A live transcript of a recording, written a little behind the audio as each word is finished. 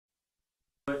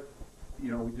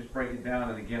you know, we just break it down,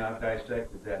 and again, I've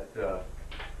dissected that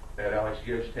Alex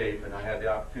Gibbs tape, and I had the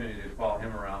opportunity to follow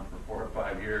him around for 4 or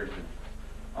 5 years.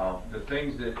 And the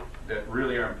things that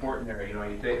really are important there, you know,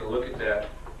 you take a look at that,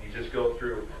 you just go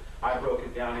through. I broke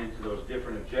it down into those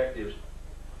different objectives,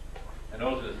 and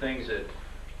those are the things that,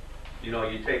 you know,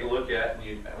 you take a look at,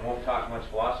 and I won't talk much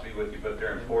philosophy with you, but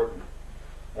they're important.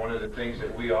 One of the things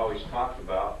that we always talked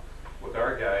about with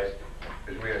our guys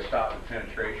is we got to stop the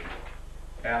penetration.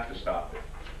 Have to stop it.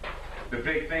 The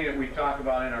big thing that we talk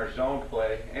about in our zone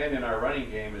play and in our running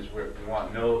game is we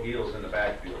want no heels in the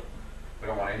backfield. We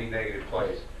don't want any negative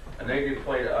plays. A negative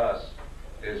play to us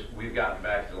is we've gotten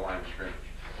back to the line of scrimmage.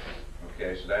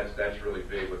 Okay, so that's really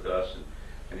big with us.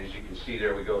 And as you can see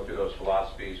there, we go through those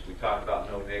philosophies. We talk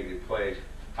about no negative plays.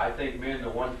 I think, men, the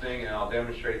one thing, and I'll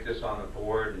demonstrate this on the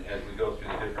board as we go through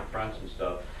the different fronts and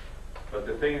stuff, but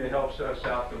the thing that helps us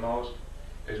out the most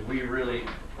is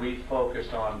we focus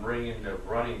on bringing the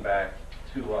running back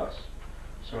to us.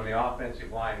 So in the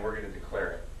offensive line, we're going to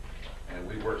declare it. And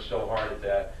we work so hard at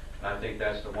that, and I think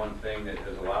that's the one thing that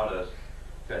has allowed us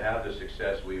to have the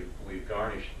success we've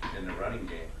garnished in the running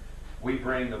game. We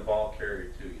bring the ball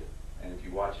carrier to you. And if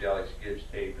you watch the Alex Gibbs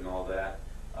tape and all that,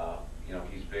 you know,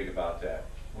 he's big about that.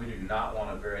 We do not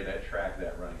want to bury that track of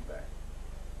that running back.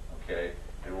 Okay?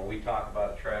 And when we talk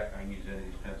about a track, I can use any of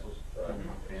these pencils.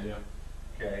 Yeah.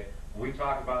 Okay? When we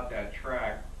talk about that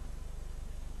track,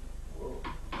 whoa,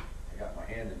 I got my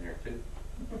hand in there too.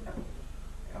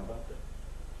 How about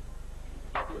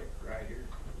that? Click right here.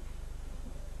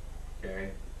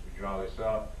 Okay? We draw this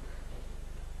up.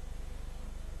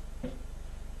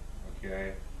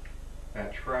 Okay?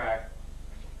 That track,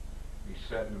 he's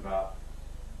setting about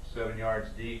 7 yards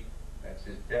deep. That's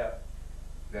his depth.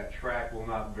 That track will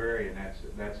not vary, and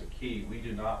that's a key. We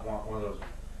do not want one of those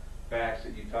backs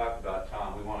that you talked about,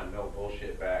 Tom. We want a no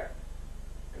bullshit back.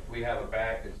 If we have a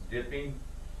back that's dipping,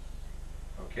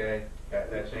 okay,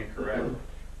 that's incorrect.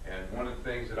 And one of the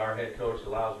things that our head coach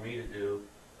allows me to do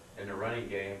in the running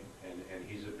game, and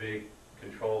he's a big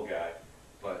control guy,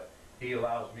 but he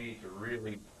allows me to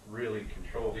really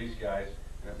control these guys.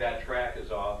 And if that track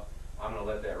is off, I'm going to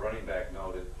let that running back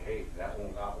know that, hey, that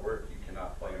will not work. You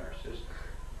cannot play in our system.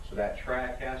 So that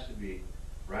track has to be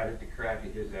right at the crack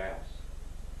of his ass.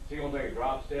 Is he going to take a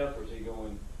drop step, or is he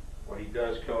going? What he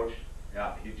does, Coach,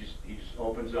 yeah, he just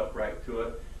opens up right to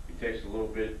it. He takes a little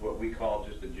bit, what we call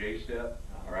just a J step,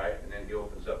 all right, and then he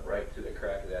opens up right to the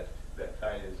crack of that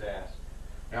tight of his ass.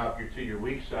 Now, if you're to your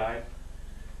weak side,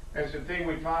 that's the thing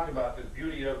we talked about. The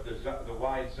beauty of the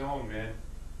wide zone, man,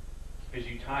 is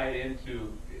you tie it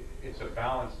into. It's a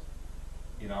balanced,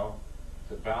 you know,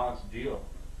 it's a balanced deal.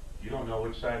 You don't know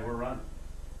which side we're running.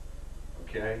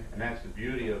 Okay? And that's the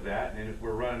beauty of that. And if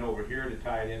we're running over here to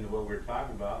tie it into what we're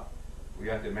talking about, we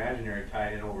got the imaginary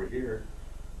tied in over here.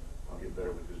 I'll get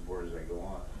better with this board as I go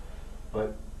on.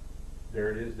 But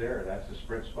there it is there. That's the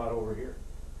sprint spot over here.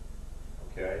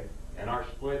 Okay? And our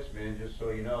splits, man, just so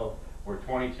you know, we're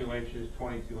 22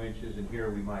 inches, and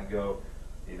here we might go,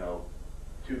 you know,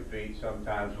 2 feet.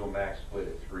 Sometimes we'll max split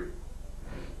at 3.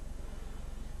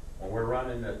 When we're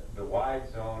running the wide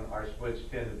zone, our splits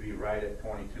tend to be right at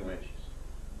 22 inches.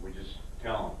 We just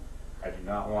tell them, I do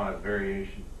not want a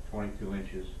variation, 22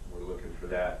 inches. We're looking for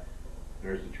that.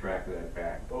 There's the track of that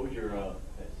back. What was your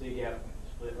that C gap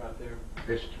split right there?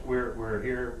 We're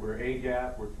here, we're A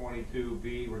gap, we're 22,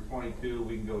 B, we're 22.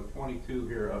 We can go 22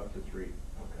 here up to 3. Okay.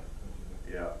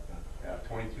 Yeah,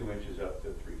 22 inches up to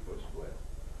 3-foot split.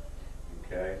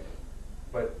 Okay,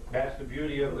 but that's the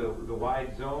beauty of the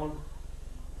wide zone.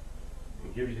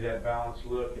 It gives you that balanced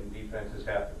look, and defenses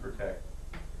have to protect.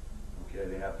 Okay,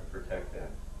 they have to protect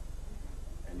that.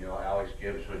 And you know, Alex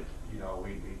Gibbs would, you know,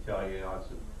 we tell you, you know,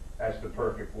 that's the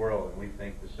perfect world, and we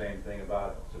think the same thing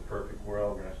about it. It's a perfect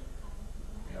world. We're gonna,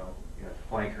 you know,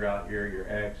 flanker out here, your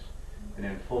X, and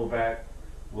then fullback.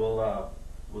 We'll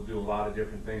do a lot of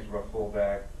different things for our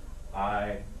fullback.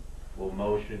 We'll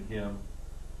motion him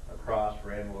across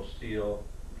for end, we'll seal,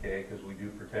 okay, because we do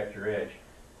protect your edge.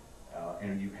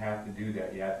 And you have to do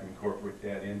that. You have to incorporate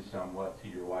that in somewhat to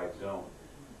your wide zone.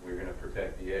 We're going to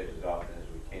protect the edge as often as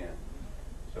we can.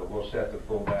 So we'll set the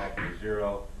fullback to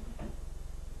 0.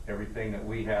 Everything that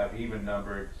we have even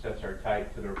numbered sets our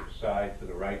tight to the side, to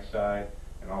the right side,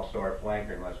 and also our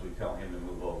flanker unless we tell him to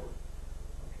move over.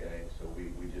 Okay, so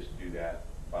we just do that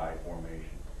by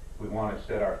formation. If we want to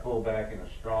set our fullback in a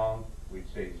strong, we'd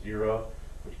say 0,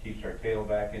 which keeps our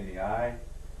tailback in the eye.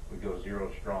 We go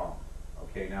 0 strong.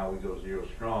 Okay, now we go 0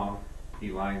 strong. He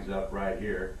lines up right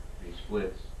here. He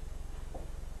splits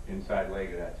inside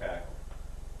leg of that tackle.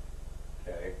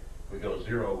 Okay, we go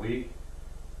 0 weak.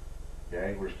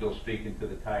 Okay, we're still speaking to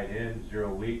the tight end,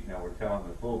 0 weak. Now we're telling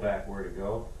the fullback where to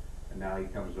go, and now he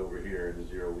comes over here in the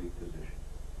 0 weak position.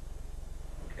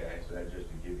 Okay, so that's just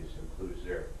to give you some clues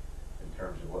there in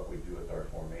terms of what we do with our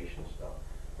formation stuff.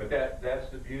 But that's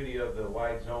the beauty of the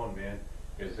wide zone, man,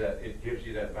 is that it gives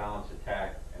you that balanced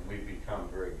attack, and we've become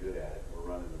very good at it. We're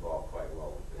running the ball quite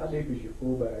well with this. How deep is your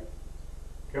fullback?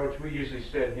 Coach, we usually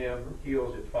set him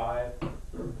heels at 5.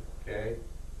 Okay,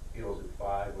 heels at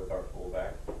 5 with our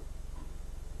fullback. All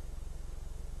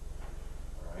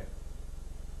right.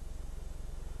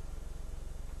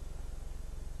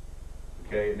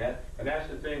 Okay, and that's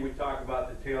the thing, we talk about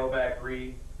the tailback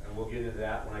read, and we'll get into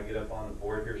that when I get up on the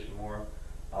board here some more.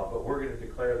 But we're going to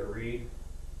declare the read,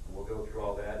 and we'll go through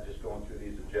all that, just going through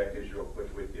these objectives real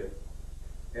quick with you.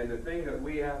 And the thing that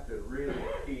we have to really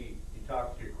key, you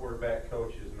talk to your quarterback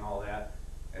coaches and all that,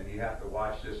 and you have to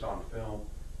watch this on film.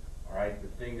 All right, the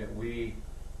thing that we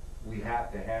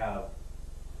have to have,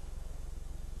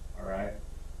 all right,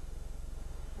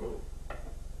 whoa,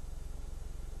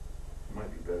 it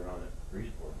might be better on it.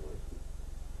 Resport boys.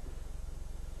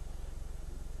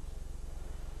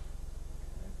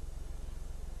 Okay.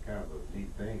 Kind of a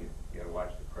neat thing. You got to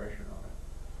watch the pressure on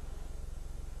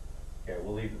it. Okay,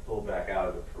 we'll leave the fullback out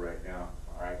of it for right now.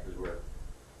 All right, because we're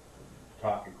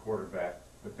talking quarterback.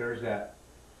 But there's that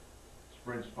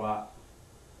sprint spot.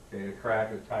 Okay, the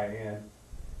crack of the tight end.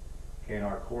 Okay, and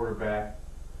our quarterback,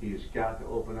 he has got to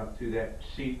open up to that,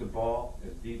 seat the ball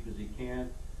as deep as he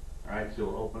can. All right, so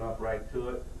he'll open up right to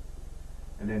it.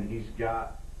 And then he's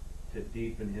got to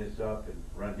deepen his up and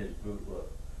run his boot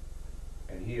look.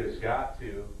 And he has got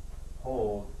to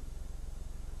hold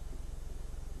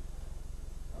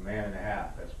a man and a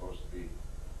half. That's supposed to be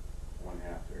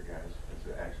 1/2 there, guys. It's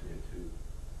actually a 2.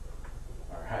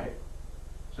 All right.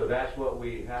 So that's what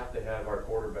we have to have our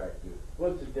quarterback do.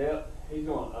 What's the depth? He's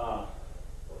going, I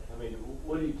mean,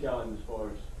 what do you tell him as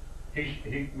far as?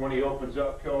 When he opens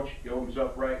up, Coach, he opens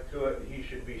up right to it. He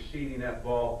should be seating that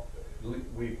ball.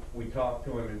 We talked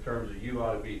to him in terms of you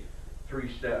ought to be 3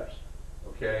 steps,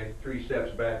 okay? 3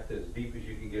 steps back to as deep as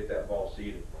you can get that ball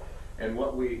seated. And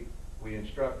what we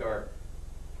instruct our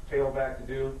tailback to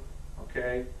do,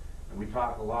 okay? And we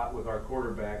talk a lot with our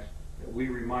quarterbacks, that we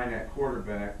remind that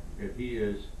quarterback that he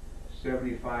is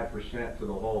 75% to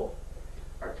the hole.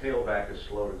 Our tailback is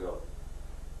slow to go,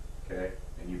 okay?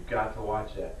 And you've got to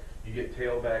watch that. You get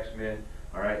tailbacks, man,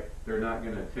 all right, they're not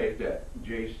going to take that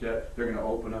J step. They're going to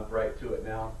open up right to it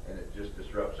now, and it just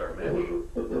disrupts our mesh.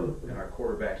 And our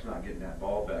quarterback's not getting that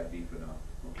ball back deep enough,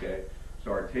 okay?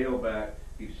 So our tailback,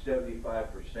 he's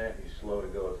 75%, he's slow to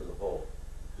go to the hole,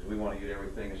 because we want to get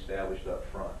everything established up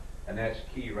front. And that's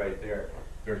key right there.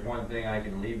 There's one thing I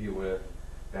can leave you with,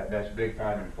 that's big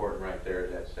time important right there,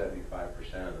 is that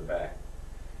 75% of the back,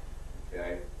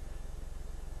 okay?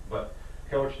 But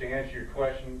Coach, to answer your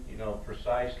question,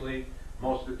 precisely,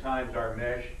 most of the times our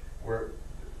mesh,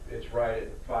 it's right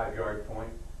at the 5-yard point,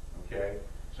 okay?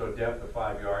 So depth of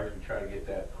 5 yards, we try to get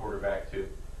that quarterback to.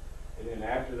 And then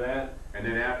after that? And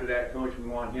then after that, Coach, we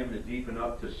want him to deepen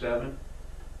up to 7,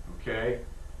 okay?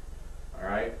 All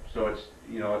right, so it's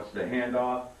the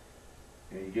handoff,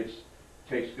 and he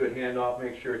takes good handoff,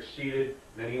 make sure it's seated,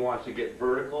 then he wants to get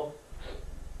vertical.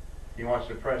 He wants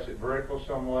to press it vertical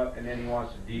somewhat, and then he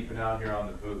wants to deepen out here on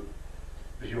the boot.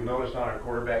 As you'll notice on our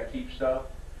quarterback keep stuff,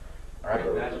 all right,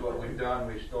 and that's what we've done.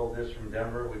 We stole this from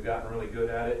Denver. We've gotten really good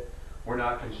at it. We're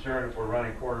not concerned if we're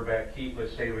running quarterback keep.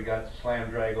 Let's say we got the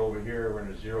slam drag over here. We're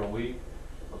in a 0 weak.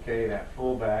 Okay, that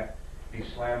fullback, he's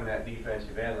slamming that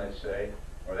defensive end, let's say,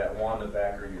 or that Wanda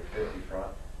backer in your 50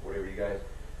 front, whatever you guys.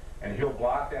 And he'll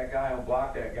block that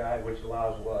guy, which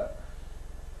allows what?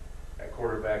 That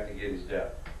quarterback to get his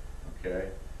depth.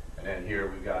 Okay, and then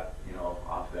here we've got,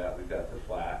 off that we've got the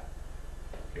flat.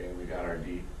 Okay, we got our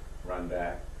deep run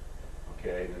back.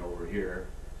 Okay, and then over here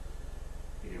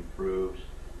he improves.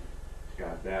 He's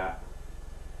got that.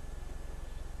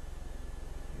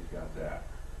 He's got that.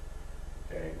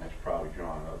 Okay, and that's probably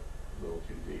drawn up a little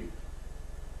too deep.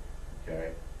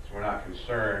 Okay, so we're not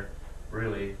concerned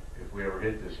really if we ever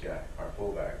hit this guy, our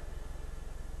fullback,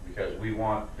 because we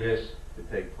want this to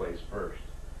take place first.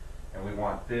 And we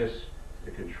want this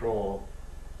to control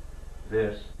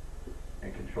this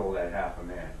and control that half a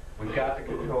man. We've got to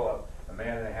control a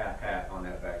man and a half hat on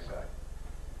that backside.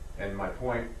 And my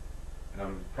point, and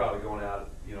I'm probably going out,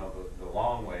 the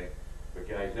long way, but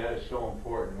guys, that is so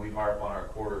important. We harp on our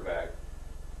quarterback.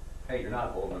 Hey, you're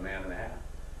not holding a man and a half.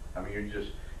 I mean,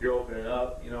 you're opening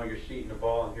up, you're seating the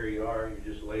ball, and here you are,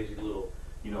 you're just lazy little,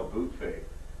 boot fake.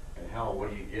 And hell, what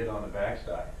do you get on the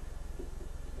backside?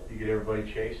 You get everybody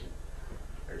chasing.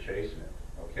 They're chasing it,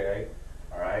 okay?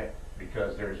 All right?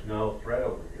 because there's no threat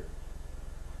over here.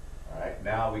 All right,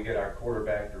 now we get our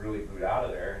quarterback to really boot out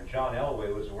of there, and John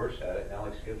Elway was worse at it, and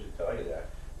Alex Gibbs would tell you that.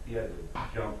 He had to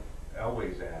jump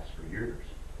Elway's ass for years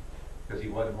because he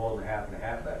wasn't holding a half and a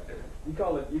half back there. You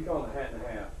call it a hat and a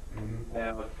half. Mm-hmm.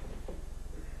 Now,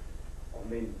 I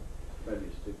mean, maybe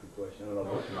a stupid question. I don't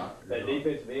know. No, it's not. That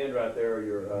defensive end right there,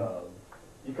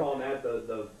 you calling that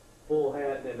the full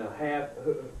hat and then a half?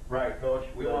 Right, Coach.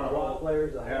 We want to hold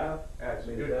players a yeah, half. That's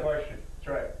a good question. That's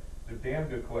right. It's a damn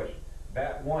good question.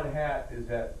 That one hat is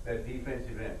that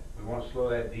defensive end. We want to slow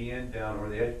that D end down or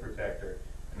the edge protector,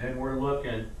 and then we're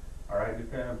looking. All right,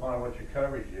 depending upon what your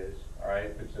coverage is. All right,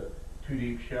 if it's a too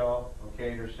deep shell,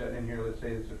 okay, you're sitting in here. Let's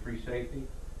say it's a free safety.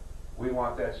 We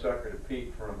want that sucker to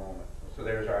peek for a moment. So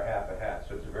there's our half a hat.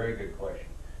 So it's a very good question.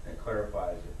 It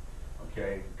clarifies it.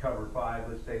 Okay, cover 5,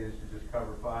 let's say this is just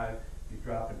cover 5. He's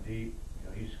dropping deep, you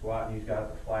know, he's squatting, he's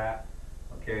got the flat.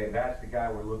 Okay, and that's the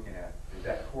guy we're looking at. Is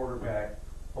that quarterback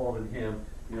holding him,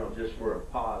 you know, just for a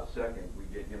pause second, we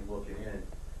get him looking in.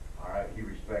 All right, he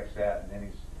respects that,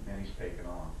 and then he's taking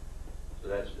on. So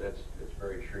that's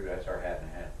very true. That's our hat and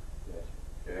a hat. Yes.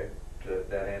 Okay, so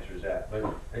that answers that. But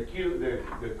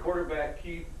the quarterback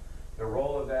keep, the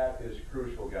role of that is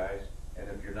crucial, guys. And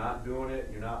if you're not doing it,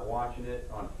 you're not watching it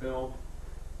on film,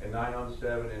 and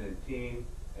 9-on-7 and in team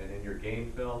and in your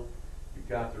game film, you've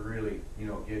got to really, you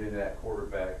know, get into that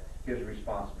quarterback, his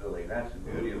responsibility. And that's the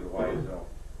beauty of the wide zone.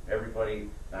 Everybody,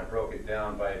 and I broke it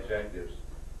down by objectives.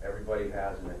 Everybody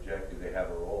has an objective. They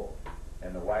have a role.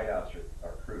 And the wideouts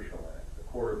are crucial in it. The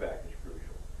quarterback is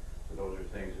crucial. So those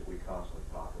are things that we constantly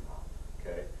talk about.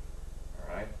 Okay?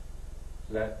 All right?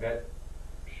 So that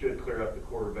should clear up the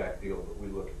quarterback deal, but we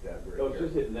look at that very Coach, carefully.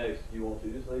 just hit next if you want to.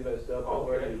 Just leave that stuff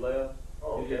over where Okay. you left.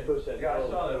 Oh, You okay. just push that. Yeah, I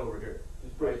code. saw that over here.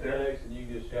 Just push Right there. next, and you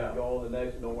just Yeah. go on the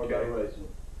next, and don't worry Okay. about erasing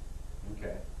them.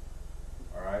 Okay.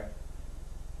 All right.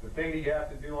 The thing that you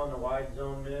have to do on the wide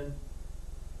zone, men,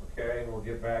 okay, and we'll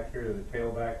get back here to the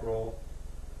tailback roll.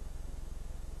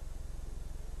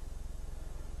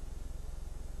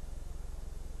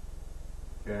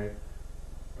 Okay.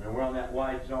 And we're on that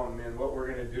wide zone, men. What we're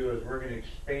going to do is we're going to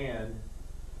expand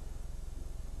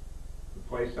the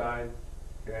play side.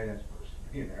 Okay, that's supposed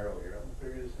to be an arrow here. I haven't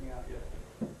figured this thing out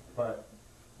yet. But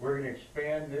we're going to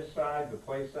expand this side, the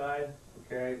play side.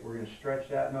 Okay, we're going to stretch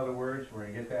that. In other words, we're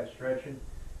going to get that stretching.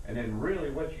 And then really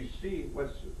what you see,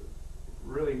 what's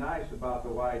really nice about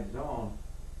the wide zone,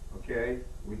 okay,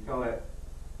 we tell that,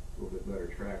 a little bit better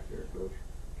track there, Coach,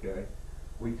 okay,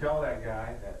 we tell that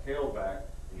guy, that tailback,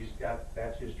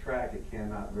 that's his track, it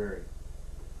cannot vary.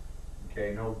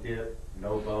 Okay, no dip,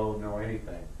 no bow, no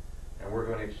anything. And we're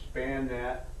going to expand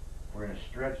that, we're going to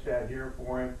stretch that here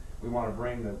for him. We want to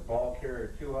bring the ball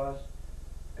carrier to us.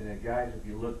 And then guys, if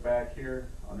you look back here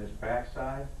on this back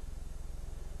side,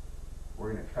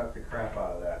 we're going to cut the crap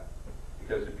out of that.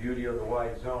 Because the beauty of the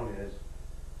wide zone is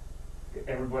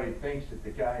everybody thinks that the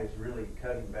guy is really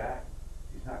cutting back.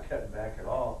 He's not cutting back at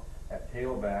all. That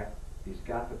tailback, he's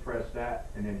got to press that,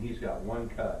 and then he's got one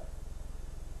cut.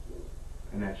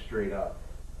 And that's straight up.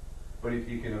 But if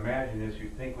you can imagine this, you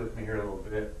think with me here a little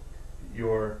bit,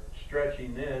 you're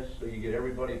stretching this so you get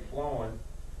everybody flowing,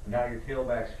 and now your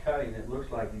tailback's cutting, it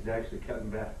looks like he's actually cutting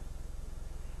back.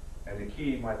 And the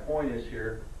key, my point is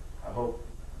here, I hope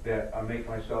that I make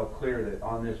myself clear that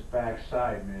on this back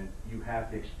side, man, you have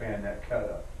to expand that cut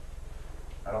up.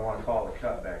 I don't want to call it a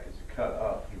cut back, it's a cut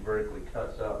up. He vertically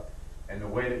cuts up. And the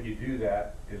way that you do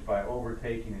that is by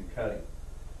overtaking and cutting.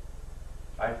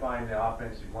 I find the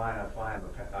offensive line, I find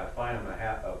them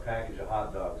a package of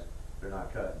hot dogs. They're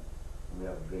not cutting. And we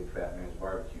have a big fat man's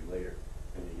barbecue later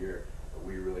in the year, but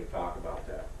we really talk about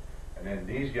that. And then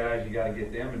these guys, you got to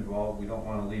get them involved. We don't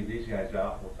want to leave these guys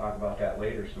out. We'll talk about that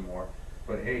later some more.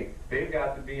 But hey, they've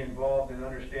got to be involved and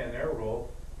understand their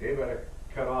role. They've got to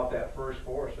cut off that first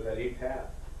force or that eighth half.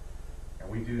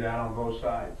 And we do that on both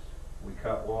sides. We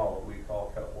cut wall, what we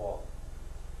call cut wall.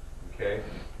 Okay?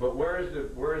 But where is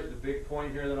the big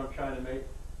point here that I'm trying to make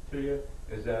to you?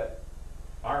 Is that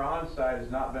our onside has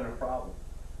not been a problem.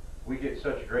 We get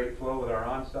such great flow with our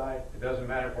onside. It doesn't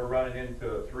matter if we're running into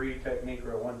a 3 technique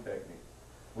or a 1 technique.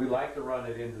 We like to run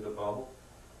it into the bubble.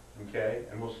 Okay?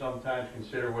 And we'll sometimes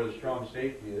consider where the strong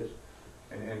safety is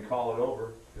and call it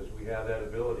over because we have that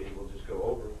ability. We'll just go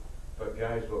over. But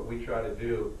guys, what we try to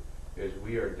do is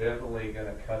we are definitely going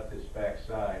to cut this back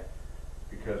side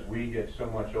because we get so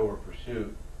much over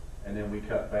pursuit, and then we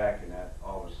cut back, and that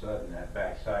all of a sudden that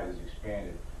back side is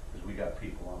expanded because we got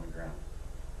people on the ground.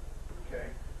 Okay,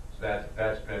 so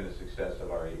that's been the success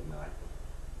of our 8 and 9.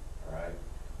 All right,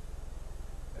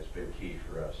 that's been key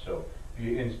for us. So if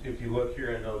if you look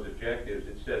here in those objectives,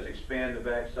 it says expand the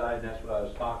backside, and that's what I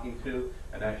was talking to,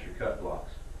 and that's your cut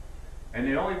blocks. And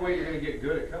the only way you're going to get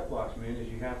good at cut blocks, man, is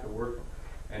you have to work them.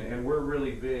 And we're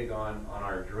really big on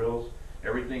our drills.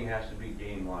 Everything has to be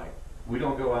game light. We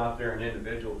don't go out there in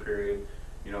individual period,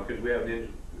 you know, because we have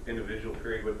an individual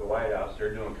period with the wideouts.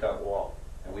 They're doing cut wall,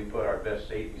 and we put our best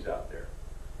safeties out there.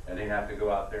 And they have to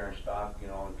go out there and stop, you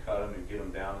know, and cut them and get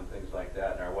them down and things like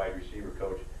that. And our wide receiver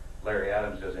coach, Larry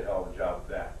Adams, does a hell of a job of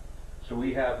that. So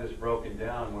we have this broken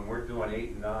down. When we're doing 8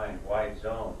 and 9 wide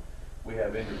zone, we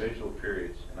have individual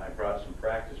periods, and I brought some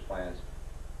practice plans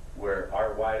where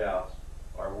our wideouts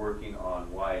are working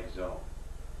on wide zone,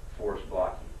 force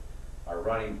blocking. Our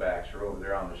running backs are over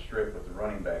there on the strip with the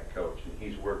running back coach, and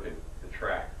he's working the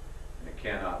track, and it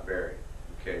cannot vary.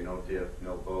 Okay, no dip,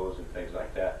 no bows, and things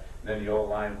like that. And then the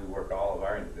O-line, we work all of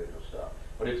our individual stuff.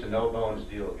 But it's a no-bones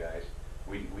deal, guys.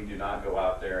 We do not go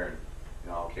out there and, you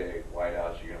know, okay,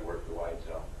 wideouts, you're going to work the wide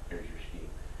zone. Here's your scheme.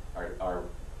 Our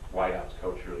wideouts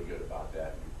coach really good about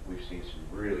that. And we've seen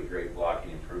some really great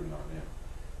blocking improvement on them.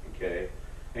 Okay.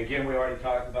 And again, we already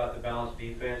talked about the balanced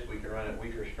defense. We can run it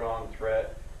weak or strong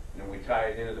threat, and then we tie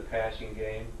it into the passing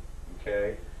game.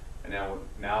 Okay. And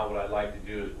now what I'd like to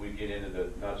do is we get into the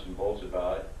nuts and bolts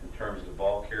about it in terms of the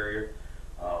ball carrier.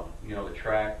 You know, the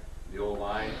track, the old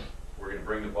line. We're going to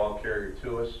bring the ball carrier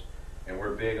to us, and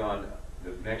we're big on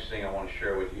the next thing I want to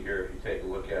share with you here. If you take a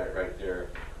look at it right there,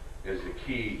 is the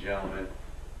key, gentlemen,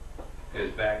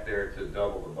 is back there to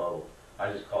double the bubble.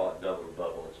 I just call it double the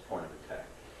bubble. It's point of attack.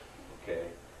 Okay,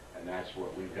 and that's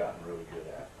what we've gotten really good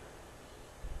at.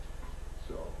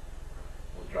 So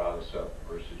we'll draw this up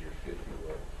versus your 50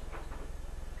 wood.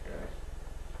 Okay.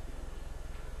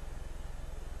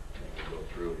 And we'll go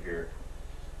through it here.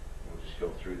 We'll just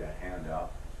go through that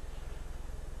handout.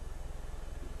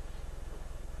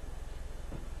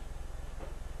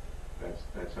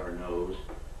 That's our nose.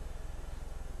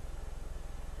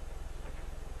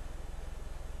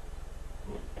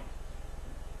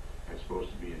 That's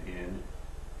supposed to be an end.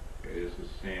 Okay, this is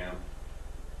Sam.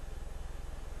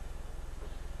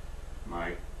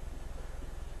 Mike.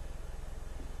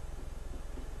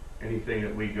 Anything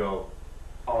that we go,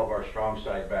 all of our strong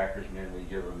side backers, men, we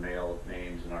give them male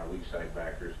names, and our weak side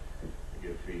backers, we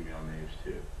give female names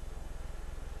too.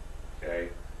 Okay.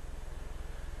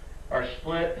 Our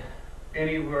split,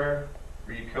 anywhere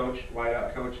where you coach,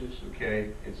 wideout coaches,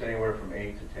 okay, it's anywhere from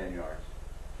 8 to 10 yards.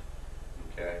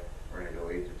 Okay, we're going to go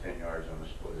 8 to 10 yards on the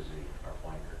split of Z, our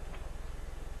flanker.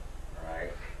 All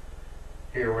right.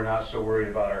 Here we're not so worried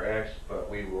about our X, but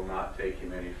we will not take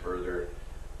him any further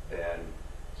than,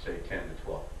 say, 10 to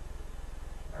 12.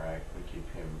 All right, we keep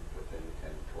him within 10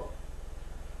 to 12.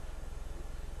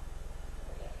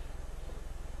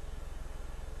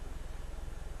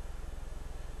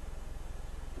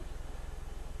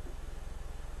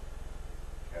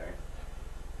 Okay.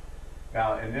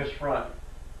 Now, in this front,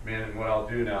 man, and what I'll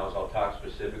do now is I'll talk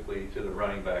specifically to the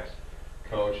running backs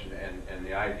coach, and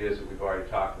the ideas that we've already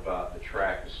talked about. The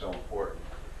track is so important.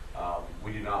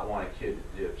 We do not want a kid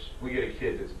that dips. We get a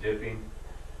kid that's dipping,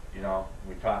 you know,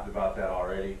 we talked about that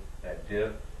already, that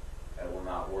dip, that will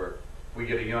not work. If we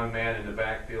get a young man in the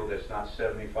backfield that's not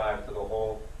 75 to the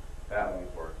hole, that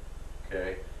won't work,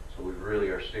 okay? So we really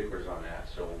are sticklers on that,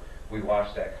 so we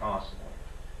watch that constantly.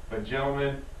 But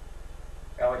gentlemen,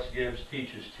 Alex Gibbs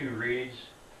teaches 2 reads.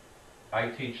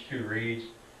 I teach 2 reads,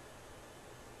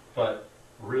 but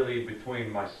really between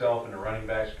myself and the running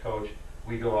backs coach,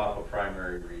 we go off a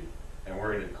primary read, and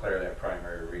we're going to declare that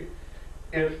primary read.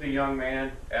 If the young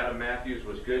man, Adam Matthews,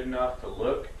 was good enough to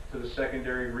look to the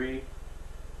secondary read,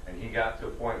 and he got to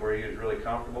a point where he was really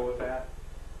comfortable with that,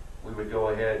 we would go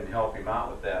ahead and help him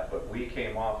out with that. But we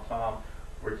came off, Tom,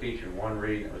 we're teaching 1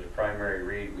 read, and it was a primary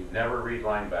read. We never read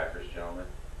linebackers, gentlemen.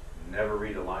 Never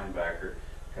read a linebacker,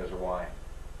 because of why?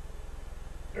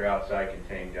 They're outside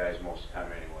contained guys most of the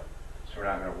time anyway. So we're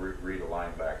not going to read a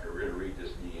linebacker. We're going to read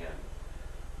this DN.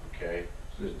 Okay?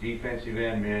 So this defensive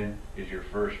end, man, is your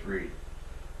first read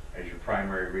as your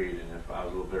primary read. And if I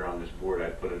was a little better on this board,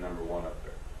 I'd put a number 1 up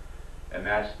there. And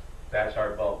that's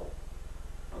our bubble.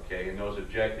 Okay? And those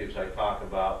objectives I talk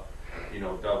about, you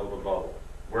know, double the bubble.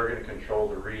 We're going to control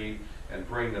the read and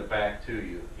bring the back to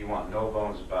you. You want no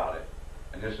bones about it.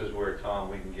 And this is where, Tom,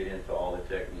 we can get into all the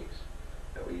techniques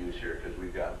that we use here, because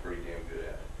we've gotten pretty damn good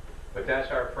at it. But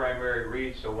that's our primary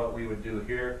read. So what we would do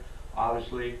here,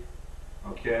 obviously,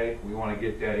 okay, we want to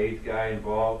get that 8th guy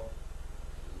involved.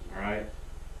 All right.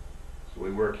 So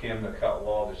we work him to cut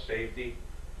wall to safety.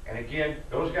 And again,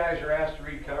 those guys are asked to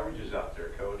read coverages out there,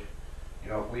 coach. You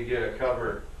know, if we get a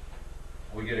cover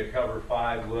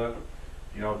 5 look,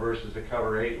 you know, versus a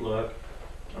cover 8 look,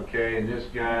 Okay, and this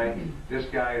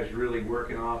guy is really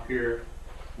working off here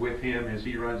with him as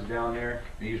he runs down there,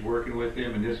 and he's working with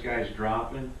him, and this guy's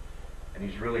dropping, and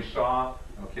he's really soft.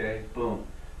 Okay, boom,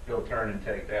 he'll turn and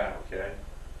take that. Okay,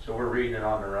 so we're reading it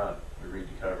on the run. We read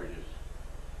the coverages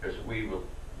because we do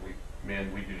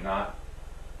not,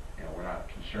 we're not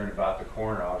concerned about the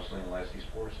corner obviously unless he's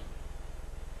forcing.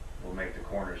 We'll make the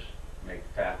corners make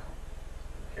the tackle.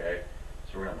 Okay,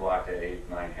 so we're going to block that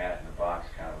 8-9 hat in the box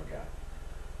kind of a guy.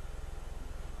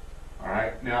 All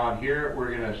right, now on here we're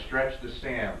going to stretch the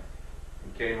Sam.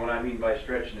 Okay, and what I mean by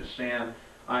stretching the Sam,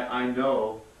 I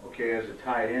know, okay, as a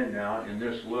tight end now in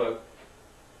this look,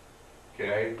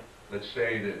 okay, let's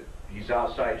say that he's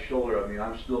outside shoulder of me,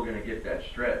 I'm still going to get that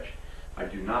stretch. I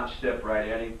do not step right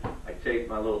at him. I take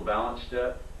my little balance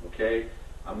step, okay,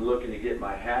 I'm looking to get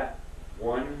my hat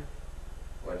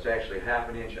it's actually half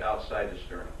an inch outside the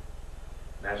sternum.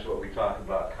 And that's what we talk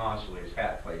about constantly is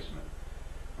hat placement.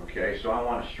 Okay, so I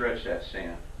want to stretch that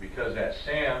Sam because that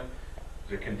Sam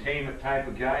is a containment type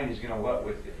of guy and he's going to what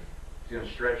with you? He's going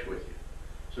to stretch with you.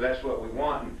 So that's what we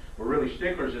want, and we're really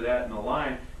sticklers of that in the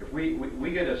line. If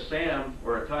we get a Sam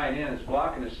or a tight end that's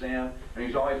blocking a Sam and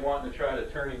he's always wanting to try to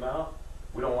turn him out,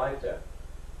 we don't like that.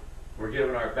 We're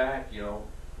giving our back,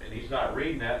 and he's not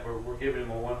reading that, we're giving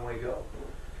him a one-way go.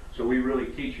 So we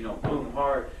really teach, boom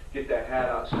hard, get that hat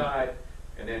outside,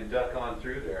 and then duck on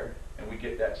through there, and we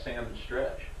get that Sam to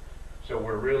stretch. So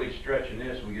we're really stretching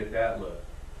this, we get that look.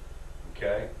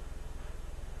 Okay?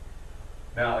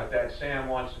 Now, if that Sam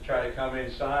wants to try to come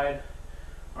inside,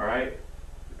 all right,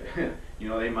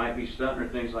 they might be stunting or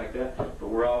things like that, but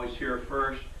we're always here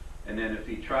first, and then if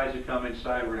he tries to come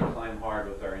inside, we're going to climb hard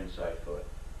with our inside foot.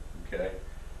 Okay?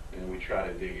 And we try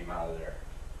to dig him out of there.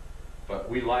 But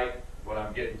we like what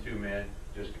I'm getting to, man,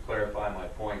 just to clarify my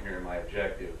point here, my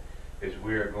objective, is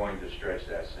we are going to stretch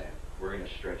that Sam. We're going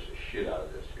to stretch the shit out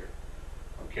of this here.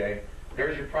 Okay?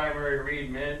 There's your primary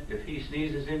read, men. If he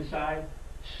sneezes inside,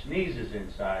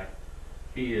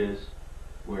 he is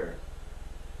where?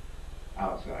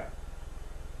 Outside.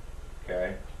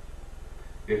 Okay?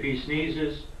 If he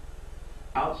sneezes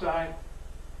outside,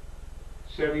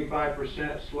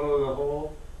 75% slow the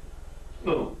hole,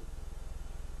 boom,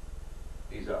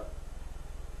 he's up.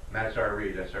 And that's our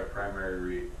read, that's our primary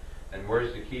read. And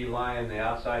where's the key lie in the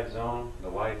outside zone, the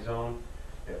wide zone?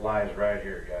 It lies right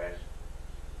here, guys.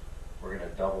 We're going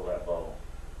to double that bubble.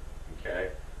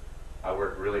 Okay? I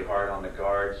work really hard on the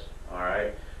guards, all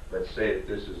right? Let's say that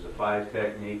this is the 5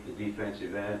 technique, the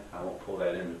defensive end. I won't pull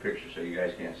that in the picture so you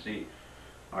guys can't see.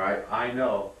 All right, I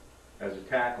know as a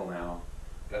tackle now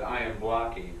that I am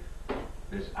blocking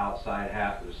this outside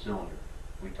half of the cylinder.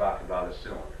 We talk about a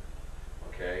cylinder,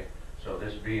 okay? So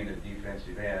this being the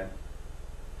defensive end,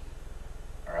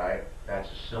 all right, that's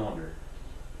a cylinder,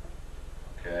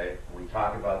 okay? We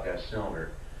talk about that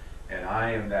cylinder, and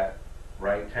I am that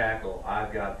right tackle.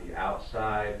 I've got the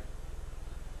outside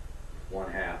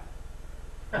 1/2.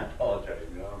 I apologize, I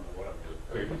don't know what I'm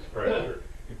doing. It's pressure.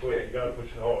 You gotta push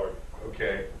it hard.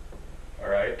 Okay, all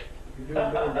right. You do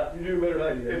better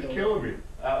than you. It's killing me.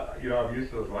 I'm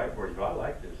used to those whiteboards, but I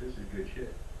like this. This is good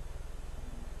shit.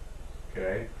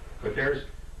 Okay, but there's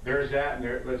that, and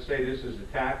there. Let's say this is the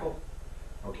tackle.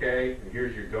 Okay, and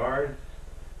here's your guard.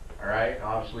 All right,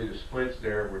 obviously the splits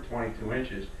there were 22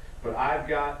 inches, but I've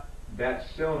got that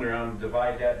cylinder. I'm gonna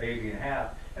divide that baby in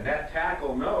half, and that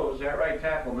right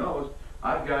tackle knows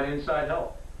I've got inside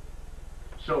help.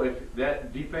 So if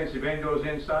that defensive end goes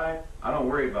inside, I don't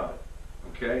worry about it.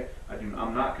 Okay,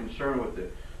 I'm not concerned with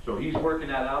it. So he's working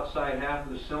that outside half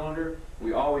of the cylinder.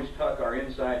 We always tuck our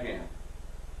inside hand.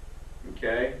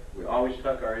 Okay, we always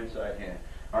tuck our inside hand.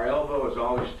 Our elbow is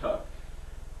always tucked.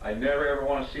 I never ever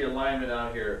want to see a lineman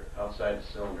out here outside the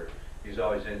cylinder. He's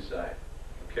always inside.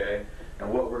 Okay,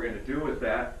 and what we're going to do with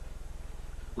that,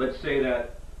 let's say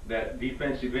that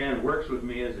defensive end works with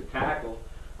me as a tackle.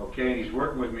 Okay, and he's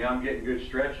working with me. I'm getting good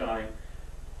stretch on him.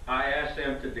 I ask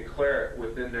them to declare it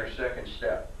within their second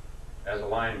step. As a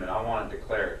lineman, I want to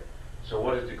declare it. So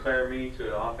what does declare mean to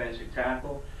an offensive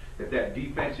tackle? If that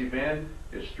defensive end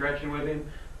is stretching with him,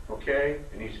 okay,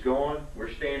 and he's going,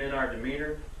 we're staying in our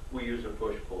demeanor, we use a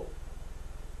push-pull.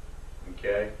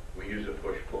 Okay? We use a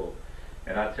push-pull.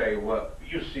 And I tell you what,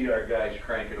 you see our guys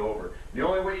crank it over. The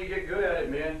only way you get good at it,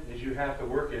 man, is you have to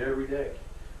work it every day.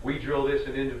 We drill this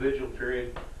in individual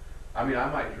period. I mean,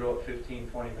 I might drill it 15,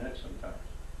 20 minutes sometimes,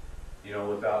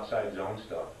 with outside zone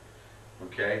stuff.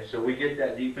 Okay, so we get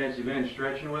that defensive end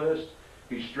stretching with us.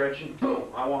 He's stretching, boom,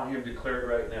 I want him declared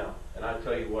right now. And I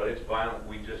tell you what, it's violent.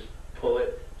 We just pull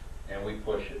it and we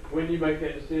push it. When do you make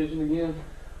that decision again?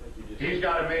 He's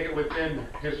got to make it within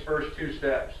his first 2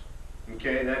 steps.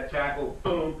 Okay, that tackle,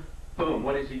 boom, boom,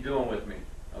 what is he doing with me?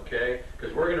 Okay,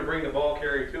 because we're going to bring the ball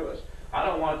carrier to us. I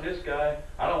don't want this guy,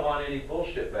 I don't want any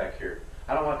bullshit back here.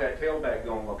 I don't want that tailback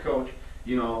going, well, coach,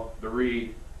 you know, the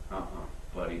read,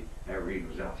 buddy, that read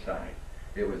was outside.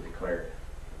 It was declared,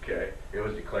 okay? It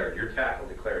was declared. Your tackle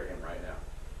declared him right now.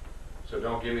 So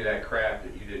don't give me that crap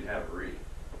that you didn't have a read,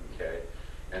 okay?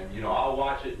 And, you know, I'll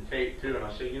watch it and tape too, and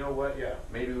I'll say, you know what, yeah,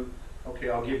 maybe, okay,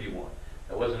 I'll give you one.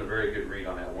 That wasn't a very good read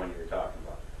on that one you were talking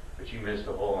about. But you missed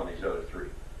the hole on these other three.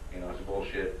 You know, it's a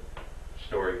bullshit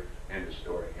story, end of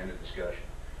story, end of discussion.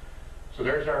 So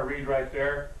there's our read right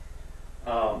there.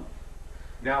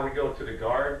 Now we go to the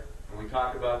guard, and we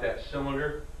talk about that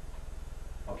cylinder.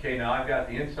 Okay, now I've got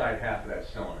the inside half of that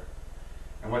cylinder.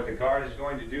 And what the guard is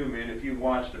going to do, man, if you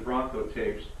watch the Bronco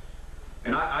tapes,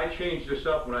 and I changed this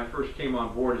up when I first came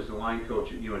on board as the line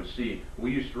coach at UNC.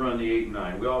 We used to run the 8 and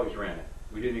 9. We always ran it.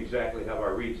 We didn't exactly have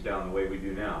our reads down the way we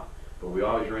do now, but we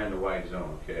always ran the wide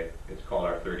zone, okay? It's called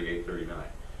our 38-39.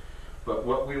 But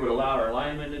what we would allow our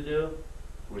linemen to do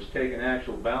was take an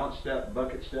actual balance step,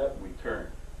 bucket step, and we turn.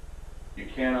 You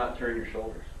cannot turn your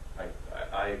shoulders.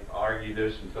 I argue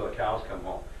this until the cows come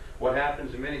home. What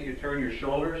happens the minute you turn your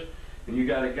shoulders and you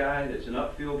got a guy that's an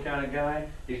upfield kind of guy,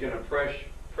 he's going to press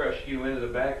you into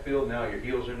the backfield, now your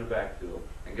heels are in the backfield.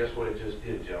 And guess what it just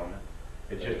did, gentlemen?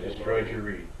 It just destroyed your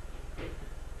read.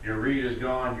 Your read is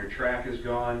gone, your track is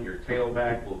gone, your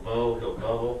tailback will bow, he'll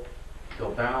bubble,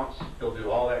 he'll bounce, he'll do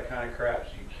all that kind of crap,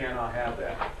 so you cannot have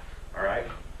that. All right?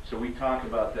 So we talk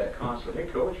about that constantly.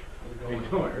 Hey, Coach, how you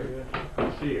doing? Good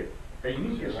to see you. Hey, you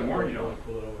need to get some orange on.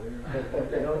 Pull it over here.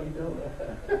 What the hell are you doing?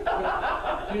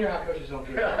 Junior high coaches don't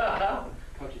get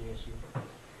coaching issue.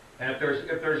 And if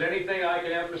there's anything I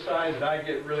can emphasize that I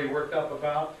get really worked up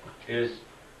about is,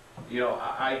 you know,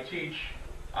 I teach,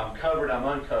 I'm covered, I'm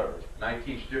uncovered, and I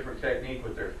teach different technique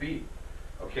with their feet.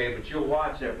 Okay, but you'll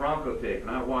watch that Bronco tape,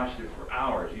 and I watched it for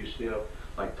hours. You still,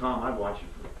 like Tom, I'd watch it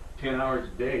for 10 hours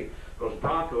a day. Those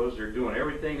Broncos, they're doing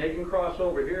everything. They can cross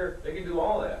over here, they can do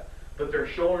all that, but their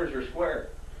shoulders are square.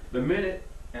 The minute,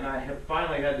 and I have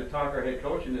finally had to talk our head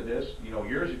coach into this, you know,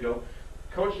 years ago,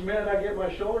 Coach, the minute I get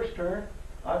my shoulders turned,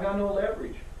 I've got no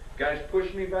leverage. Guys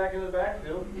push me back in the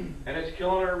backfield, and it's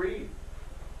killing our read.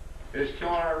 It's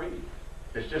killing our read.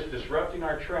 It's just disrupting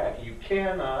our track. You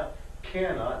cannot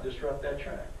disrupt that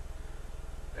track.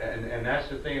 And that's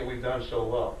the thing that we've done so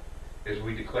well, is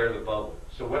we declare the bubble.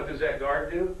 So what does that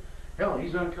guard do? Hell,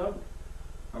 he's uncovered.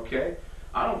 Okay?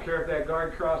 I don't care if that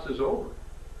guard crosses over.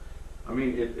 I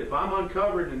mean, if I'm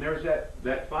uncovered and there's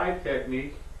that 5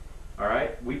 technique, all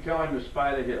right, we tell him to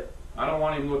spy the hip. I don't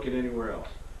want him looking anywhere else.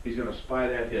 He's going to spy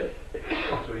that hip.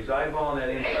 So he's eyeballing that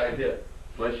inside hip.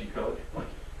 Bless you, Coach.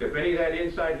 If any of that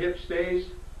inside hip stays,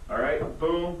 all right,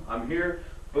 boom, I'm here,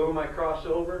 boom, I cross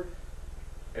over.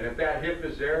 And if that hip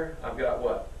is there, I've got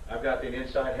what? I've got the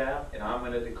inside half, and I'm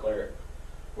going to declare it.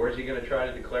 Where's he going to try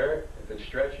to declare it? If it's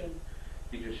stretching,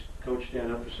 he just, Coach,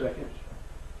 stand up a second.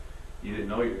 You didn't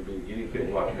know you were going to be a guinea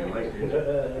pig walking in late, did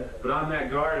you? But I'm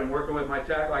that guard and working with my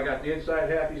tackle. I got the inside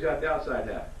half, he's got the outside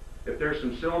half. If there's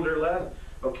some cylinder left,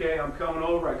 okay, I'm coming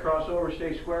over, I cross over,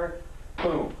 stay square,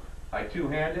 boom. I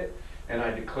two-hand it, and I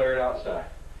declare it outside.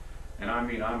 And I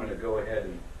mean, I'm going to go ahead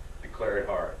and declare it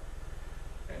hard.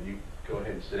 And you go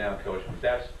ahead and sit down, Coach.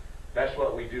 But that's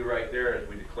what we do right there, is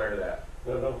we declare that.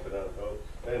 No, don't sit down, Coach.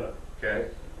 Stand up. Okay?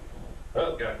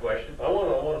 Got a question? I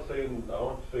want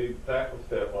to see tackle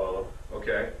step on them.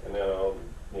 Okay. And then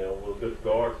we'll just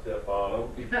guard step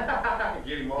on them.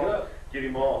 Get him all. Yeah. Get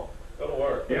him all. That'll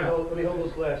work. Yeah. Let me hold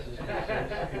those glasses.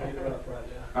 It's rough right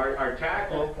now. Our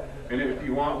tackle, and if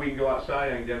you want, we can go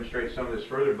outside and demonstrate some of this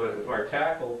further, but if our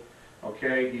tackle,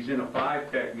 okay, he's in a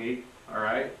 5 technique, all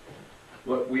right?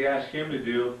 What we ask him to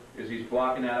do is he's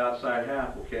blocking that outside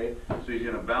half, okay? So he's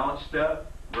in a balance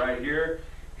step right here.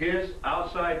 His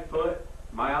outside foot,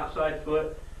 my outside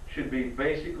foot, should be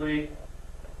basically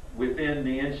within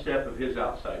the instep of his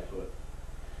outside foot.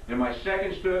 And my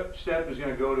second step is going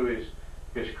to go to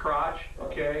his crotch,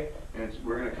 okay? And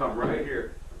we're going to come right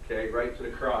here, okay, right to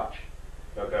the crotch.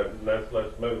 Okay,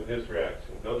 let's move his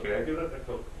reaction. Okay. Give it a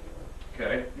Coach.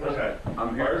 Okay. Okay.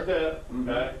 I'm here. First step.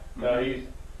 Okay. Now he's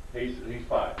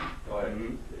fighting. Go ahead.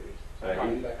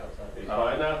 He's back outside. He's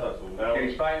fighting outside. So now Okay,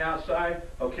 he's fighting outside.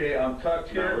 Okay, I'm tucked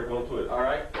here. Now we're going to it. All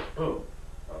right. Boom.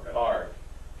 Okay. Hard.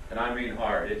 And I mean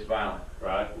hard. It's violent.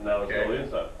 Right. Now let's go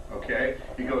inside. Okay.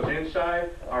 He goes inside.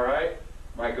 All right.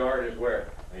 My guard is where?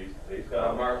 He's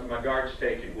got My guard's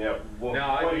taken. Yeah. Well,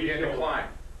 Now I what do you begin to show? climb.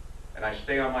 And I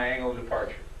stay on my angle of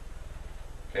departure.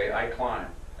 Okay, I climb.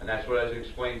 And that's what I was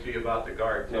explaining to you about the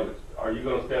guard. No, but are you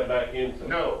going to step back into?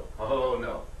 No. Oh,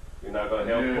 no. You're not gonna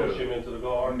help No. push him into the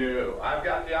guard? No, I've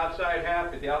got the outside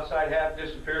half. If the outside half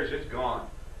disappears, it's gone.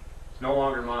 It's no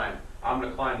longer mine. I'm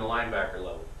gonna climb the linebacker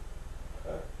level.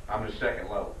 Okay. I'm the second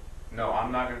level. No,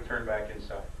 I'm not gonna turn back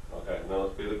inside. Okay, now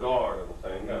let's be the guard at the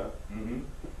same time. Mm-hmm.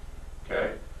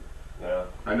 Okay. Now.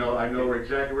 I know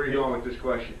exactly where you're going with this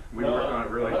question. We worked on it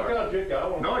really That's kind hard. of tricky. I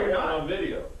want No, to you're put it not. on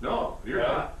video. No, you're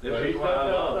Okay? not. This So he is steps what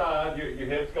I love. outside, your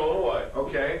hip's going away.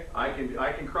 Okay, I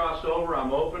can cross over.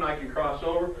 I'm open. I can cross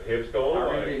over. Hip's going I'm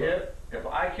away. ready to hit. If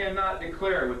I cannot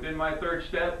declare within my third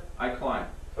step, I climb.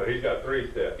 So he's got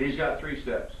 3 steps. He's got 3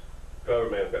 steps.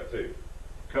 Cover man's got 2.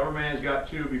 Cover man's got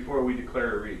 2 before we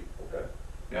declare a read. Okay.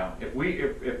 Yeah.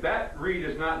 If that read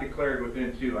is not declared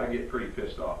within 2, I get pretty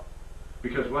pissed off.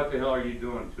 Because what the hell are you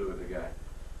doing to the guy?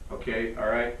 Okay, all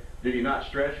right. Did he not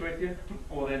stretch with you?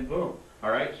 Well then, boom. All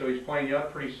right. So he's playing you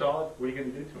up pretty solid. What are you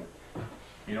going to do to him?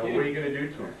 You know, what are you going to do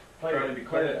to him? Try to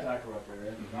declare that that. tackle up there,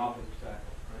 that's an offensive tackle.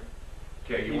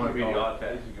 Okay, you He's want to the be the guard. odd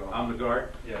tackle. He's the guard. I'm the guard.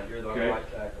 Yeah, you're the Okay.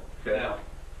 right tackle. Okay. Now,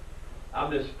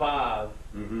 I'm this 5,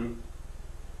 Mm-hmm.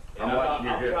 and I'm watching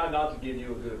your I'm hip. trying not to give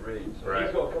you a good read. So Right.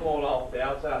 he's going to come on off the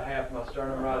outside half of my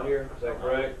sternum right here. Is that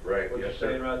correct? Right, What yes, you're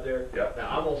sir. saying right there? Yep. Now,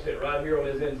 I'm going to sit right here on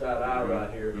his inside eye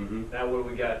right here. Mhm. Now, what do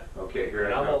we got? Okay, here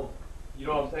And I I'm go. going to, you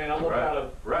know what I'm saying? I'm going to Right. try to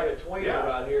Right. get a tweener Yeah.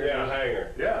 right here. Yeah, and just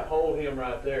hanger. Yeah. Hold him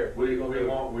right there. What are We you gonna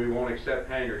do? won't accept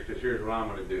hangers because here's what I'm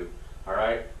going to do. All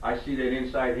right, I see that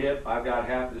inside hip. I've got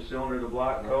half of the cylinder to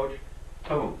block, coach.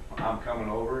 Boom, I'm coming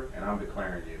over and I'm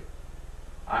declaring you.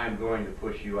 I am going to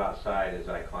push you outside as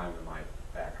I climb to my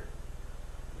backer.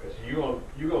 So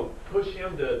you gonna push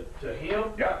him to him?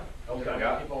 Yeah. Okay.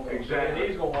 Yeah. Keep on going. Exactly. And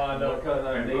he's gonna wind up cutting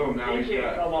And underneath. boom, now He he's can't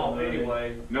got it. come off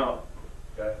anyway. No.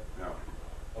 Okay.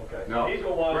 No. Okay. No. So he's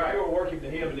gonna wind up. Right. You're gonna work him to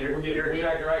him, and then we're getting. You're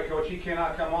exactly right, coach. He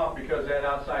cannot come off because that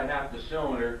outside half of the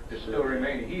cylinder is still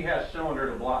remaining. He has cylinder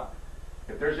to block.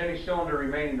 If there's any cylinder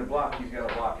remaining to block, he's got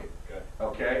to block it.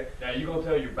 Okay. Okay? Now you gonna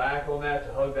tell your back on that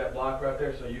to hug that block right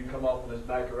there, so you can come off on this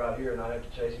backer right here, and not have to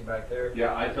chase him back there.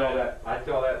 Yeah, I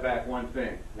tell that back one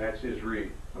thing. That's his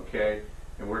read. Okay?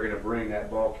 And we're going to bring that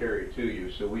ball carrier to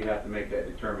you, so we have to make that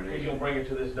He's determination. gonna bring it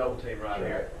to this double team right Sure.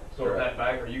 here. So Sure. that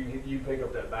backer, you pick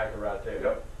up that backer right there.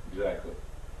 Yep, exactly.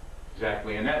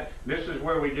 Exactly. And this is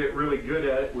where we get really good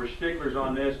at it. We're sticklers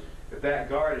on this. If that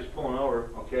guard is pulling over,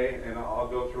 okay, and I'll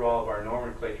go through all of our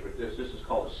nomenclature with this. This is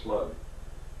called a slug.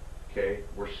 Okay?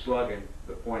 We're slugging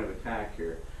the point of attack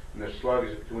here. And the slug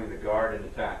is between the guard and the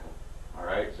tackle. All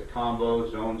right? It's a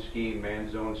combo zone scheme, man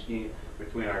zone scheme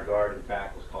between our guard and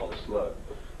tackle. It's called a slug.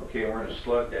 Okay, we're going to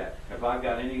slug that. If I've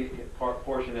got any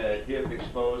portion of that hip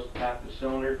exposed, half the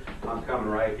cylinder, I'm coming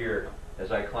right here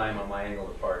as I climb on my angle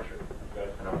departure. Okay.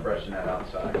 And I'm pressing that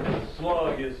outside.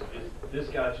 Slug is this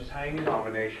guy just hanging?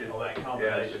 Combination. Oh, that Yeah,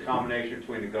 combination. it's a combination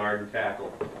between the guard and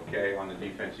tackle, okay, on the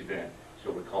defensive end.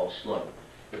 So we call slug.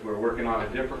 If we're working on a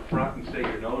different front and say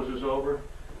your nose is over,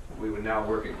 we would now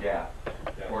work a gap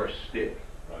or a stick.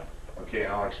 Right. Okay,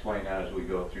 and I'll explain that as we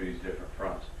go through these different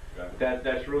fronts. Okay.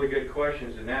 That's really good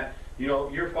questions, and that, you know,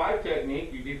 your 5 technique,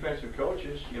 you defensive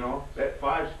coaches, you know, that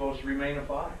 5 is supposed to remain a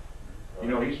 5. You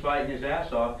know, he's fighting his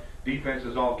ass off. Defense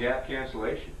is all gap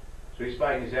cancellation. So he's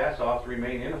fighting his ass off to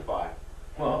remain in a 5.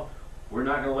 Well, we're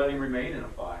not going to let him remain in a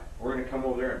 5. We're going to come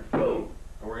over there and boom,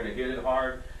 and we're going to hit it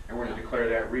hard, and we're going to declare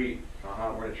that read.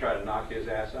 We're going to try to knock his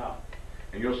ass out.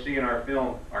 And you'll see in our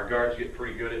film, our guards get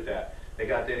pretty good at that. They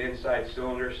got that inside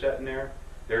cylinder sitting there.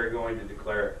 They're going to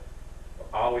declare it.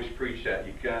 I always preach that.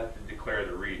 You've got to declare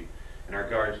the read. And our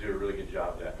guards do a really good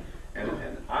job of that. And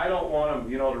I don't want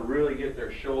them, you know, to really get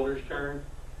their shoulders turned.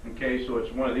 Okay, so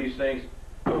it's one of these things,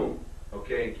 boom.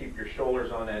 Okay, and keep your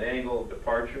shoulders on that angle of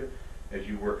departure as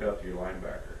you work up to your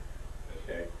linebacker.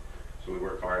 Okay, so we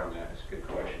work hard on that. It's a good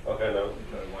question. Okay, no.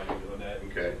 While you're doing that,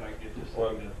 Okay. see if I can get this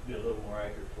one to be a little more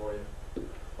accurate for you.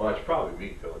 Well, it's probably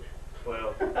me, Coach.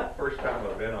 Well, First time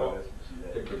I've been on this.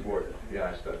 Take the board.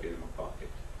 Yeah, I stuck it in my pocket.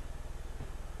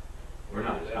 We're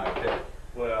not as high tech.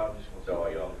 well, I'm just So,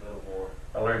 gonna say y'all. a little more.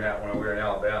 I learned that when we were in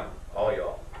Alabama. All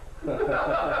y'all.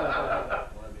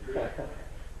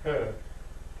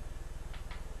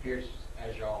 Here's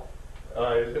as y'all.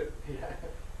 Is it? Yeah.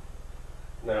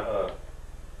 Now,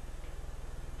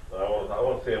 I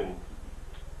want to see him,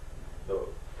 the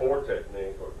 4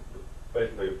 technique, or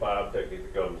basically the 5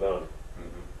 technique that comes on.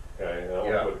 Okay, and I want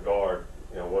Yeah. to put the guard,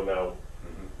 you know, what now,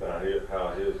 Mhm. how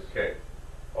his Okay.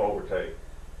 overtake.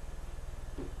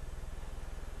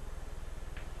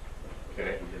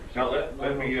 Okay. Now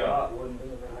let me,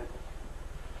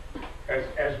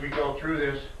 as we go through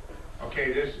this,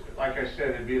 okay, this, like I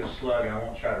said, it'd be the slug, and I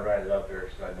won't try to write it up there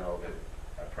because I know that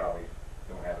I probably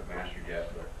don't have it mastered yet,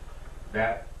 but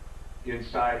that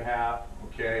inside half,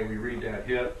 okay, we read that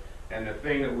hip, And the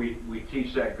thing that we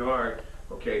teach that guard,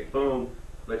 okay, boom,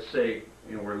 let's say,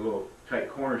 you know, we're a little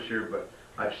tight corners here, but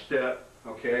I've stepped,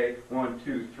 okay, 1,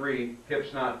 2, 3, hips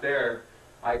not there,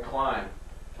 I climb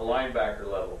to linebacker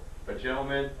level. But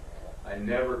gentlemen, I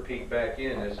never peek back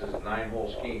in. This is a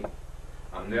 9-hole scheme.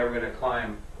 I'm never going to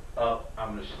climb up.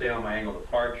 I'm going to stay on my angle of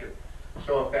departure.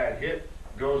 So if that hip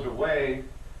goes away,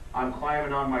 I'm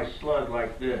climbing on my slug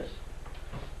like this.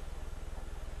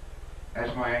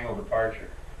 That's my angle of departure.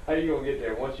 How you gonna get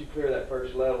there? Once you clear that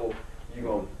first level, you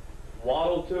gonna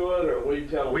waddle to it, or what do you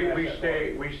tell them?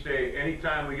 We stay,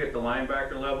 anytime we get the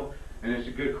linebacker level, and it's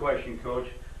a good question, Coach.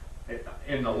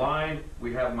 In the line,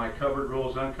 we have my covered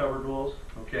rules, uncovered rules.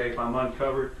 Okay, if I'm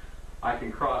uncovered, I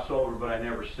can cross over, but I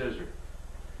never scissor.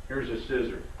 Here's a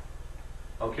scissor.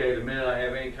 Okay, the minute I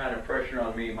have any kind of pressure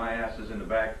on me, my ass is in the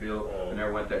backfield, and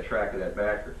there went that track of that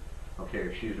backer. Okay, or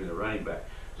excuse me, the running back.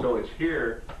 So it's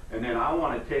here, and then I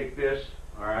want to take this,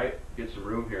 all right, get some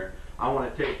room here. I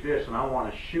want to take this and I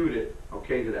want to shoot it,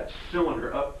 okay, to that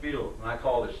cylinder upfield, and I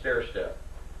call it a stair step.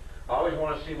 I always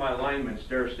want to see my linemen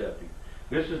stair stepping.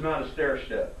 This is not a stair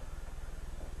step.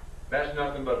 That's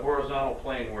nothing but horizontal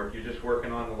plane work. You're just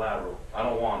working on the lateral. I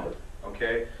don't want it,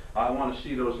 okay? I want to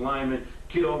see those linemen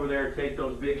get over there, take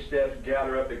those big steps,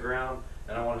 gather up the ground,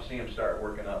 and I want to see them start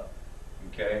working up,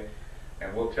 okay?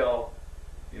 And we'll tell,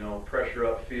 you know, pressure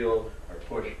upfield, or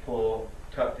push, pull,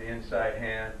 tuck the inside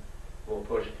hand, we'll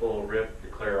push, pull, rip,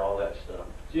 declare, all that stuff.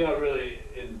 So you're not really,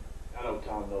 I know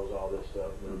Tom knows all this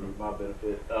stuff, but for my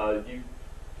benefit,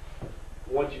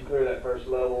 once you clear that first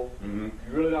level, you're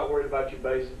really not worried about your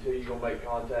base until you're going to make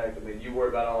contact. I mean, you worry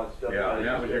about all that stuff. Yeah, and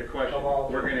that was your question. Come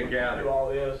on, we're going to gather. Do all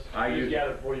this. I use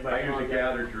a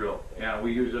gather drill. Yeah,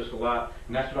 we use this a lot,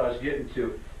 and that's what I was getting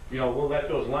to. You know, we'll let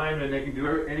those linemen, they can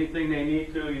do anything they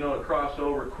need to, you know, to cross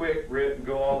over quick, rip, and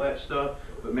go, all that stuff.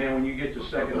 But man, when you get to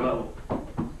second level,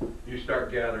 you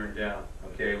start gathering down.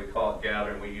 Okay, we call it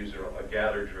gathering. We use a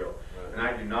gather drill. Right. And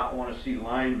I do not want to see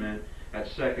linemen at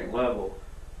second level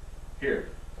here.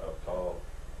 Up tall.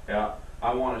 Yeah,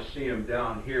 I want to see them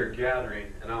down here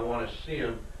gathering, and I want to see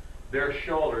them, their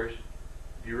shoulders.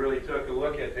 If you really took a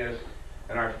look at this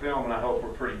in our film, and I hope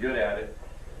we're pretty good at it,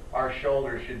 our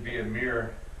shoulders should be a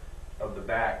mirror of the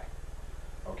back.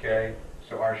 Okay,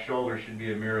 so our shoulder should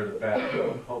be a mirror of the back.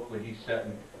 Hopefully he's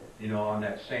setting, you know, on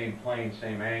that same plane,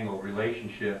 same angle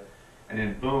relationship, and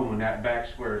then boom, when that back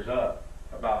squares up,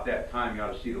 about that time you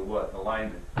ought to see the what? The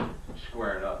lineman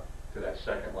squaring up to that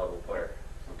second level player.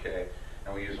 Okay,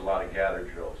 and we use a lot of gather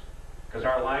drills because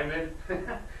our linemen,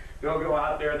 they'll go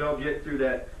out there, they'll get through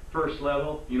that first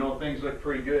level, you know, things look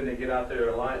pretty good, and they get out there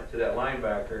to that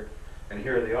linebacker, and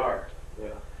here they are. Yeah.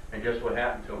 And guess what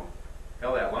happened to them?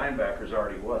 Hell, that linebacker's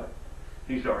already what?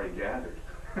 He's already gathered.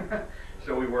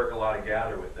 So we work a lot of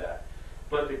gather with that.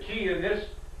 But the key in this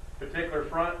particular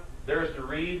front, there's the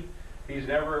read. He's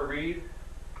never a read.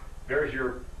 There's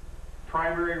your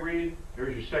primary read.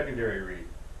 There's your secondary read.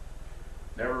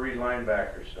 Never read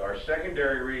linebackers. Our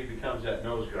secondary read becomes that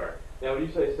nose guard. Now, when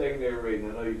you say secondary read,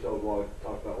 and I know you talked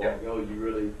about a while ago, you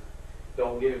really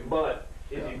don't get it, but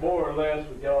is he more or less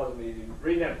with y'all? I mean, you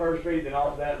reading that first read, then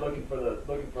off that looking for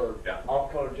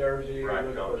off-color jersey, right,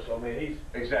 looking for. So I mean, he's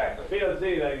exactly. If he doesn't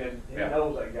see anything, then he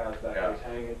knows that guy's back there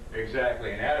hanging.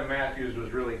 Exactly, and Adam Matthews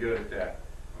was really good at that.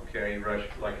 Okay, he rushed,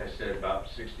 like I said, about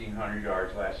 1,600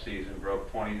 yards last season, broke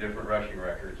 20 different rushing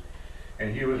records,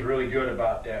 and he was really good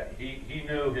about that. He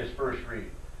knew his first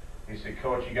read. He said,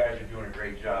 "Coach, you guys are doing a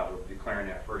great job of declaring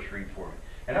that first read for me."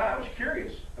 And I was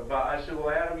curious about, I said,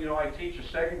 "Well, Adam, you know, I teach a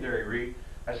secondary read."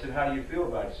 I said, "How do you feel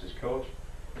about it?" He says, "Coach,"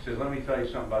 he says, "let me tell you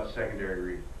something about the secondary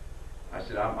read." I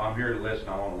said, I'm here to listen,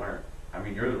 I want to learn. I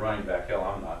mean, you're the running back, hell,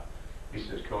 I'm not. He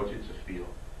says, "Coach, it's a feel.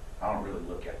 I don't really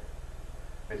look at it.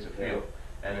 It's a feel."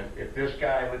 And if this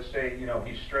guy, let's say, you know,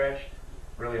 he's stretched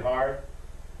really hard,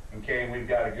 okay, and we've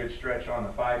got a good stretch on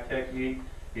the 5 technique,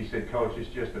 he said, "Coach,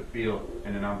 it's just a feel,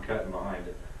 and then I'm cutting behind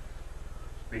it."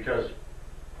 Because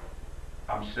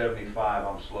I'm 75,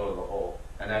 I'm slow to the hole.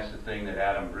 And that's the thing that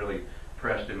Adam really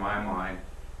pressed in my mind.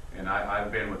 And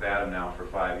I've been with Adam now for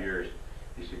 5 years.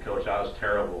 He said, "Coach, I was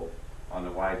terrible on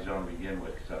the wide zone to begin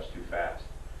with because I was too fast.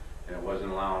 And it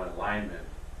wasn't allowing a lineman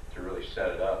to really set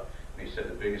it up." And he said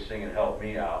the biggest thing that helped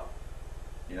me out,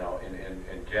 you know,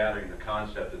 in gathering the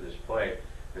concept of this play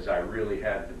is I really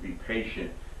had to be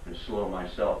patient and slow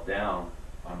myself down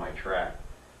on my track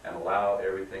and allow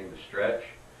everything to stretch,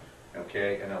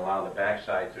 okay, and allow the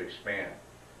backside to expand.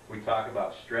 We talk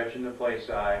about stretching the play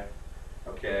side,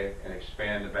 okay, and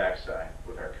expand the backside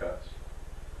with our cuts.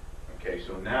 Okay,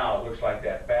 so now it looks like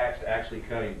that back's actually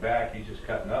cutting back. He's just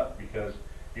cutting up because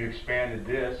you expanded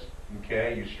this,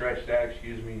 okay, you stretched that,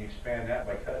 excuse me, and you expand that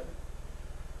by cutting.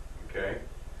 Okay?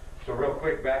 So real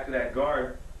quick, back to that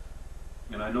guard,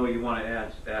 and I know you want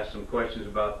to ask some questions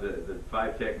about the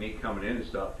 5 technique coming in and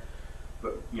stuff,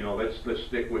 but you know, let's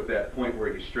stick with that point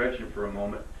where he's stretching for a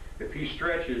moment. If he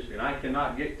stretches and I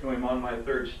cannot get to him on my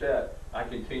 3rd step, I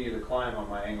continue to climb on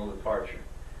my angle of departure.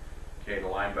 Okay, the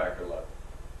linebacker level.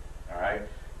 All right?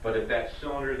 But if that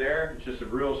cylinder there, it's just a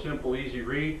real simple, easy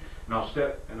read, and I'll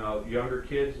step, and younger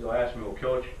kids, they'll ask me, well,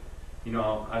 coach, you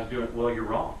know, I was doing, well, you're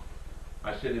wrong.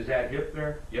 I said, is that hip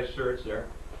there? Yes, sir, it's there.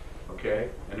 Okay?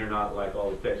 And they're not like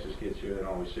all the Texas kids here that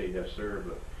always say yes, sir,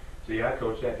 but, so yeah,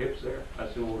 coach, that hip's there. I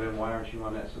said, well, then why aren't you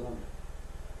on that cylinder?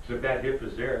 So if that hip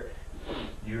is there,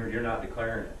 you're not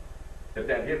declaring it. If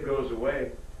that hip goes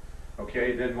away,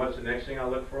 okay, then what's the next thing I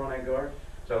look for on that guard?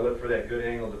 So I look for that good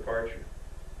angle departure.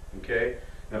 Okay?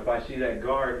 Now if I see that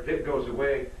guard, hip goes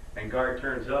away, and guard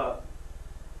turns up,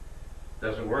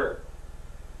 doesn't work.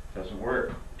 Doesn't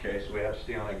work. Okay, so we have to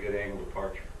stay on a good angle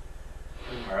departure.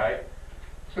 All right?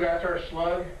 So that's our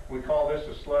slug. We call this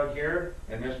a slug here.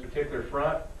 In this particular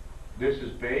front, this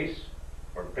is base,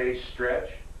 or base stretch.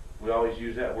 We always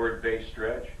use that word, base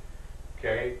stretch.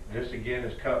 Okay, this again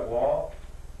is cut wall.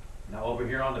 Now over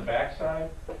here on the back side,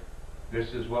 this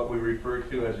is what we refer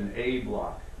to as an A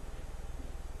block.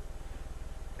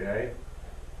 Okay,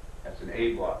 that's an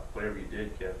A block. Whatever you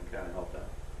did, Kevin, kind of helped out.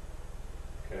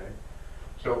 Okay,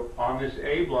 so on this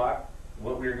A block,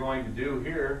 what we're going to do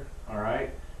here, all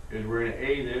right, is we're going to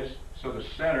A this. So the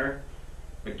center,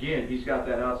 again, he's got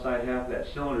that outside half of that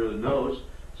cylinder, the nose.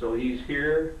 So he's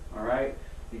here, all right.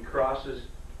 He crosses,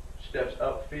 steps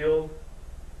upfield,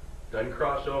 doesn't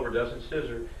cross over, doesn't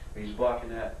scissor. He's blocking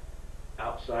that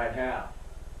outside half.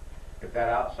 If that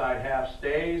outside half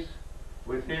stays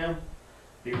with him,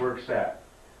 he works that.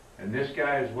 And this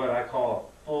guy is what I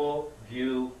call a full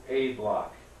view A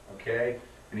block, okay?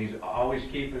 And he's always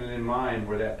keeping it in mind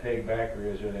where that peg backer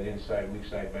is, or that inside weak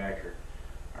side backer,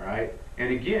 all right?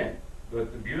 And again, the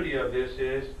beauty of this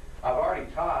is I've already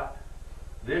taught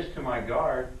this to my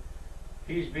guard.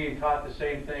 He's being taught the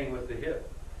same thing with the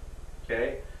hip,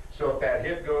 okay? So if that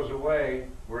hip goes away,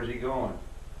 where's he going?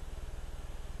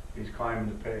 He's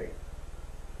climbing the peg.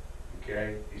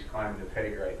 Okay? He's climbing the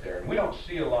peg right there. And we don't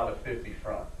see a lot of 50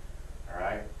 front.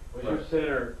 Alright? Was your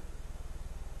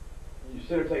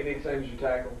center technique same as your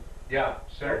tackle? Yeah,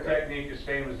 center technique is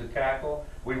same as the tackle.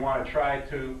 We want to try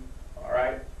to,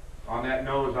 alright, on that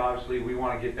nose, obviously, we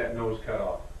want to get that nose cut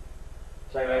off.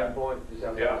 Same aim point, just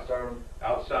outside the sternum?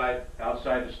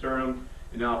 Outside the sternum.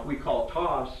 Now, if we call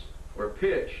toss or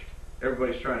pitch,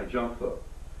 everybody's trying to jump hook.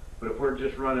 But if we're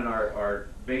just running our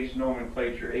base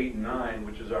nomenclature 8 and 9,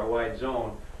 which is our wide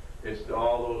zone, it's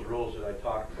all those rules that I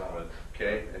talked about,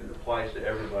 okay? And it applies to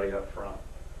everybody up front.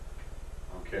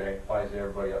 Okay, applies to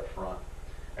everybody up front.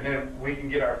 And then we can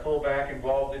get our fullback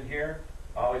involved in here.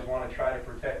 I always want to try to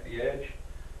protect the edge.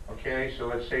 Okay, so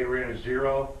let's say we're in a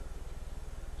 0.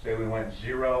 Say we went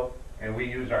 0, and we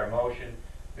use our motion.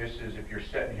 This is, if you're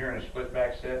sitting here in a split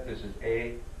back set, this is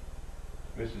A,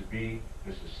 this is B,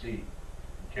 this is C.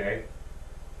 Okay?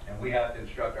 And we have to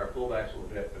instruct our fullbacks a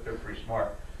little bit, but they're pretty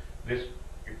smart. This,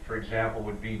 for example,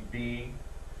 would be B,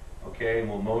 okay, and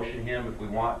we'll motion him if we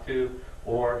want to,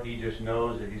 or he just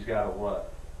knows that he's got a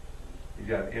what? He's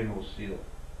got an inward seal.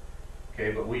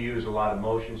 Okay, but we use a lot of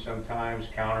motion sometimes,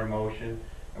 counter motion,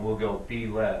 and we'll go B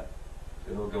left.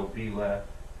 So he'll go B left,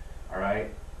 all right?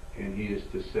 And he is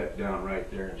to set down right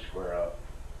there and square up.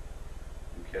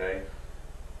 Okay?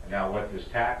 Now what this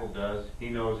tackle does, he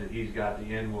knows that he's got the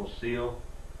end will seal.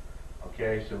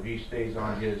 Okay, so he stays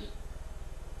on his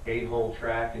 8-hole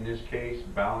track in this case,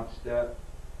 balance step.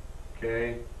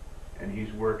 Okay, and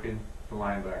he's working the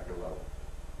linebacker level.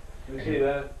 Let me see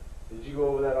that. Did you go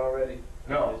over that already?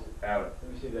 No, haven't.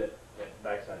 Let me see that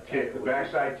backside tackle. Okay, the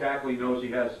backside tackle, he knows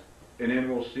he has an end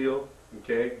will seal.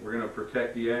 Okay, we're going to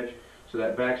protect the edge. So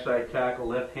that backside tackle,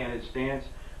 left-handed stance.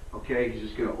 Okay, he's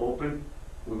just going to open.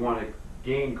 We want to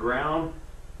gain ground,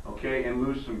 okay, and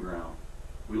lose some ground.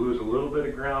 We lose a little bit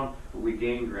of ground, but we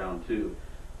gain ground too.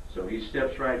 So he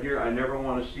steps right here. I never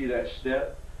want to see that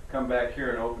step come back here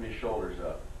and open his shoulders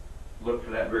up. Look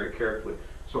for that very carefully.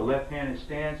 So left-handed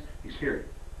stance, he's here.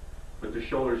 But the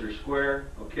shoulders are square,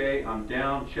 okay, I'm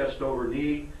down, chest over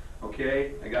knee,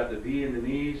 okay, I got the V in the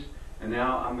knees, and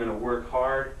now I'm going to work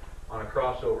hard on a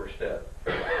crossover step,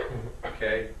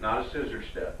 okay, not a scissor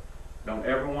step. Don't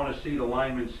ever want to see the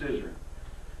lineman scissor.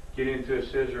 Get into a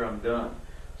scissor, I'm done.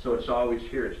 So it's always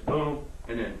here, it's boom,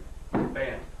 and then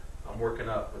bam. I'm working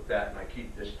up with that, and I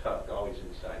keep this tucked, always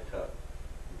inside tucked,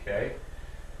 okay?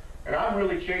 And I'm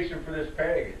really chasing for this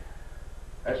peg.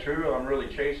 That's who I'm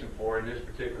really chasing for in this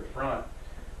particular front.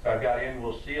 So I've got end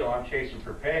will seal, I'm chasing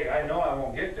for peg, I know I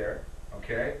won't get there,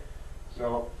 okay?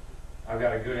 So I've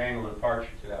got a good angle of departure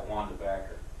to that wand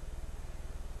backer,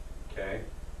 okay?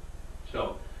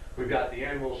 So we've got the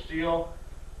end will seal,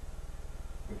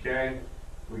 okay?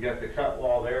 We got the cut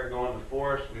wall there going to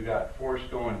force, we've got force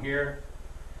going here,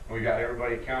 we got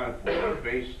everybody accounted for.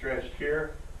 Base stretched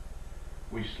here,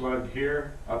 we slugged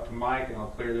here up to Mike, and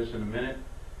I'll clear this in a minute.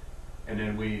 And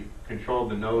then we controlled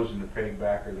the nose and the peg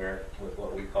backer there with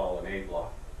what we call an A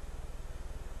block.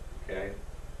 Okay?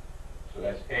 So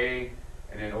that's A,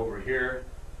 and then over here,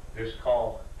 this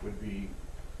call would be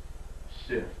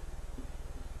sift.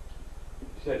 You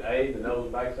said A, the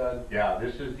nose backside? Yeah,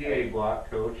 this is the A block,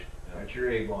 Coach. That's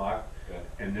your A block. Okay.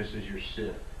 And this is your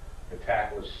sift. The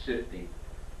tackle is sifting.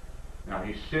 Now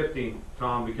he's sifting,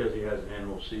 Tom, because he has an end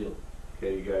will seal.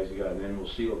 Okay, you guys, you got an end will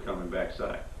seal coming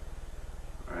backside.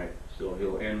 Alright, so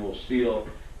he'll end will seal,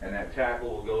 and that tackle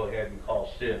will go ahead and call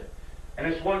sift. And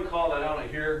it's one call that I don't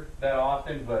hear that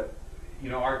often, but you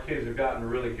know, our kids have gotten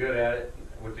really good at it.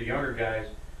 With the younger guys,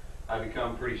 I've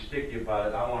become pretty sticky about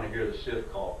it. I want to hear the sift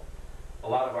call. A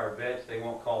lot of our vets, they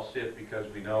won't call sift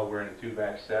because we know we're in a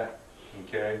two-back set,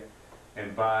 okay?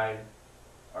 And by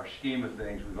our scheme of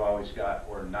things, we've always got,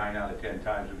 or 9 out of 10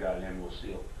 times, we've got an end will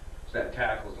seal. So that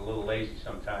tackle is a little lazy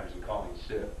sometimes in calling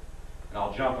sift. And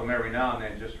I'll jump them every now and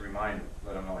then just to remind them,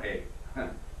 let them know, hey,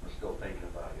 we're still thinking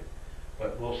about you.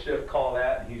 But we'll sift call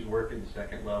that, and he's working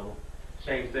second level.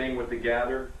 Same thing with the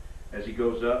gather. As he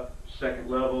goes up, second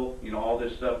level, you know, all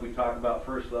this stuff we talked about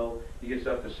first level, he gets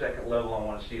up to second level, I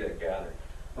want to see that gather.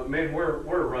 But men, we're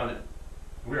running.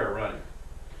 We are running.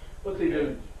 What's he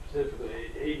doing specifically?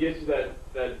 He gets to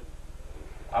that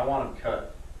I want him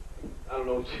cut. I don't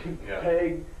know what you, Yeah.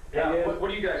 peg. Yeah, what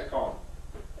do you guys call him?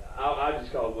 I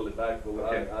just call it Willie back, but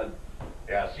Okay.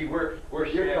 Yeah, see, we're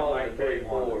you're calling it a peg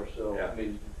 34, so yeah. I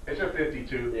mean, It's a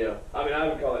 52. yeah. I mean, I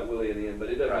would call that Willie in the end, but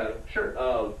it doesn't Right. matter.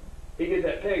 Sure. He gets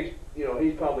that peg, you know,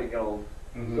 he's probably gone.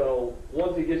 Mhm. So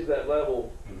once he gets to that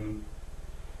level, Mm-hmm.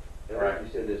 and Right. like you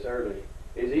said this early,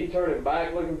 is he turning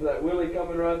back looking for that Willie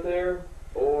coming right there,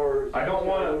 or is I don't he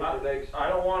want going the next? to. I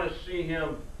don't want to see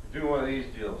him do one of these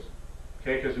deals.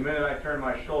 Okay, because the minute I turn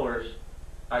my shoulders,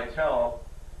 I tell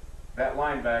that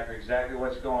linebacker exactly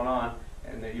what's going on,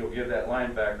 and then you'll give that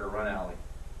linebacker a run alley.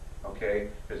 Okay,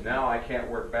 because now I can't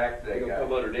work back to that He'll guy.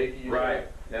 come underneath you. Right,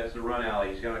 that's the run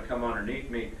alley. He's going to come underneath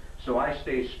me, so I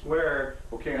stay square.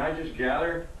 Okay, and I just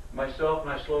gather myself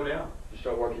and I slow down. You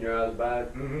start working your eyes back.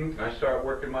 Mm-hmm. I start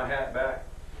working my hat back,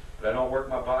 but I don't work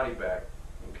my body back.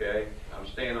 Okay, I'm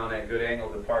staying on that good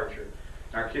angle departure.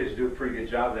 Our kids do a pretty good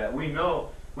job of that. We know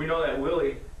that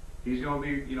Willie, he's going to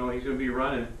be, you know, he's going to be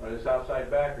running on this outside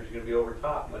backer. He's going to be over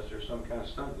top unless there's some kind of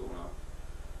stunt going on.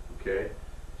 Okay,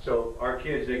 so our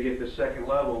kids, they get to second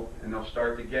level and they'll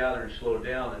start to gather and slow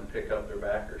down and pick up their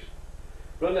backers.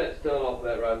 Run that stun off of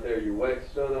that right there. Your wet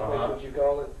stun, I think what you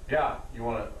call it. Yeah, you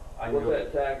want to? What's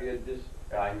that tack? It just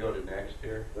I can go to next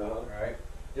here. All right.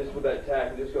 just with that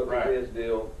tack, just go through Right. this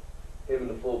deal. Him and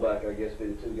the fullback, I guess, be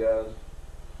the two guys.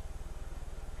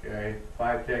 Okay,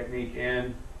 5 technique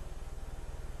in.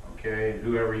 Okay,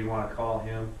 whoever you want to call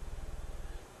him.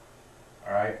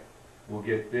 All right, we'll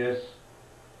get this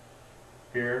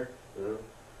here,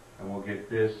 and we'll get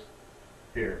this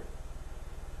here.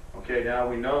 Okay, now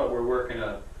we know that we're working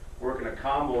a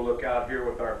combo look out here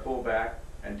with our fullback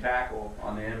and tackle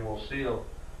on the end will seal.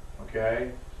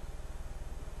 Okay,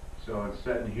 so it's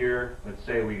sitting here. Let's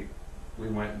say we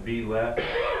went B left.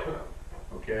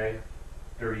 Okay,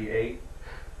 38.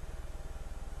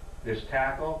 This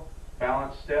tackle,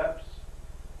 balance steps,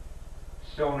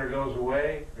 cylinder goes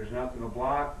away, there's nothing to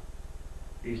block.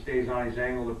 He stays on his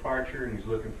angle departure and he's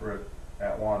looking for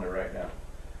that Wanda right now.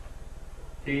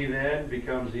 He then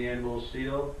becomes the end will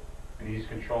seal and he's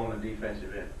controlling the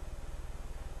defensive end.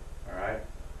 Alright?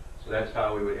 So that's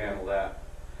how we would handle that.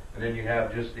 And then you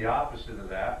have just the opposite of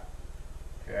that.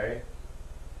 Okay?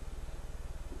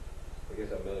 I guess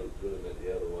I really meant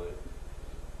the other way.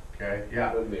 Okay,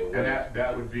 yeah. Wouldn't be a And way.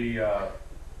 that would be You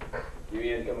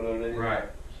end coming underneath? right.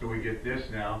 So we get this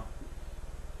now.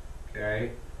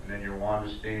 Okay, and then your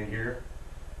Wanda's staying here.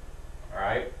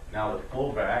 Alright, now the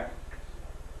fullback,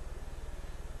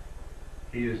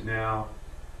 he is now,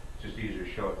 just easier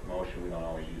to show it motion, we don't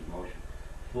always use motion.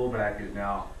 Fullback is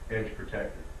now edge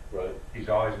protector. Right. He's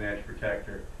always an edge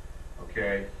protector,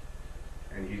 okay,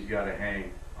 and he's got to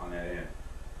hang on that end.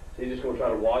 So you just going to try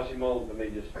to watch him on, I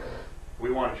mean, just...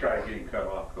 We want to try to get him cut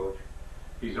off, Coach.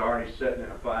 He's already sitting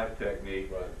in a 5 technique.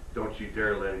 Right. Don't you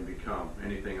dare let him become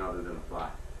anything other than a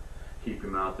 5. Keep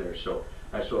him out there. So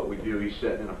that's what we do. He's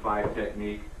sitting in a 5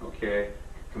 technique. Okay,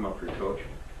 come up here, Coach.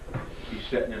 he's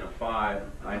sitting in a 5.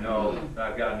 I know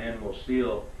I've got an end will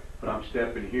seal, but I'm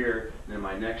stepping here, and then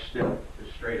my next step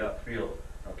is straight up field,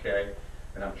 okay?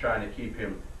 And I'm trying to keep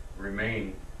him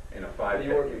remain in a 5. Are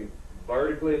you working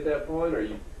vertically at that point, or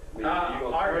you? I mean, you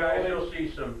gonna Our turn guys, on it? you'll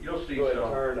see some, Go ahead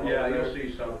and turn the yeah, whole you'll there.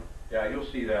 see some, yeah, you'll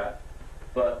see that.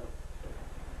 But,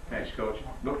 thanks, Coach.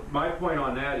 Look, my point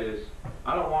on that is,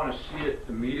 I don't want to see it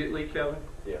immediately, Kevin.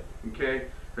 Yeah. Okay?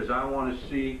 Because I want to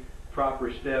see proper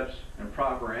steps and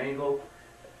proper angle.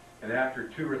 And after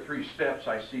 2 or 3 steps,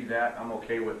 I see that, I'm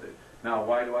okay with it. Now,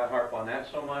 why do I harp on that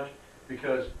so much?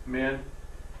 Because, men,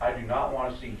 I do not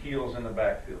want to see heels in the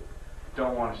backfield.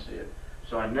 Don't want to see it.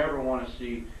 So I never want to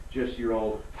see just your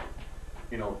old,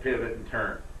 you know, pivot and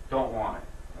turn. Don't want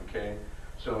it, okay?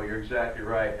 So you're exactly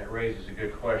right. It raises a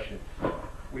good question.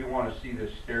 We want to see this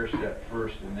stair step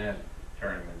first and then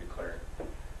turn him and declare it,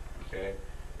 okay?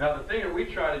 Now, the thing that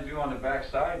we try to do on the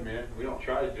backside, man, we don't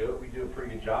try to do it. We do a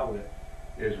pretty good job with it,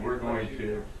 is we're going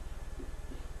to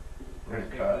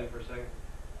cut. For a second.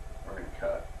 We're going to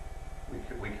cut.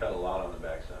 We cut a lot on the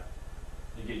backside.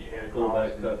 You get your hand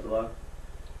Fullback across. cuts a lot.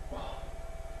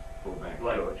 Fullback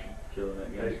Like- coach. Killing that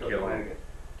He's guy. killing him.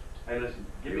 Hey, listen,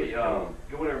 give He me, was killing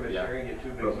get whatever Miss Yeah. Sharon, get 2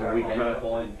 big But when we sack cut- on.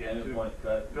 Point, Get end two- point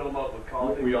cut. Fill them up with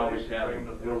coffee. We always have bring him,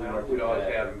 them to the house. we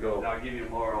always have him go. And I'll give you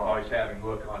tomorrow. Always have him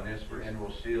look on this for end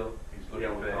will seal. He's looking Yeah,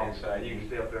 for with that coffee. inside You can knee,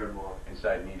 stay up there tomorrow.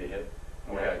 inside knee to hit.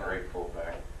 We got a great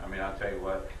fullback. I mean, I'll tell you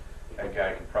what, that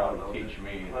guy could probably teach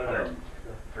me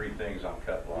 103 things on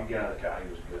cut block. You got it. God, he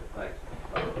was good. Thanks.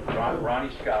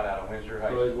 Ronnie Scott out of Windsor High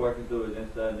So he's School. working through his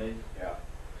inside knee. Yeah,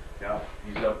 yeah,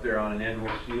 he's up there on an end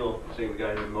will seal, say we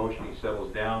got him in motion, he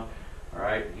settles down, all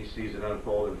right, he sees it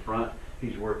unfold in front,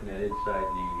 he's working that inside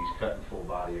knee, he's cutting full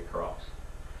body across.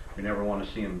 We never want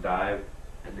to see him dive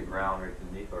at the ground or at the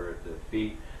knee, or at the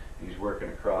feet, he's working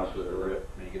across with a rip,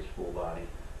 and he gets full body,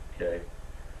 okay?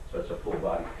 So it's a full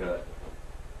body cut.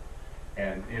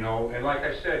 And, you know, and like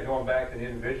I said, going back to the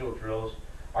individual drills,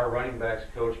 our running backs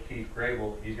coach, Keith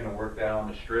Grable, he's going to work that on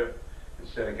the strip and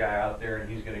set a guy out there, and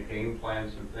he's going to game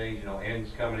plan some things, you know, ends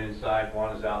coming inside,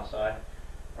 one is outside,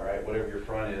 all right, whatever your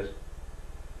front is.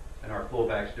 And our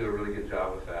fullbacks do a really good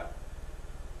job with that.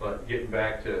 But getting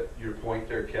back to your point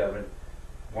there, Kevin,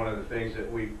 one of the things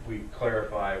that we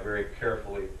clarify very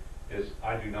carefully is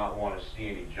I do not want to see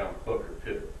any jump hook or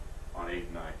pivot on 8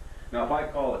 and 9. Now, if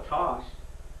I call a toss,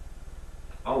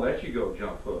 I'll let you go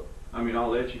jump hook. I mean,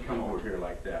 I'll let you come over here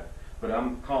like that. But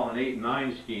I'm calling 8 and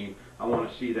 9 scheme. I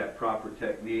want to see that proper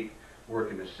technique,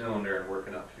 working the cylinder and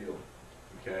working upfield.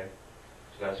 Okay,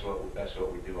 so that's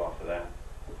what we do off of that.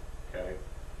 Okay,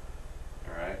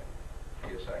 all right.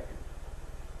 Give me a second.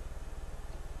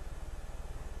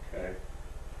 Okay.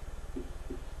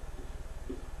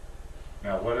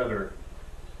 Now, what other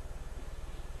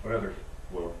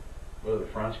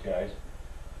fronts, guys?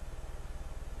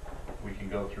 We can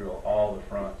go through all the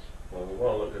fronts. Well, we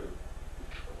want to look at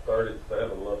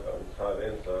 37, look on the tight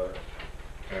end side.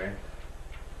 Okay.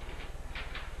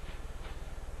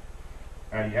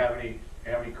 Now, do you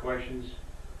have any questions?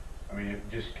 I mean,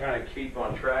 just kind of keep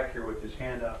on track here with this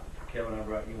handout. Kevin, I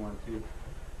brought you one too.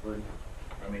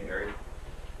 Eric.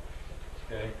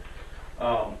 Okay.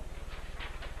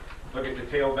 Look at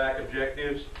the tailback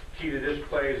objectives. Key to this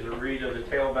play is the read of the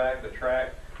tailback, the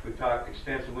track. We've talked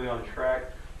extensively on the track.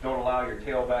 Don't allow your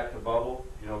tailback to bubble.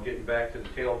 You know, getting back to the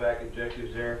tailback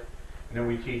objectives there. And then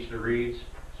we teach the reads.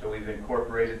 So we've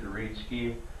incorporated the read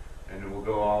scheme. And then we'll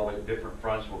go all the different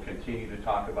fronts. We'll continue to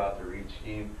talk about the read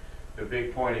scheme. The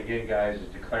big point again, guys,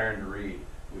 is declaring the read.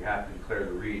 We have to declare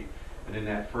the read. And in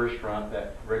that first front,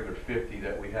 that regular 50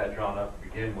 that we had drawn up to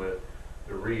begin with,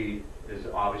 the read is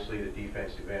obviously the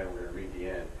defensive end. We're going to read the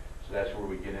end. So that's where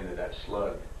we get into that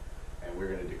slug. And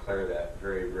we're going to declare that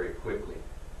very, very quickly.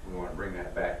 We want to bring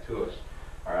that back to us.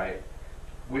 All right?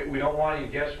 We don't want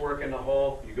any guesswork in the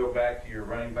hole. You go back to your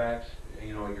running backs,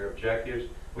 you know, your objectives.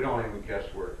 We don't want any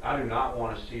guesswork. I do not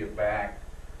want to see a back,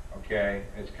 okay,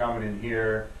 it's coming in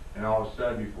here, and all of a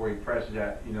sudden before he presses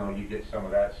that, you know, you get some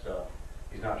of that stuff.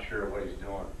 He's not sure what he's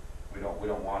doing. We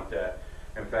don't want that.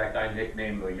 In fact, I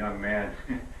nicknamed the young man,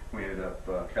 we ended up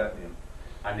cutting him.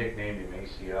 I nicknamed him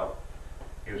ACL.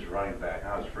 He was a running back.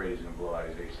 I was afraid he was going to blow out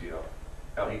his ACL.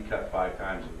 Hell, he cut 5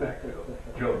 times in the backfield.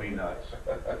 Drove me nuts.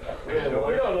 We don't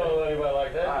know anybody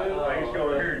like that, do we? I used to go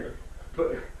over here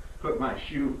and put my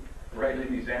shoe right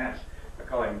in his ass. I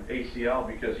call him ACL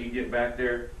because he'd get back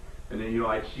there, and then, you know,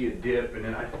 I'd see a dip, and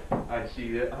then I'd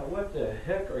see that. Oh, what the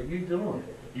heck are you doing?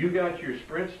 You got your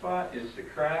sprint spot. It's the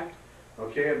crack,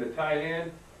 okay, of the tight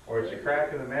end, or it's the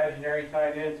crack of the imaginary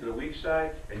tight end to the weak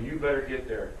side, and you better get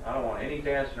there. I don't want any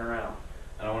dancing around.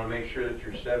 And I want to make sure that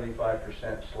you're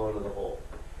 75% slow to the hole.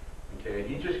 Okay,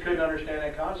 he just couldn't understand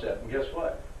that concept, and guess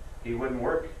what? He wouldn't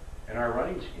work in our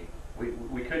running scheme.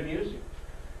 We couldn't use him.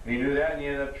 And he knew that, and he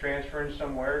ended up transferring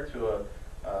somewhere to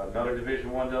another Division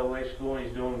I AA school, and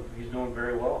he's doing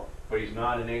very well. But he's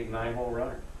not an 8 and 9 hole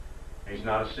runner. He's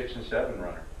not a 6 and 7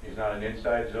 runner. He's not an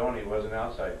inside zone. He wasn't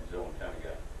outside the zone kind of guy.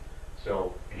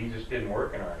 So he just didn't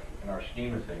work in our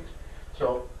scheme of things.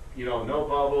 So no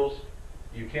bubbles.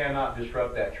 You cannot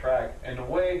disrupt that track. And the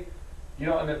way,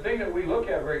 and the thing that we look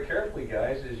at very carefully,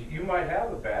 guys, is you might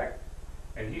have a back,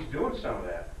 and he's doing some of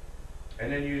that.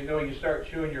 And then you start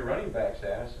chewing your running back's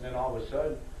ass, and then all of a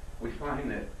sudden we find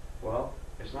that, well,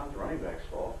 it's not the running back's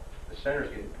fault. The center's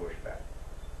getting pushed back.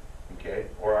 Okay?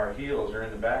 Or our heels are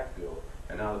in the backfield,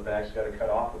 and now the back's got to cut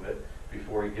off of it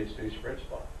before he gets to his sprint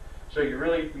spot. So you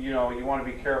really, you want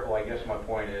to be careful. I guess my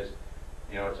point is,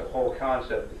 it's a whole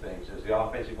concept of things. Is the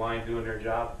offensive line doing their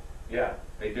job? Yeah,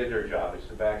 they did their job. It's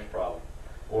the back's problem.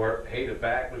 Or, hey, the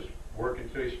back was working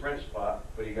to his sprint spot,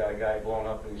 but he got a guy blowing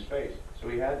up in his face. So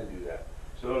he had to do that.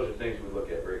 So those are things we look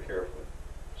at very carefully.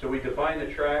 So we define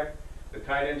the track, the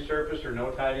tight end surface or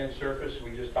no tight end surface.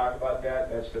 We just talked about that.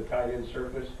 That's the tight end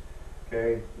surface.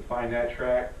 Okay, define that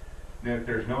track. Then if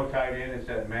there's no tight end, it's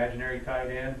that imaginary tight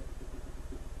end.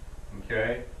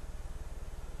 Okay,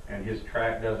 and his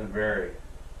track doesn't vary.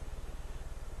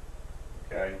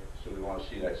 Okay, so we want to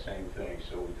see that same thing.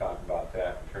 So we talk about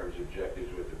that in terms of objectives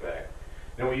with the back.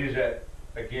 Then we use that,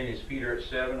 again, his feet are at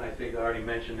 7. I think I already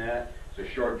mentioned that. It's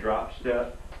a short drop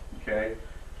step. Okay,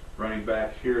 running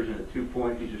back here is in a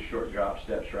 2-point. He's a short drop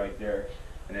steps right there.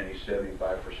 And then he's 75%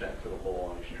 to the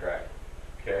hole on his track.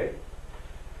 Okay,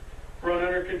 run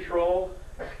under control,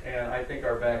 and I think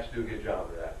our backs do a good job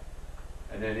of that.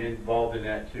 And then involved in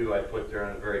that too, I put there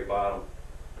on the very bottom,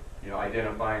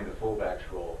 identifying the fullback's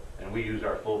role. And we use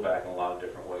our fullback in a lot of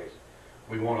different ways.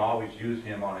 We won't always use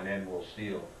him on an end will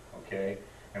steal, okay?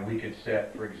 And we could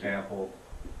set, for example,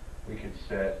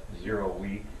 0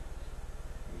 weak,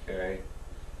 okay?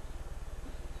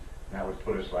 And that would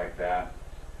put us like that.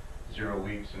 0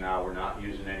 weak, so now we're not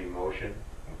using any motion,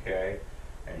 okay?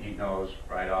 And he knows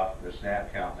right off the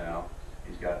snap count now,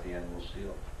 he's got the end will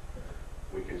steal.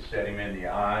 We can set him in the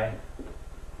eye,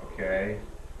 okay?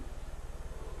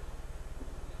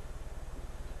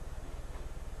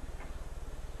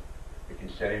 We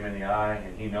can set him in the eye,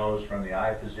 and he knows from the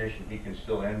eye position he can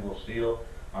still end will seal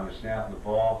on the snap of the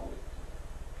ball.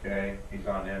 Okay, he's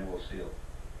on end will seal.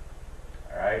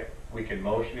 All right, we can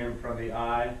motion him from the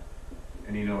eye,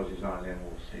 and he knows he's on end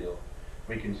will seal.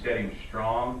 We can set him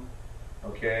strong,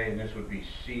 okay, and this would be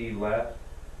C left,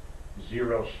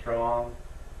 0 strong,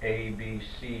 A, B,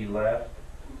 C left,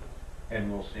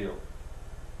 and we'll seal.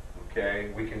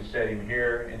 Okay, we can set him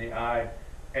here in the eye,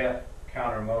 F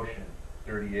counter motion,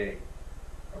 38.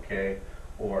 Okay,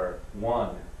 or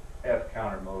 1 F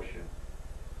counter motion,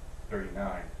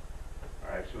 39. All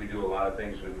right, so we do a lot of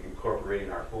things with incorporating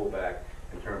our fullback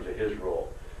in terms of his role.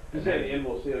 You saying end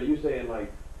will seal? You saying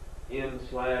like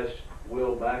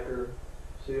in/will backer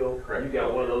seal? Correct. You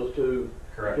got one of those two.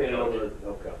 Correct.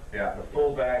 Okay. Yeah, the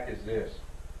fullback is this,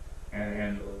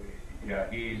 and yeah,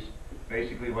 he's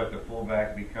basically what the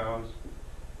fullback becomes.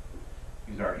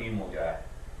 He's our emil guy.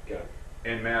 Okay.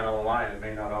 End man on the line. It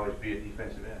may not always be a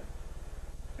defensive end.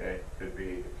 Okay, it could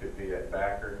be that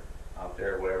backer out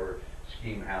there, whatever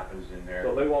scheme happens in there. So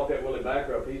if they walk that Willie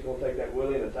backer up, he's going to take that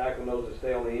Willie and attack those that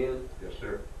stay on the end? Yes,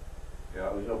 sir.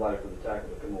 Yeah. There's nobody for the tackle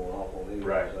to come on off on either.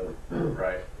 Right. So.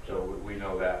 Right. So we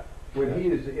know that. When he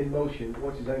is in motion,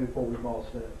 what's his aim before the ball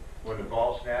snaps? When the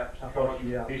ball snaps, How far should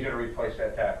he be out? he's going to replace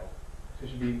that tackle. So it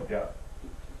should be Yeah.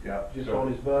 Yeah. just So-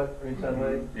 on his butt or inside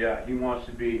leg? Yeah, he wants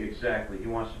to be, exactly, he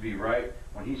wants to be right.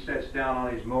 When he sets down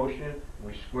on his motion,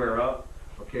 we square up,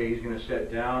 okay, he's going to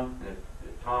set down. And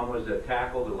if Tom was the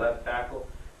tackle, the left tackle,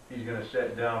 he's going to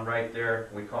set down right there.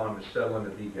 We call him the settle in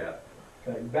the B gap.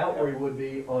 Okay, about where he would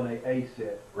be on a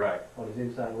set, Right, on his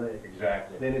inside leg.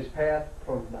 exactly. Then his path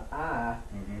from the eye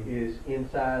Mhm. is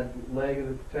inside leg of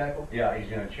the tackle? Yeah, he's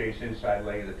going to chase inside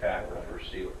leg of the tackle for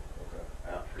seal.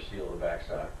 For seal of the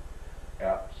backside.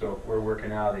 Yeah, so if we're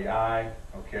working out of the eye,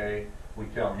 okay, we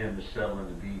tell him to settle in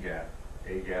the B gap,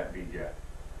 A gap, B gap.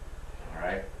 All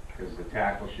right, because the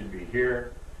tackle should be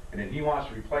here, and then he wants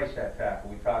to replace that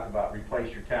tackle. We talk about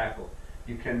replace your tackle.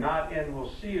 You cannot end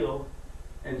will seal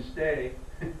and stay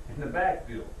in the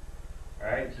backfield. All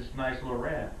right, it's just a nice little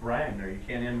rhyme there. You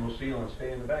can't end will seal and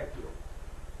stay in the backfield.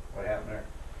 What happened there?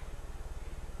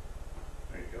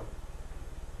 There you go.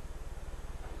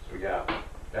 So yeah,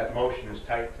 that motion is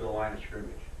tight to the line of scrimmage.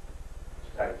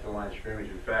 It's tight to the line of scrimmage.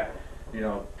 In fact,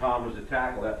 Tom was the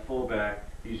tackle, that fullback,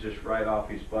 he's just right off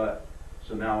his butt.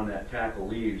 So now when that tackle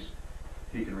leaves,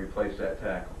 he can replace that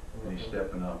tackle. and he's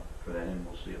stepping up for that end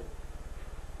wheel seal.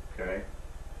 Okay?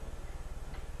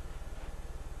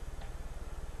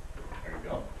 There you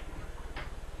go.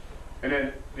 And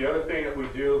then the other thing that we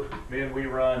do, then we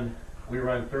run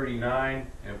 39,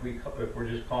 and if we're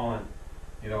just calling,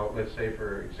 you know, let's say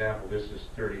for example, this is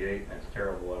 38, and that's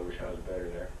terrible. I wish I was better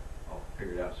there. I'll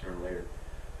figure it out sooner or later.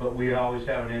 But we always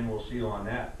have an end wheel seal on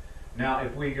that. Now,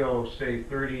 if we go say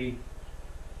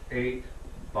 38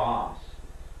 boss,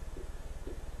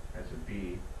 that's a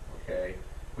B, okay?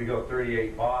 We go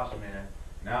 38 boss a minute.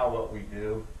 Now what we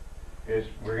do is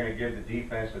we're going to give the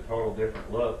defense a total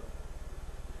different look.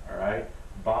 All right?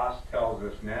 Boss tells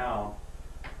us now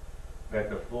that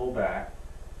the fullback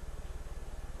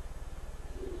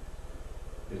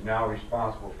is now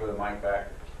responsible for the Mike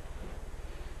backer.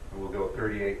 And we'll go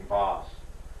 38 boss.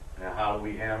 Now how do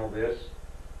we handle this?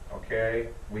 Okay,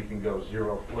 we can go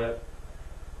 0 flip.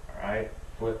 All right,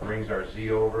 flip brings our Z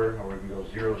over, or we can go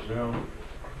 0 zoom,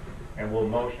 and we'll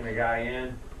motion a guy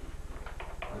in.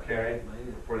 Okay,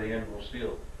 for the end wheel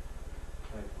seal.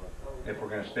 If we're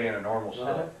going to stay in a normal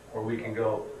set, or we can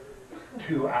go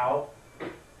 2 out.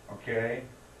 Okay,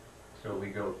 so we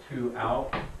go 2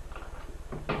 out.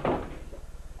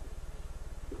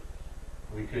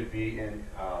 We could be in,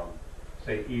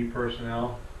 say, E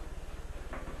personnel.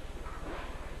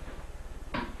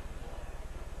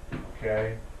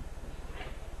 Okay.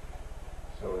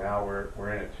 So now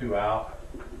we're in a 2 out.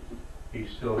 He's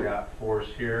still got force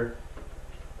here.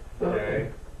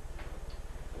 Okay.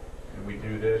 And we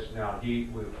do this now. He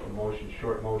with a motion,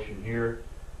 short motion here.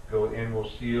 Go in, we'll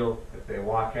seal. If they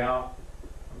walk out,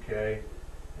 okay,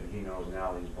 and he knows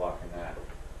now he's blocking that.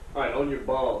 All right, on your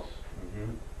boss.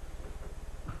 Mm-hmm.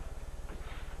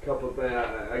 Couple of things.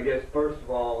 I guess first of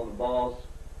all, on the boss,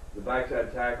 the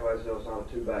backside tackle, as you know, it's on a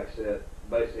 2-back set.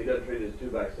 Basically, he doesn't treat it as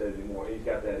 2-back set anymore. He's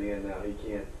got that in now. He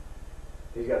can't.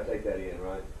 He's got to take that in,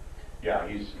 right? Yeah,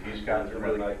 he's got to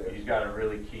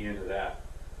really key into that.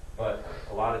 But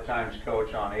a lot of times,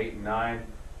 coach, on 8 and 9,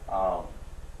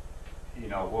 you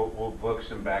know, we'll book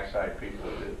some backside people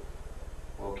too.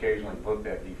 We'll occasionally book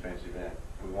that defensive end.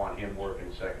 We want him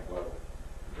working second level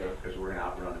because we're going to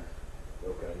outrun him.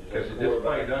 Okay. Because this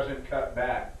play doesn't cut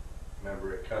back.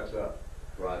 Remember, it cuts up.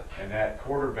 Right. And that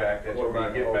quarterback, that's where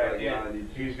you get back in.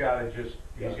 He's got to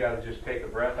just take a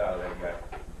breath out of that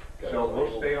guy. So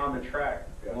we'll stay on the track.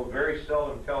 We'll very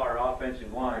seldom tell our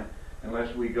offensive line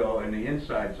unless we go in the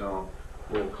inside zone.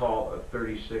 We'll call a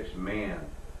 36 man.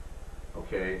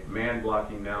 Okay, man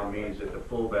blocking now means that the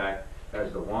fullback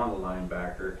has the Wanda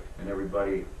linebacker, and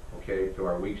everybody, okay, to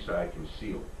our weak side can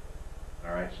seal.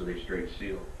 All right, so they straight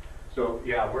seal. So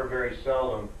yeah, we're very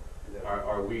seldom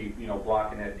are we, you know,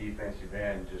 blocking that defensive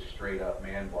end just straight up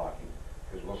man blocking,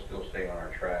 because we'll still stay on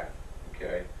our track,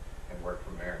 okay, and work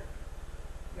from there.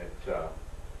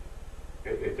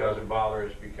 It doesn't bother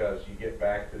us because you get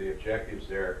back to the objectives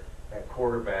there. That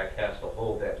quarterback has to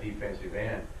hold that defensive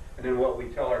end. And then what we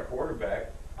tell our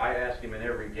quarterback, I ask him in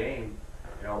every game,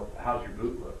 you know, how's your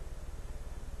boot look?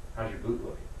 How's your boot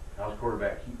looking? How's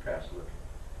quarterback keep pass looking?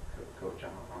 Coach,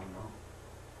 I don't know.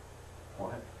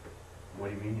 What? What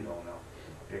do you mean you don't know?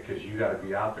 Because you got to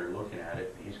be out there looking at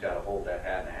it. He's got to hold that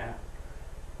hat in a half.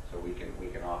 So we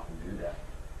can often do that.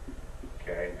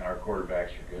 Okay, and our quarterbacks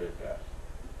are good at that.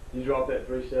 You drop that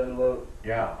 3-7 look?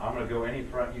 Yeah, I'm going to go any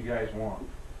front you guys want.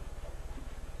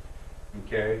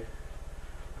 Okay.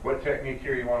 What technique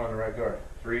here you want on the right guard?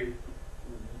 3?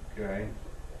 Okay.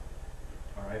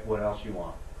 All right, what else you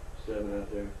want? 7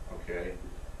 out there. Okay.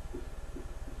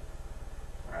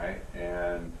 All right,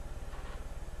 and,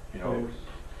 you know,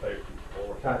 Safety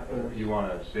 4. Tight force. you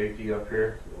want a safety up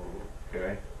here?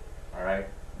 Okay. All right,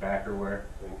 backer where?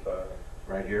 Inside.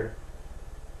 Right here?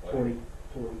 20.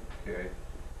 Okay.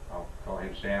 I'll call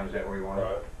him Sam. Is that where you want it?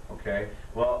 Right. Okay.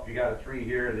 Well, if you got a 3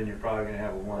 here, then you're probably going to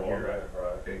have a 1 here.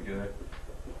 Right. Okay, good.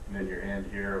 And then your end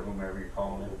here, or whomever you're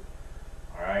calling it.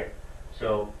 All right.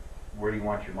 So, where do you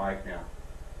want your mic now?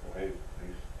 Well, he's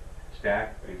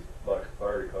Stack? like a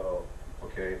 30 call.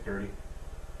 Okay, 30.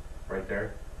 Right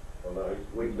there? Well, no,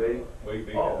 he's Weak B? Weak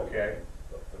B. Oh, okay.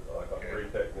 Like a Okay.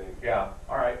 3 technique. Yeah.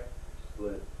 All right.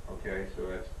 Split. Okay, so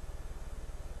that's.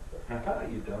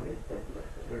 You dummy.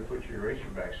 Better put your eraser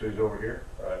back. So he's over here.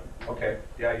 Right. Okay.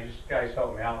 Yeah, you just guys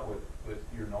help me out with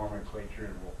your nomenclature,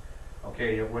 and we'll.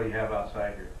 Okay. What do you have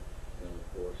outside here?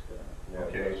 Yeah,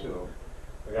 Okay, so.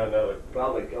 we got another.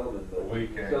 Probably coming, but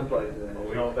Weekend. someplace in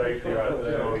Weak there. safety right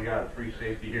there. So you got a 3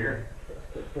 safety here.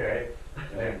 Okay.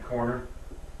 And then corner.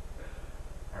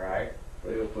 All right.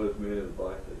 They'll put me in the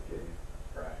bicep game.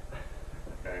 Right.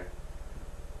 Okay.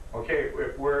 Okay.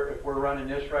 If we're running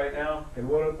this right now. And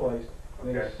one other place.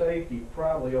 Then Okay. safety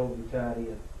probably over the tight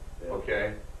end. Yeah.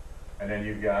 Okay? And then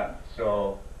you've got,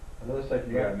 so, Another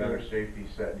safety you got right another there. safety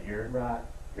set in here. Right.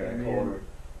 Got a And corner.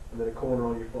 then a corner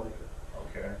on your flanker.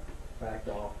 Okay. Backed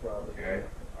off, probably. Okay,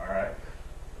 all right.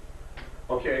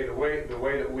 Okay, the way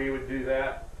that we would do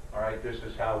that, all right, this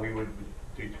is how we would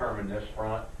determine this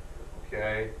front,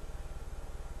 okay?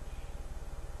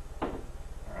 All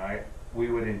right,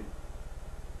 we would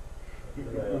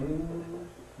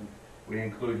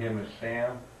include him as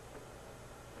Sam.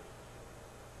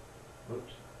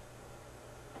 Oops.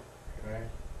 Okay,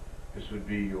 this would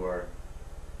be your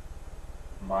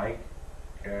Mike,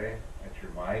 okay? That's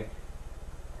your Mike.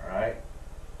 All right.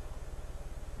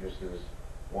 This is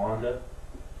Wanda.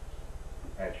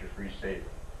 That's your free safety.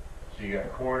 So you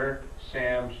got corner,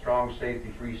 Sam, strong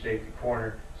safety, free safety,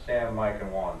 corner, Sam, Mike,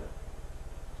 and Wanda.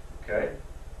 Okay.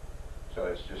 So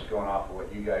it's just going off of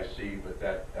what you guys see, but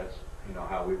that's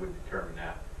how we would determine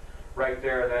that. Right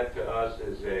there, that to us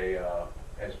is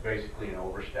that's basically an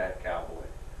overstacked cowboy.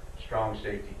 Strong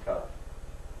safety, tough.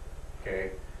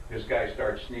 Okay. This guy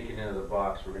starts sneaking into the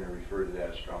box. We're going to refer to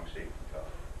that as strong safety, tough.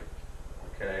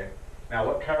 Okay. Now,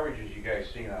 what coverages you guys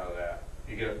seen out of that?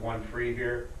 You get one free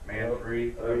here, man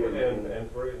free.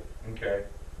 And free. Okay.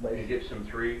 You get some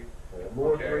three.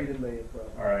 More Okay. 3 than me,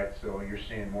 probably. All right. So you're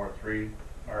seeing more three.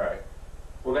 All right.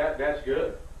 Well, that's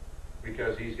good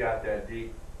because he's got that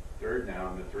deep third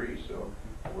now in the three, so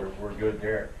we're good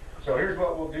there. So here's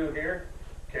what we'll do here.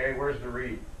 Okay. Where's the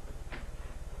read?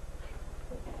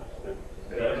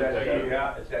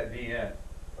 It's at DN.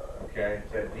 Okay.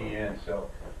 It's at DN. So.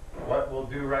 What we'll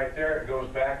do right there, it goes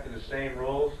back to the same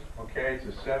rules. Okay, it's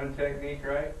a 7 technique,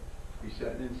 right? You set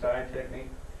an inside technique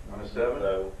on a 7,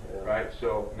 Yeah. right?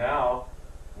 So now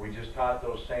we just taught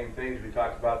those same things. We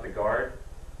talked about the guard,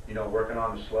 working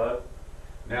on the slug.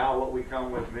 Now what we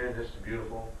come with, man, this is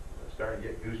beautiful. I'm starting to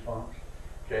get goosebumps.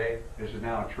 Okay, this is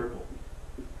now a triple.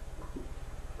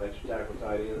 Let your tackle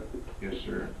tight end. Yes,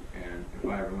 sir. And if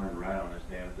I ever learn to ride on this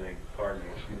damn thing, pardon me,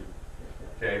 excuse me.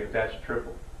 Okay, but that's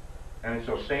triple. And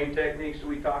so same techniques that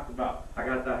we talked about. I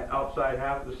got the outside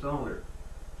half of the cylinder.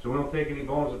 So we don't take any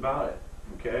bones about it.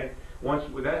 Okay?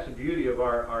 That's the beauty of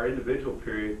our individual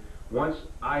period. Once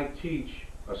I teach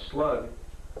a slug,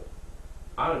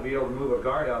 I ought to be able to move a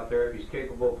guard out there if he's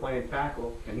capable of playing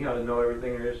tackle, and he ought to know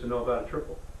everything there is to know about a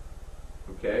triple.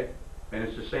 Okay? And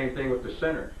it's the same thing with the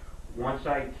center. Once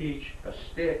I teach a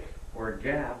stick or a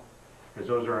gap, because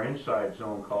those are our inside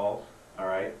zone calls, all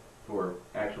right? For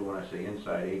actually, when I say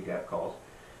inside, 8-gap calls,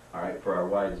 all right, for our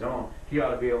wide zone, he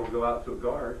ought to be able to go out to a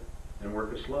guard and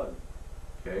work a slug.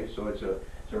 Okay, so it's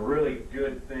a really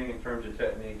good thing in terms of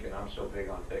technique, and I'm so big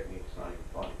on technique, it's not even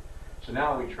funny. So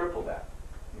now we triple that.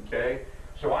 Okay,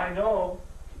 so I know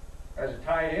as a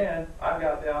tight end, I've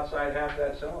got the outside half of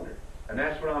that cylinder, and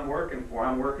that's what I'm working for.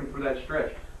 I'm working for that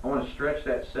stretch. I want to stretch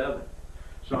that 7.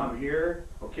 So I'm here,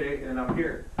 okay, and I'm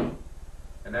here.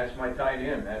 And that's my tight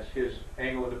end. That's his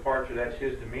angle of departure. That's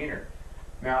his demeanor.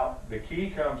 Now, the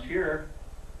key comes here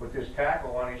with this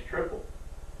tackle on his triple.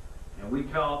 And we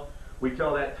tell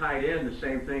that tight end the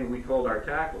same thing we told our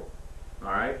tackle. All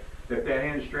right? If that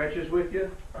hand stretches with you,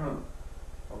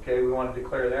 okay, we want to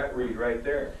declare that read right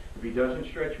there. If he doesn't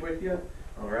stretch with you,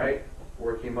 all right,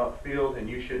 work him upfield, and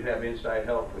you should have inside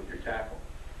help with your tackle.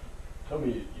 Tell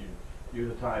me you're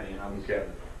the tight end. I'm the Okay.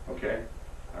 7. Okay.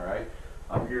 All right.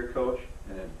 I'm here, coach,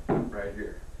 and right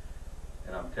here.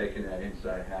 And I'm taking that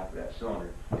inside half of that cylinder.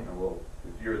 And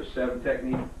if you're the 7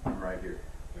 technique, I'm right here.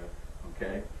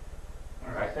 Okay?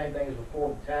 All right. Same thing as before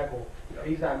with the tackle. If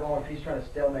he's not going, if he's trying to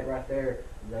stalemate right there,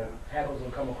 the tackle's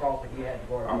going to come across like he had to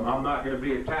guard. I'm not going to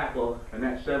be a tackle, and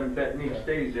that 7 technique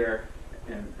stays there,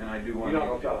 and I do want You're not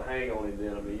going to try to hang on him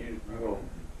then. I mean, you're going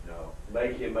to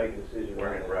make him make a decision.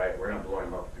 We're going to blow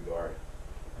him up with the guard.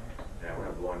 Yeah, we're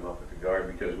going to blow him up with the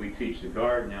guard because we teach the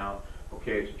guard now,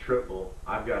 okay, it's a triple.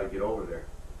 I've got to get over there.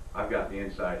 I've got the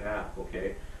inside half,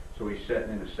 okay? So he's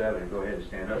setting into 7. Go ahead and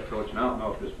stand up, coach. And I don't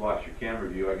know if this blocks your camera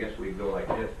view. I guess we can go like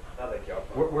this. I think y'all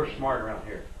We're smart around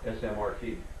here.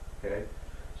 SMRT, okay?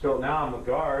 So now I'm a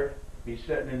guard. He's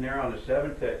sitting in there on the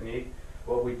 7 technique.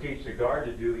 What we teach the guard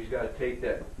to do, he's got to take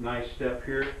that nice step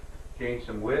here, gain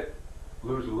some width,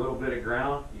 lose a little bit of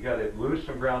ground. You got to lose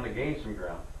some ground to gain some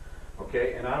ground.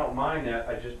 Okay, and I don't mind that.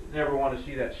 I just never want to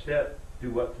see that step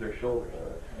do up to their shoulders.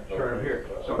 Turn them here.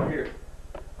 So I'm here.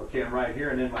 Okay, I'm right here.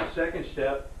 And then my second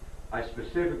step, I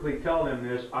specifically tell them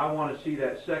this. I want to see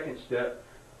that second step.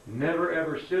 Never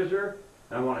ever scissor.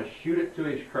 And I want to shoot it to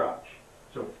his crotch.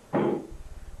 So, boom.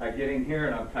 I get in here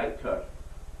and I'm tight tucked.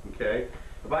 Okay?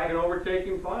 If I can overtake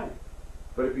him, fine.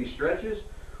 But if he stretches,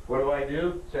 what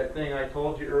do? It's that thing I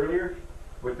told you earlier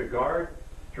with the guard.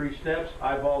 3 steps,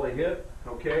 eyeball the hip,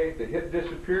 okay? The hip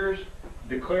disappears.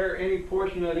 Declare any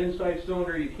portion of that inside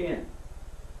cylinder you can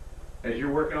as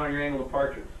you're working on your angle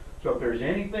departure. So if there's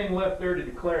anything left there to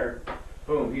declare,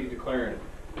 boom, he's declaring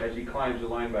it as he climbs the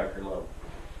linebacker level.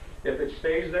 If it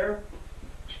stays there,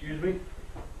 excuse me,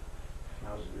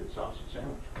 that was a good sausage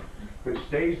sandwich. If it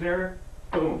stays there,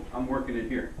 boom, I'm working it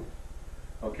here.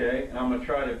 Okay, and I'm going to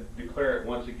try to declare it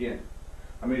once again.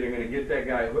 I'm either going to get that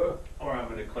guy hooked or I'm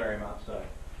going to declare him outside.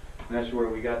 And that's where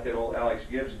we got that old Alex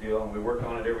Gibbs deal, and we work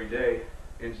on it every day.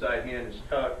 Inside hand is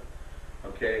tucked.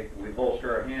 Okay, we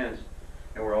bolster our hands,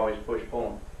 and we're always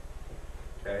push-pulling.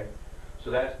 Okay, so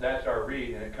that's our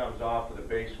read, and it comes off of the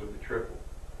base with the triple.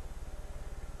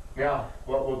 Now,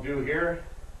 what we'll do here,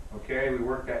 okay, we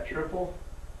work that triple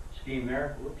scheme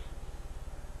there. Whoops.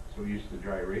 So we used the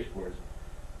dry erase boards.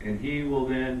 And he will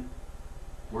then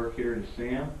work here to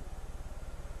Sam.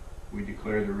 We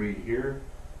declare the read here.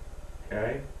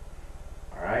 Okay.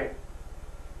 All right.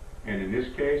 And in this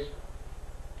case,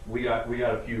 we got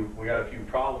a few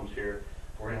problems here.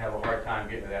 We're gonna have a hard time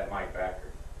getting to that mic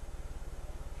backer.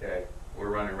 Okay. We're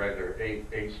running regular 8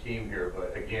 scheme here,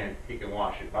 but again, he can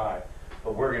wash it by.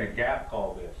 But we're gonna gap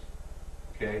call this.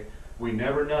 Okay. We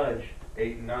never nudge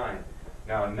 8 and 9.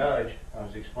 Now a nudge, I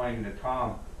was explaining to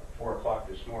Tom at 4 o'clock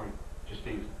this morning, just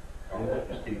teasing.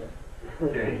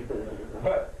 Okay.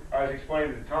 But I was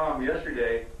explaining to Tom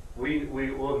yesterday,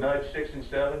 we'll nudge 6 and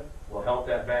 7. We'll help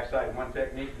that backside one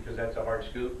technique because that's a hard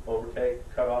scoop, overtake,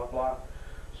 cut off block.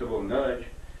 So we'll nudge.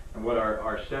 And what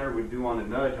our center would do on the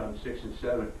nudge on 6 and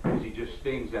 7 is he just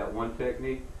stings that one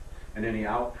technique and then he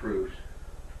out-proofs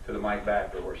to the mic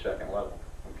backer or second level.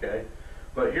 Okay?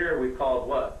 But here we call it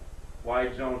what?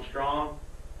 Wide zone strong.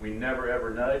 We never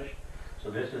ever nudge. So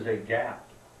this is a gap.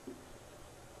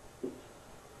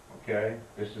 Okay?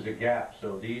 This is a gap.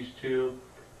 So these two,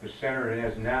 the center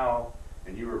is now,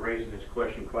 and you were raising this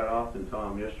question quite often,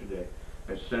 Tom, yesterday,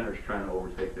 that center's trying to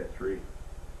overtake that 3.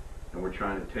 And we're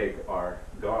trying to take our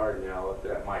guard now up to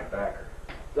that mic backer.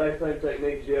 Exact same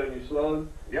techniques you have when you're slowing.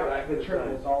 Yeah. Exactly the Triple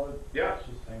same. is all the. Yeah.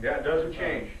 Yeah, it doesn't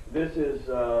change. This is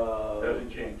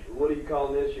Doesn't change. What do you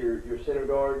call this? Your center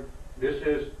guard? This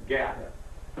is gap.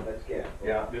 That's gap.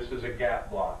 Yeah, this is a gap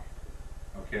block.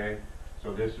 Okay?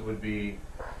 So this would be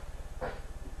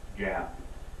gap.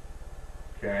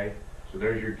 Okay? So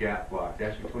there's your gap block.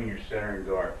 That's between your center and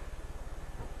guard.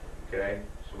 Okay?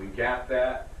 So we gap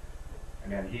that,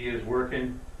 and then he is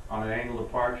working on an angle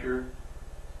departure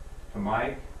to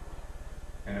mic.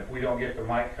 And if we don't get the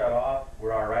mic cut off,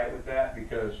 we're all right with that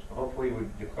because hopefully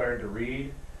we've declared the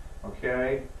read.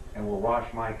 Okay? And we'll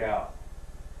wash mic out.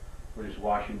 We're just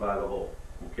washing by the hole.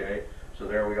 Okay? So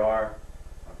there we are.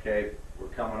 Okay? We're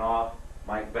coming off.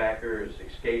 Mic backer is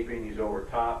escaping. He's over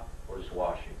top. We're just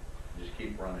washing. Just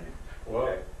keep running it.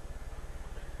 Okay?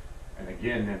 And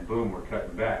again, then boom, we're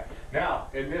cutting back. Now,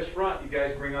 in this front, you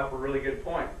guys bring up a really good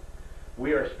point.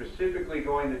 We are specifically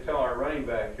going to tell our running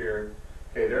back here,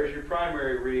 okay, there's your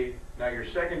primary read. Now your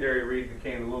secondary read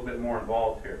became a little bit more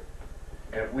involved here.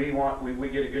 And if we want, we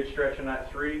get a good stretch on that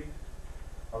 3,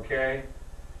 okay?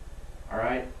 All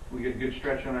right, we get a good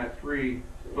stretch on that 3,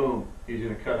 boom, he's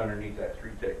going to cut underneath that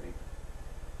 3 technique.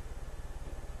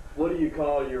 What do you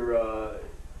call your,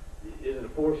 is it a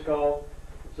force call?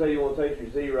 Say you want to take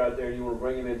your Z right there and you want to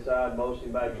bring him inside, motion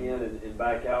him back in and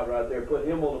back out right there. Put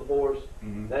him on the force.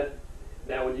 That,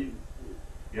 now when you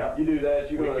do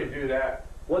that, you're We could do that.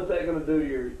 What's that going to do to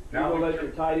your, you're going to let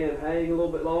your tight end hang a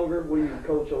little bit longer? We can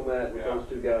coach on that with those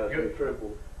 2 guys, Good.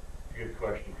 triple. Good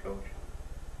question, Coach.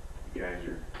 You guys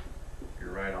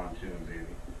you're right on tune,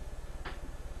 baby.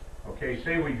 Okay,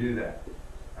 say we do that,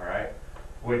 all right?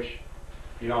 Which,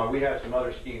 you know, we have some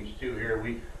other schemes too here.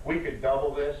 We could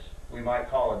double this. We might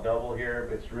call a double here,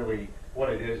 but it's really, what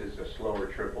it is a slower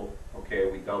triple. Okay,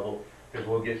 we double, because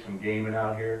we'll get some gaming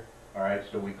out here. All right,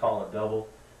 so we call a double,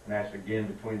 and that's again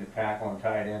between the tackle and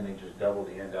tight end. They just double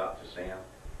the end out to Sam.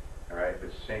 All right, but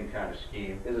it's the same kind of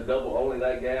scheme. Is it double only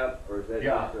that gap, or is that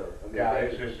just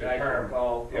it's just a term.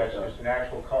 Call? Yeah, it's just an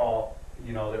actual call,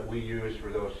 you know, that we use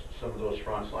for some of those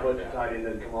fronts like but that. the tight end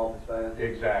doesn't come off as fast?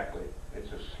 Exactly.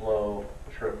 It's a slow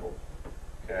triple.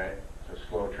 Okay? It's a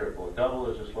slow triple. A double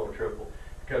is a slow triple.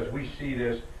 Because we see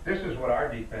this. This is what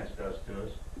our defense does to us.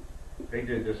 They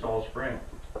did this all spring.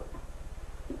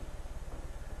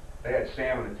 They had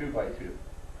Sam in a 2x2.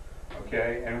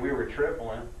 Okay? And we were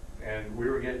tripling, and we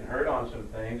were getting hurt on some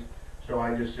things. So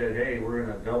I just said, hey, we're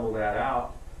going to double that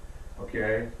out.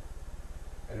 Okay?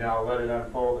 And now let it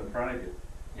unfold in front of you.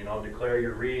 You know, declare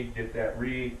your read, get that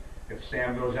read. If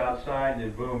Sam goes outside,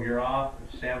 then boom, you're off.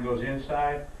 If Sam goes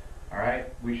inside, all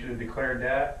right, we should have declared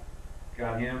that,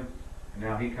 got him, and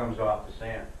now he comes off the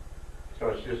sand. So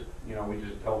it's just, you know, we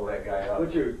just double that guy up.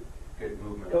 What's your, Good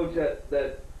movement. coach,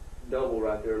 that double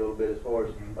right there a little bit as far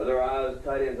as, Mhm. are their eyes,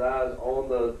 tight end's eyes on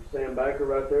the sandbacker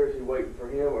right there? Is he waiting for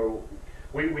him, or?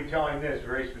 We tell him this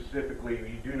very specifically,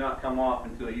 you do not come off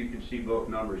until you can see both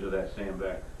numbers of that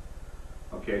sandbacker.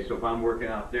 Okay, so if I'm working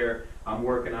out there, I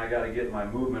gotta get my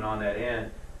movement on that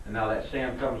end, and now that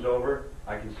Sam comes over,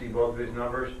 I can see both of his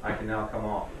numbers, I can now come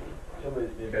off. Show me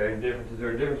the Okay. difference. Is there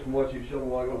a difference from what you've shown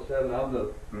while I go 7?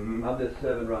 Mhm. I'm this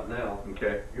 7 right now.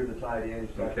 Okay. You're the tight end, your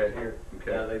stack's Okay. here.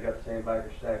 Okay. Now they've got the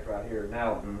sandbacker stacked right here.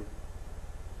 Now, Mhm.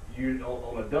 you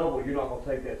on a double, you're not going to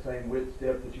take that same width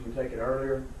step that you were taking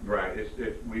earlier. Right,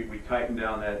 we tightened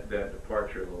down that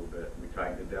departure a little bit, we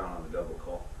tightened it down on the double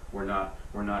call. We're not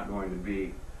going to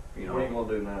be, you know. What are you going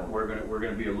to do now? We're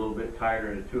gonna be a little bit tighter,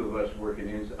 and the two of us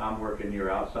working I'm working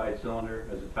your outside cylinder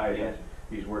as a tight end.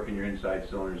 He's working your inside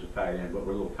cylinder as a tight end, but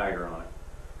we're a little tighter on it,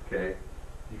 okay?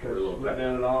 You We're a could little split tight.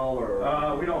 down at all,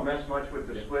 or? We don't mess much with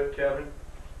the split, Kevin.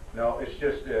 No, it's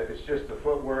just the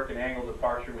footwork and angle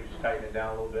departure, we just tighten it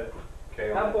down a little bit,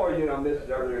 okay? How far, you know, I missed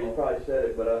it earlier, you probably said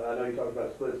it, but I know you talked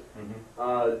about splits.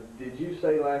 Mhm. Did you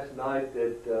say last night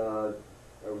that,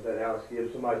 or was that Alex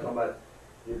Gibbs, somebody talking about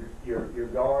your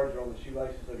guards are on the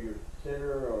shoelaces of your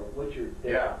center, or what's your depth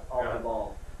Yeah, off yeah. the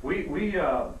ball?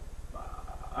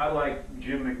 I like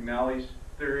Jim McNally's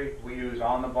theory. We use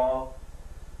on the ball,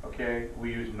 okay?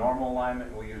 We use normal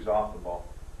alignment, and we use off the ball.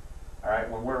 All right,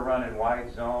 when we're running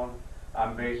wide zone, I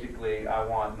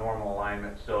want normal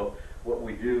alignment. So what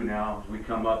we do now is we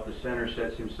come up, the center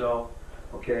sets himself,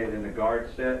 okay, then the guard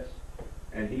sets,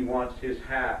 and he wants his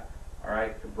hat, all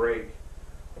right, to break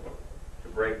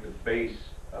the base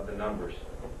of the numbers.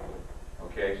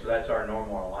 Okay, so that's our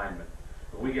normal alignment.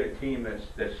 But we get a team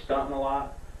that's stunting a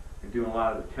lot, and doing a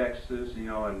lot of the Texas, you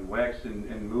know, and Wex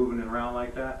and moving around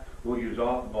like that, we'll use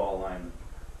off the ball alignment.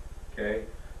 Okay?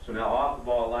 So now off the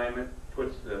ball alignment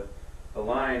puts the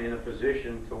line in a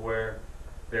position to where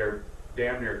they're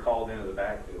damn near called into the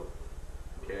backfield.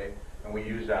 Okay? And we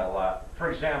use that a lot.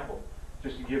 For example,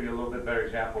 just to give you a little bit better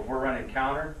example, if we're running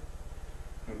counter,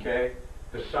 okay,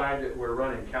 the side that we're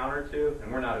running counter to,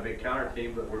 and we're not a big counter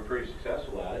team, but we're pretty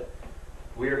successful at it,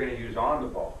 we are going to use on the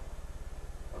ball.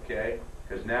 Okay?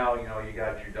 Because now, you know, you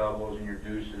got your doubles and your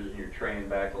deuces and you're training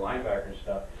back the linebacker and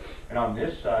stuff. And on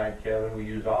this side, Kevin, we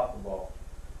use off the ball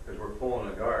because we're pulling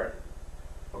a guard.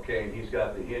 Okay, and he's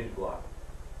got the hinge block.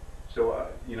 So,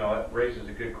 you know, it raises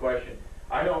a good question.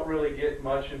 I don't really get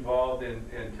much involved in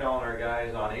telling our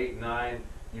guys on 8 and 9,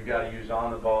 you've got to use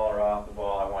on the ball or off the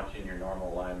ball. I want you in your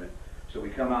normal alignment. So we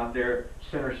come out there,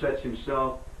 center sets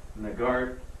himself, and the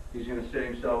guard, he's going to set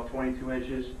himself 22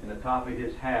 inches, and the top of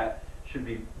his hat should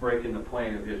be breaking the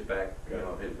plane of his back, you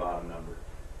know, his bottom number.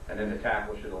 And then the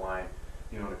tackle should align,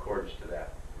 you know, in accordance to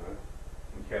that.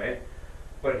 Okay?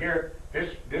 But here,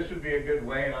 this would be a good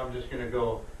way, and I'm just going to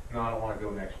go, no, I don't want to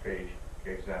go next page,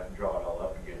 okay, because I have to draw it all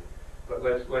up again. But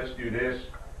let's do this,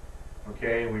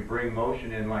 okay, and we bring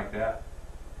motion in like that,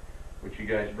 which you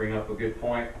guys bring up a good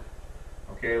point.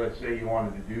 Okay, let's say you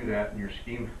wanted to do that in your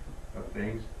scheme of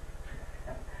things.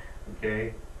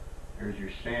 Okay, there's your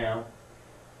Sam.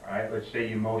 All right, let's say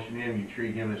you motion him, you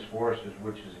treat him as forces,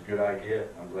 which is a good idea.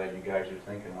 I'm glad you guys are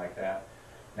thinking like that.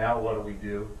 Now what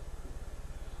do?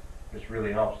 This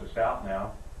really helps us out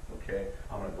now. Okay,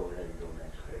 I'm going to go ahead and go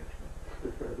next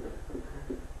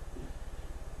page.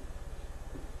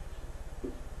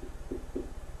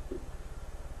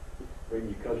 Bring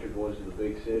you country boys to the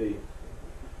big city.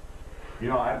 You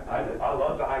know, I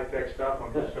love the high-tech stuff.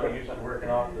 I'm just so used to working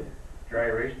off the dry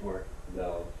erase board.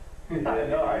 No. No,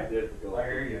 I Difficult.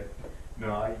 hear you.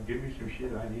 No, give me some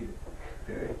shit. I need it.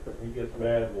 Okay. He gets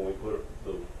mad when we put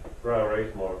the dry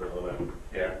erase markers on that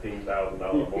Yeah.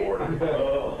 $18,000 board.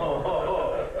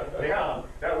 Oh, yeah,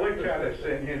 that would kind of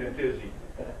send you in a tizzy.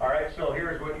 All right, so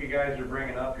here's what you guys are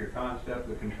bringing up, your concept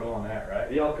of controlling that, right?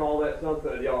 Do y'all call that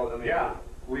something? Y'all, I mean, Yeah,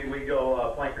 we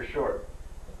go flanker short.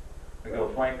 We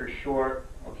go flanker short.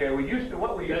 Okay, Is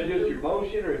that just your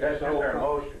motion, or is That's that just the our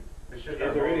whole? motion. It's just Is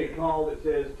our there any motion. call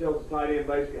that tells the tight end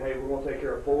basically, hey, we're going to take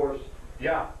care of force,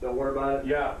 Yeah. don't worry about it?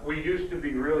 Yeah, we used to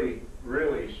be really,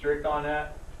 really strict on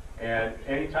that, and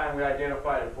anytime we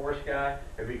identified a force guy,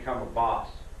 it become a boss.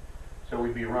 So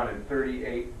we'd be running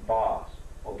 38 boss.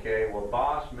 Okay, well,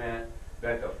 boss meant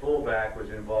that the fullback was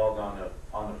involved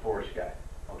on the force guy.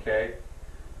 Okay,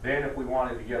 then if we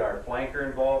wanted to get our flanker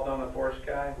involved on the force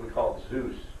guy, we called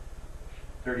Zeus.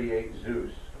 38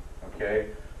 Zeus. Okay,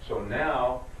 so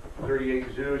now 38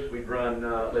 Zeus, we'd run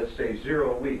let's say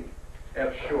 0 weak,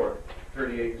 F short.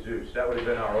 38 Zeus. That would have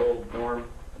been our old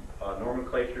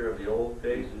nomenclature of the old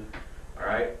days. All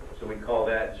right. So we call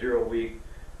that 0 weak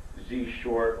Z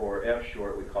short, or F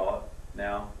short we call it.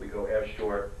 Now we go F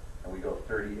short and we go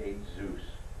 38 Zeus.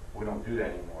 We don't do that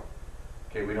anymore.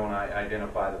 Okay, we don't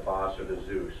identify the boss or the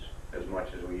Zeus as much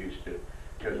as we used to,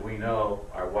 because we know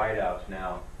our whiteouts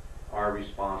now are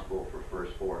responsible for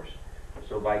first force.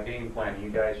 So by game planning,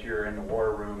 you guys here in the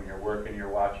war room, and you're working, you're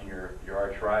watching your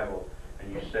arch rival,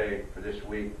 and you say, for this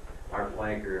week, our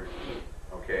flanker,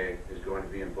 okay, is going to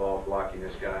be involved blocking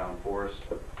this guy on force.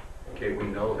 Okay, we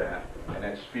know that, and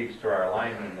that speaks to our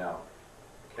lineman now.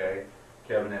 Okay,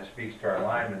 Kevin, that speaks to our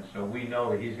lineman, so we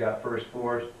know that he's got first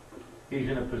force. He's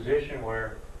in a position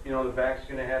where, you know, the back's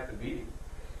going to have to beat him.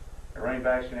 The running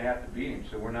back's going to have to beat him,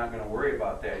 so we're not going to worry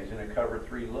about that. He's in a cover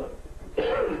 3 look.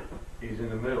 Okay? He's in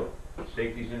the middle.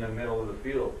 Safety's in the middle of the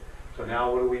field. So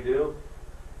now what do?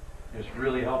 This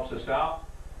really helps us out.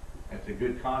 That's a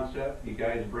good concept you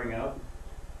guys bring up.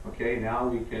 Okay, now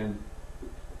we can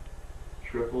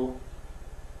triple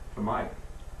to Mike.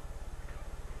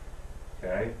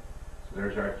 Okay, so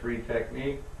there's our 3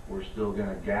 technique. We're still going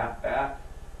to gap back.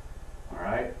 All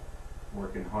right,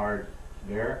 working hard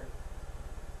there.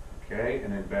 Okay,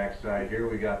 and then backside here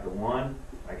we got the 1.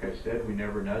 Like I said, we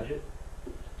never nudge it.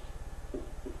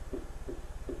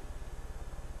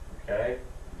 Okay,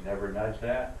 never nudge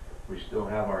that. We still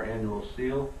have our annual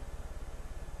seal.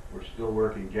 We're still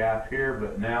working gap here,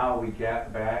 but now we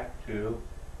gap back to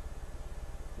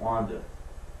Wanda.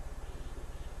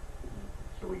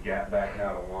 So we gap back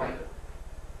now to Wanda.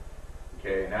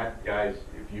 Okay, and that, guys,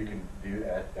 if you can do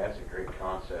that, that's a great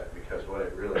concept, because what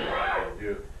it really allows you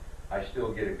to do, I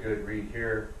still get a good read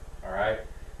here, all right?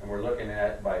 And we're looking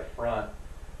at it by front,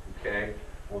 okay?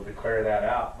 We'll declare that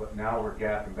out, but now we're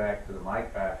gapping back to the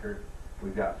mic backer.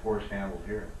 We've got force handled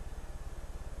here.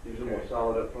 Usually more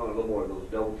solid up front, a little more of those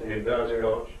double teams. It does,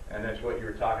 Coach, and that's what you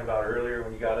were talking about earlier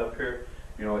when you got up here.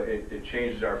 You know, it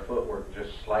changes our footwork just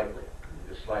slightly,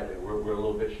 We're a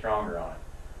little bit stronger on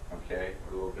it, okay?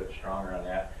 We're a little bit stronger on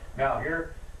that. Now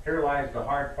here lies the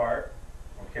hard part,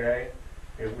 okay?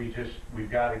 Is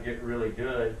we've got to get really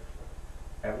good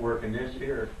at working this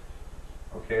here,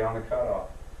 okay, on the cutoff.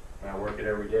 And I work it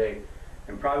every day.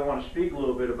 And probably want to speak a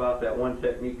little bit about that 1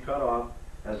 technique cutoff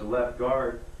as a left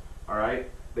guard, all right?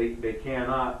 They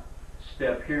cannot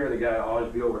step here. They got to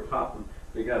always be over top them.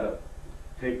 They got to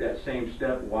take that same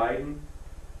step, widen,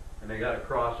 and they got to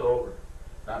cross over.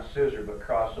 Not scissor, but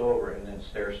cross over and then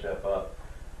stair step up.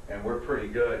 And we're pretty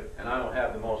good. And I don't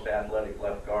have the most athletic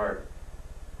left guard.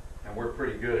 And we're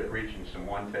pretty good at reaching some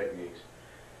 1 techniques.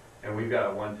 And we've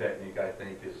got a 1 technique I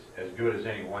think is as good as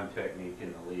any 1 technique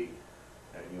in the league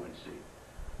at UNC.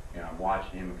 You know, I'm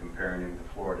watching him and comparing him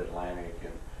to Florida Atlantic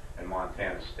and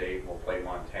Montana State. We'll play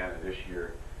Montana this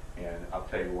year. And I'll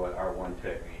tell you what, our 1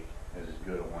 technique is as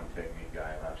good a 1 technique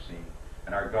guy I've seen.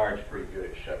 And our guard's pretty good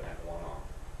at shutting that 1 off.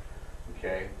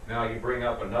 Okay, now you bring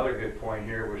up another good point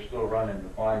here. We're still running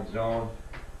defined zone,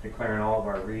 declaring all of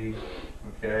our reads.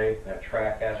 Okay, that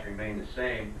track has to remain the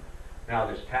same. Now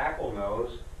this tackle knows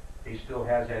he still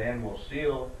has that end will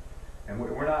seal, and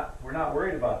we're not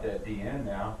worried about that DN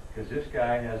now, because this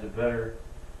guy has a better,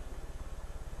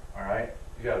 all right,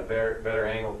 he's got a better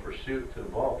angle of pursuit to the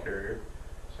ball carrier.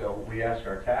 So we ask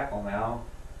our tackle now,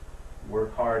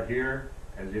 work hard here,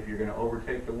 as if you're going to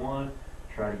overtake the 1,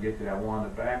 try to get to that 1 the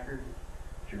backer.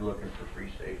 You're looking for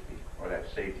free safety, or that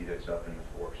safety that's up in the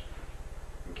force.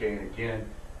 Okay, and again,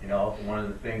 you know, one of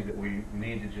the things that we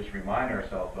need to just remind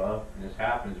ourselves of, and this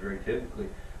happens very typically,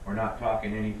 we're not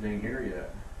talking anything here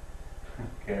yet.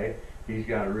 Okay, he's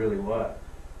got to really what?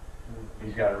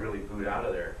 He's got to really boot out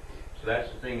of there. So that's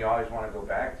the thing you always want to go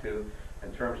back to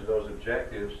in terms of those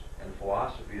objectives and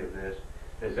philosophy of this,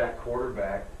 is that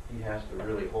quarterback, he has to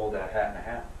really hold that hat in a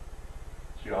half.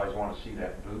 So you always want to see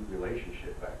that boot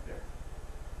relationship back there.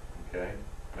 Okay,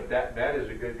 but that is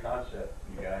a good concept,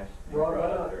 you guys. Ron,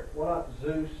 why not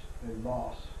Zeus and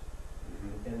Boss?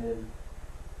 And then,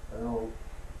 I don't know,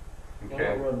 why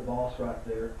Okay. not run the Boss right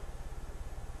there?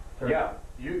 Yeah,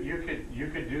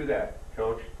 you could do that,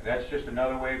 Coach. That's just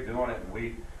another way of doing it,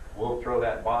 and we'll throw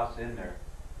that boss in there.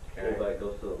 Okay. Fullback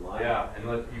goes to the line. Yeah, and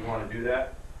you want to do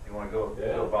that? You want to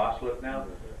go boss look now?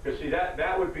 Because see,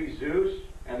 that would be Zeus,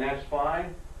 and that's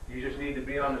fine. You just need to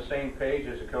be on the same page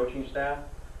as the coaching staff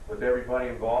with everybody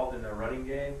involved in the running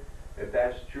game. If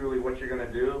that's truly what you're going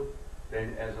to do,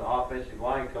 then as an offensive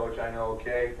line coach, I know,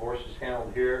 okay, force is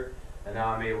handled here, and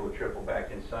now I'm able to triple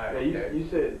back inside. Okay. You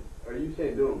said, are you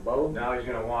saying do them both? Now he's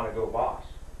going to want to go boss.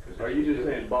 Are you just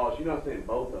saying boss? You're not saying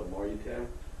both of them, are you, Tim?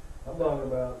 I'm talking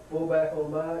about fullback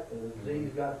on Mike, and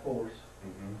Z's got force.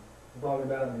 I'm talking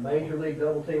about a major league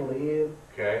double team on the end,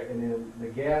 Okay. and then the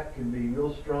gap can be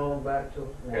real strong back to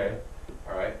one. Okay.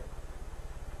 All right.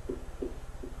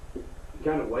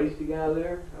 kind of waste a guy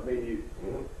there? I mean,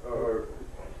 or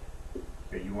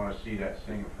Okay, you wanna see that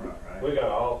single front, right? We got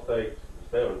all states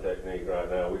 7 technique right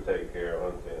now, we take care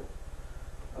of unfit.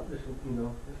 I'm just,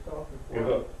 just talking. We're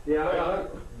gonna, Yeah,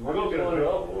 we're gonna get a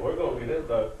double, we're gonna get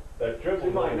that triple,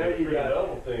 Seems like now you three got-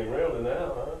 double team really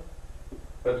now, huh?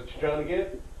 That's what you're trying to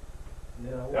get?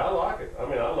 Yeah, Yeah, I like it, I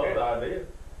mean, I love the idea.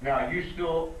 Now, you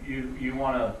still, you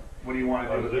wanna, what do you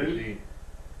wanna do with your Zeus? Z?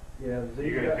 yeah.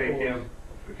 You're gonna take him,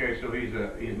 okay, so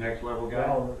he's next level guy?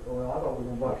 Well, I thought we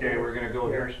were gonna buy. Okay, we're gonna go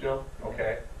here still?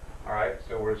 Okay, all right,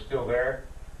 so we're still there.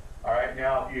 All right,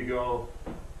 now if you go,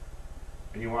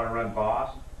 and you wanna run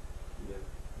boss,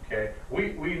 okay,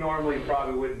 we normally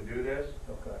probably wouldn't do this,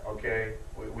 Okay. okay?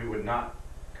 We would not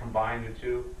combine the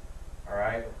two, all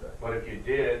right? Okay. But if you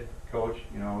did, coach,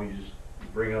 you just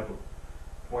bring up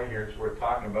a point here it's worth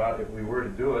talking about. If we were to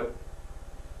do it,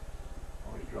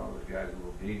 always draw those guys a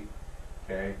little deep,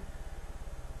 okay?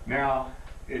 Now,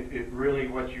 it really,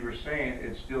 what you were saying,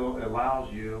 it still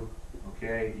allows you,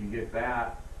 okay, you get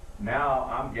that. Now,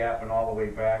 I'm gapping all the way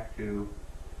back to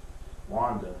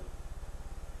Wanda,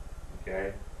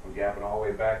 okay? I'm gapping all the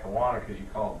way back to Wanda because you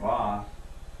call it boss,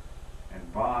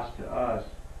 and boss to us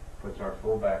puts our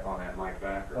fullback on that Mike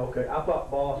backer. Okay, I thought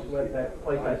boss let that,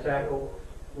 place that tackle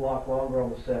lock longer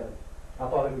on the 7. I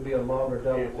thought it would be a longer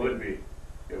double. It would be.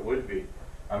 It would be.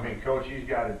 I mean, coach, he's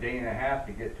got a day and a half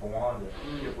to get to Wanda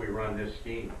if we run this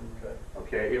scheme. Okay.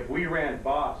 Okay, if we ran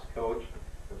boss, coach,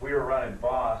 if we were running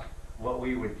boss, what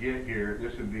we would get here,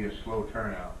 this would be a slow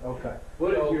turnout. Okay.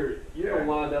 what So- is you're gonna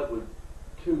wind up with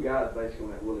 2 guys basically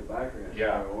on that Willie backer in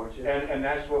Yeah, aren't you? and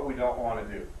that's what we don't want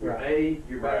to do. Your Right.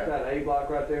 your Right. backside A block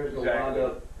right there is gonna wind Exactly.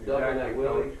 up doubling that Exactly,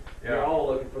 Willie. Coach. Yeah. You're all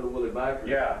looking for the Willie backer.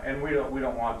 Yeah, and we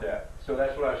don't want that. So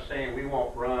that's what I was saying. We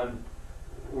won't run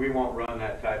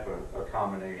that type of a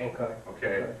combination. Okay.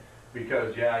 Okay.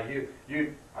 Because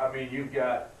I mean, you've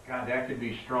got, God, that could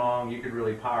be strong. You could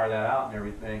really power that out and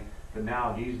everything. But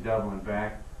now he's doubling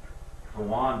back to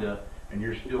Wanda, and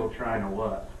you're still trying to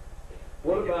what?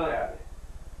 What To get about that.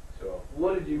 So.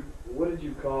 what did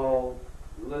you call?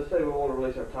 Let's say we want to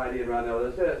release our tight end right now.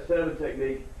 Let's say that 7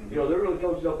 technique. Mhm. They're really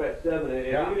coaching up at 7, and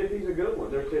Yeah. even if he's a good one,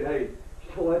 they're saying, hey,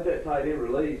 don't let that tight end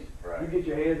release. Right. You get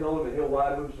your hands on him, and he'll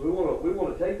widen him. So we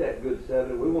want to take that good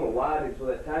 7, and we want to widen him so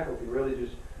that tackle can really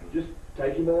just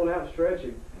take him on out and stretch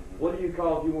him. Mhm. What do you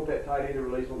call if you want that tight end to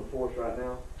release on the force right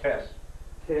now? Test.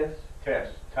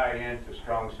 Test. Tight end to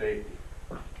strong safety.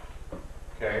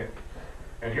 Okay?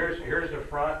 And here's the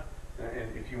front,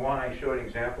 and if you want, I can show an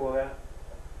example of that.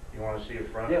 You want to see a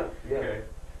front? Yeah, yeah. Okay.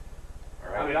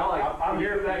 All right. I mean, I like. I'm you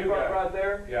here see for that you front guys. right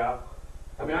there. Yeah.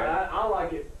 I mean, Okay. I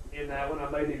like it in that one. I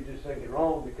may be just thinking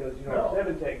wrong because, No.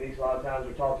 7 techniques a lot of times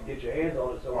are taught to get your hands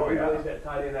on it. So when Oh, we yeah. release that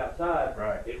tight end outside,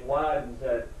 Right. it widens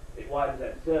that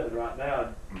 7 right now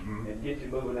Mhm. and gets you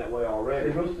moving that way So already.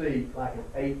 we'll see like an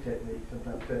 8 technique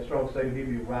sometimes. That strong safety give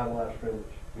you a wide line of scrimmage.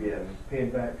 Yes. Pin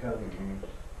back coverage. Mhm.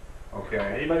 And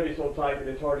Okay. he may be so tight that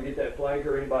it's hard to get that flanker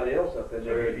or anybody else up in So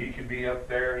there. he could be up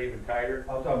there even tighter.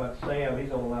 I'm talking about Sam,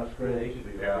 he's on the line of scrimmage.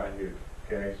 Yeah.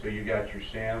 Okay, so you got your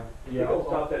Sam. You're going to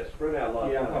stop that sprint out a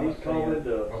lot. Yeah, I'm talking He's about Sam. coming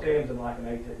to. Okay. Sam's in like an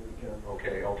 8 technique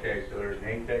coming. Okay, so there's an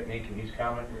 8 technique and he's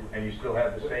coming, and you still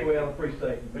have the same. Well, free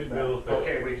safety. He's middle field.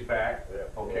 Okay, but he's back.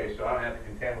 Yeah. Okay, so I don't have to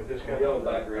contend with this guy. Yeah,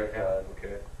 backer inside.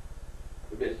 Okay,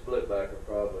 A bit split backer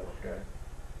probably. okay.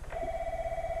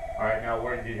 All right, now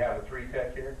where did you have a 3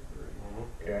 tech here?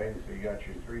 Okay, so you got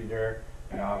your 3 there,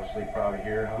 and obviously probably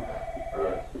here, huh?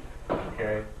 Right.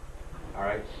 Okay. All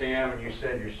right, Sam, and you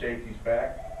said your safety's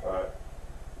back. Right,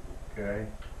 Okay.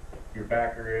 Your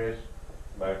backer is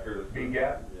backers. B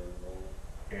gap.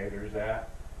 Okay, there's that.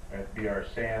 That'd be our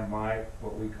Sam, Mike,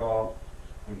 what we call.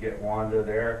 We get Wanda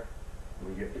there.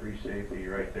 We get 3 safety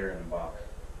right there in the box.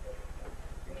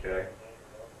 Okay.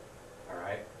 All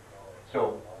right.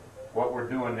 So what we're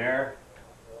doing there,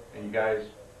 and you guys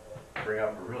bring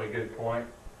up a really good point.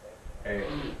 Hey,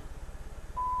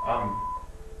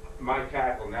 my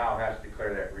tackle now has to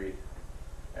clear that read,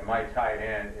 and my tight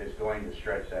end is going to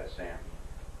stretch that Sam.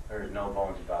 There's no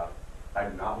bones about it. I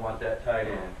do not want that tight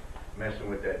end messing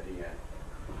with that DN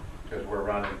because we're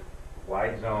running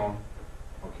wide zone.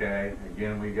 Okay,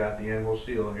 again, we got the end will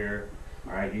seal here.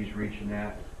 All right, he's reaching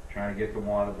that, trying to get the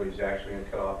one, but he's actually going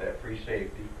to cut off that free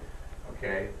safety.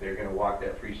 Okay, they're going to walk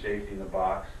that free safety in the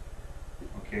box.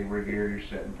 Okay, we're here, you're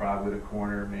sitting probably with a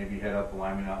corner, maybe head up the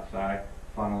lineman outside,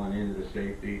 funneling into the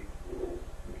safety.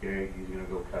 Okay, he's going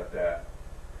to go cut that.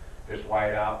 Just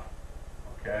wide out.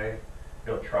 Okay,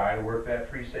 he'll try to work that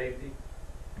free safety.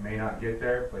 He may not get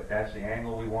there, but that's the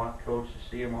angle we want coach to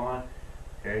see him on.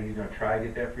 Okay, he's going to try to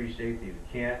get that free safety. If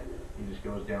he can't, he just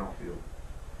goes downfield.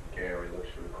 okay, or he looks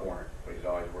for the corner, but he's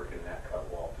always working in that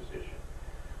cut wall position.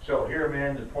 So here,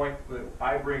 man, the point that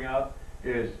I bring up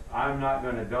is I'm not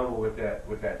going to double with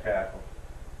that tackle.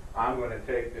 I'm going to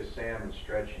take this Sam and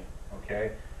stretch him,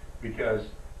 okay? Because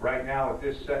right now with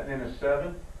this setting in a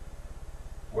 7,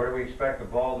 where do we expect the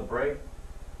ball to break?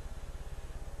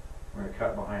 We're going to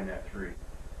cut behind that 3.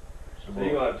 So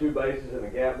you're gonna have 2 bases and a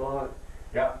gap block?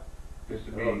 Yep. This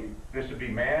would be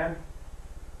man.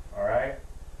 All right.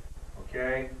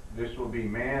 Okay. This will be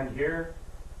man here.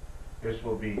 This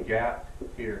will be gapped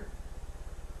here.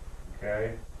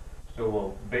 Okay. So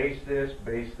we'll base this,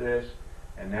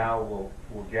 and now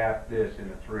we'll gap this in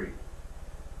a 3.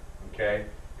 Okay.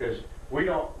 Because we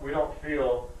don't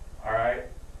feel, all right,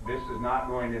 this is not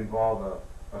going to involve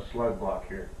a slug block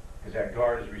here, because that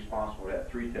guard is responsible for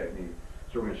that 3 technique.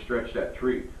 So we're going to stretch that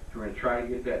 3. So we're going to try to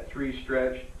get that 3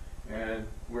 stretched, and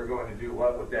we're going to do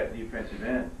what with that defensive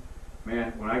end?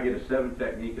 Man, when I get a 7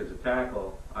 technique as a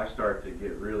tackle, I start to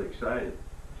get really excited.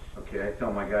 Okay, I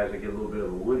tell my guys I get a little bit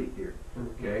of a woody here.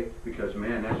 Okay, because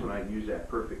man, that's when I use that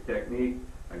perfect technique.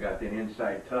 I got that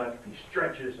inside tuck. If he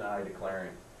stretches, I declare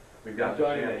him. We've got the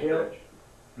Johnny, Sam the hip.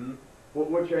 stretch.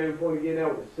 What's your aim point again now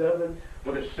with the 7?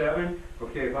 With a 7,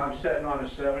 okay, if I'm setting on a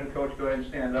 7, coach, go ahead and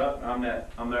stand up. I'm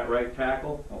that right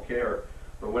tackle, okay, or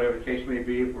whatever the case may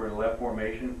be. If we're in a left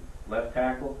formation, left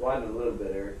tackle. Widen a little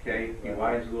bit, Eric. Okay, he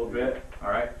widens a little bit. All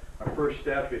right. Our first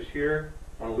step is here.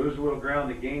 I want to lose a little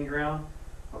ground to gain ground.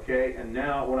 Okay, and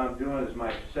now what I'm doing is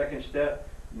my second step,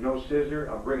 no scissor.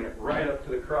 I'm bringing it right up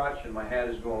to the crotch, and my head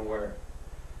is going where?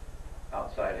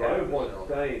 Outside So head. I want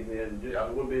the same then, just a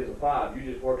little bit as a 5.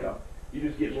 You just work out. You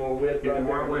just get more width. Get right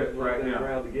more there, width lose a little right bit of now.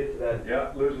 ground to get to that.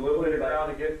 Yeah, lose a little bit of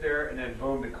ground to get there, and then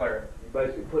boom, declare it. You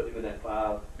basically put him in that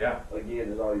 5. Yeah,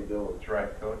 Again, is all you're doing. that's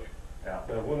right, coach. Yeah.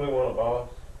 Now, wouldn't they want a boss?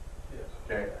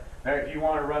 Okay. Now, if you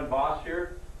want to run boss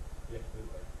here, Yes.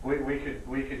 we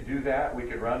could do that. We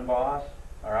could run boss.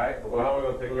 All right. But Well, how are we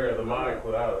gonna take care of the mic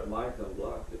without it? Mike's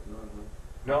unblocked, if not,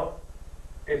 no,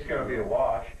 it's going to be a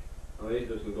wash. I mean, he's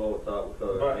just gonna go with top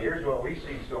because. But here's what we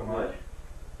see so much.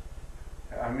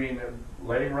 I mean,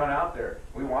 let him run out there.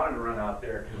 We want him to run out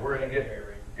there because we're going to get,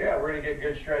 we're going to get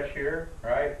good stretch here,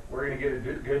 right? We're going to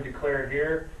get a good declare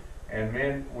here, and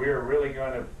then we're really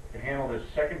going to handle this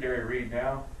secondary read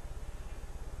now,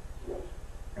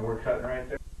 and we're cutting right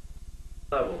there.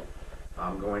 Level.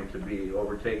 I'm going to be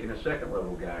overtaking a second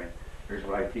level guy. Here's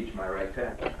what I teach my right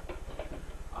tackle.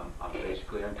 I'm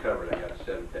basically uncovered. I got a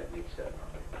 7 technique set on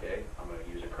me. Okay, I'm going to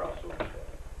use a crossover set.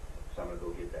 So I'm going to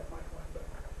go get that mic line back.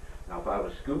 Now, if I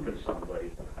was scooping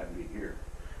somebody, I'd be here.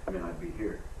 I'd be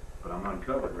here. But I'm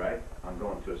uncovered, right? I'm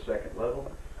going to a second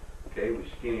level. Okay, we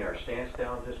skinny our stance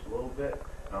down just a little bit.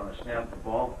 And on the snap of the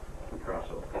ball, we cross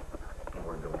over. And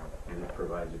we're going. And it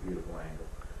provides a beautiful angle.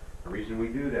 The reason we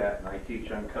do that, and I teach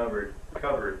uncovered,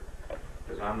 covered,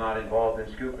 because I'm not involved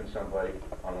in scooping somebody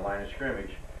on the line of scrimmage.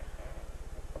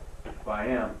 If I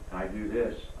am, and I do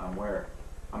this, I'm where?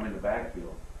 I'm in the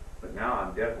backfield. But now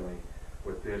I'm definitely,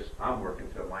 with this, I'm working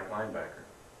to my linebacker.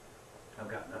 I've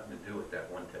got nothing to do with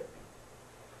that one technique.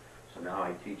 So now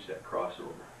I teach that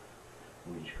crossover.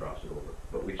 We just cross it over.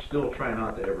 But we still try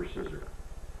not to ever scissor.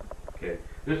 Okay?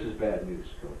 This is bad news,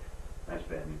 coach. That's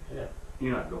bad news. Yeah.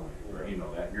 You're not going anywhere. You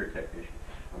know that. You're a technician.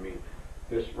 I mean,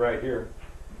 this right here,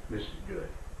 this is good.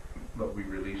 But we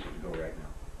release it to go right now.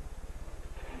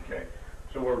 Okay?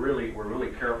 So we're really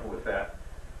careful with that.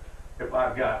 If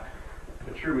I've got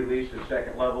the true release at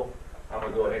second level, I'm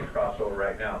going to go ahead and cross over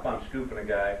right now. If I'm scooping a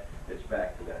guy, it's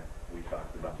back to that we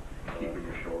talked about, keeping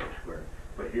your shoulders square.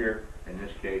 But here, in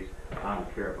this case, I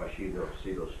don't care if I see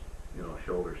those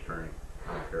shoulders turning.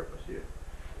 I don't care if I see it.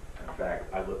 In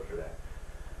fact, I look for that.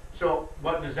 So,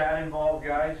 what does that involve,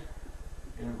 guys?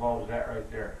 It involves that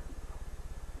right there.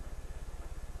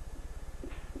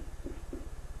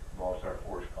 Involves our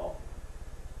force call.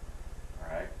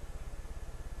 Alright?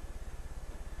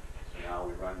 So now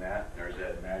we run that. There's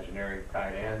that imaginary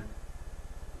tight end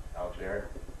out there.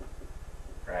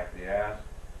 Crack the ass.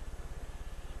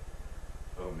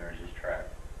 Boom, there's his track.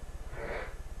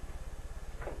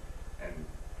 And,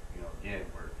 again,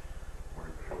 we're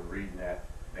reading that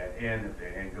end. If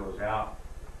that end goes out,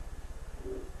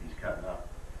 he's cutting up.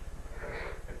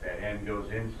 If that end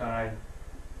goes inside,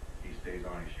 he stays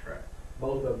on his track.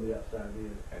 Both of them the outside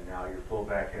in. And now your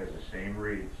fullback has the same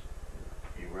reads.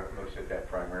 He looks at that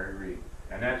primary read.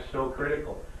 And that's so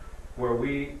critical. Where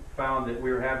we found that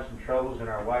we were having some troubles in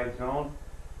our wide zone,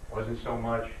 wasn't so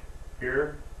much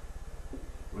here,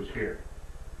 it was here.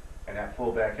 And that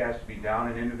fullback has to be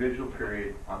down an individual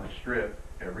period on the strip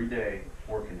every day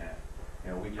working that.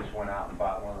 We just went out and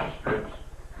bought one of those strips,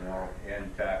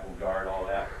 end, tackle, guard, all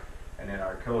that. And then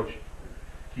our coach,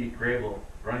 Keith Grable,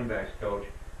 running backs coach,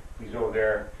 he's over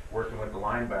there working with the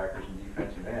linebackers and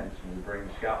defensive ends, and we bring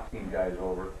the scout team guys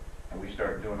over, and we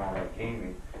start doing all that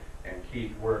gaming, and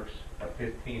Keith works a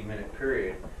 15-minute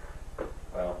period.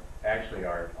 Well, actually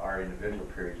our individual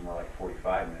period is more like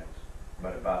 45 minutes,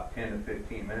 but about 10 to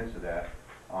 15 minutes of that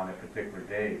on a particular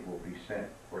day will be spent,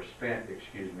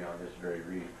 on this very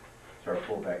read. So our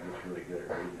fullback gets really good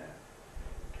at reading that.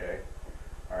 Okay?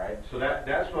 All right, so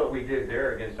that's what we did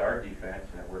there against our defense,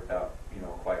 and it worked out,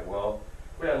 quite well.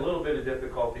 We had a little bit of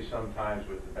difficulty sometimes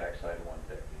with the backside of one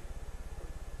technique.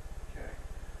 Okay.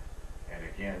 And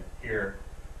again, here,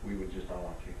 we would just don't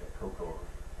want to kick that cook over.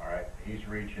 All right, he's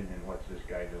reaching, and what's this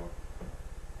guy doing?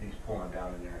 He's pulling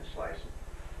down in there and slicing.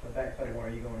 The backside one, are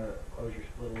you going to close your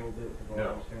split a little bit with the ball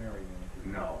No. in the center, or are you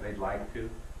going to? No, they'd like to,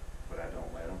 but I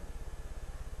don't let them.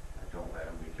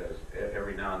 Because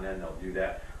every now and then they'll do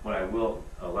that. What I will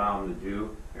allow them to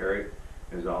do, Eric,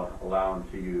 is I'll allow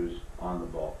them to use on the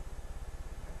ball.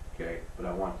 Okay, but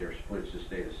I want their splits to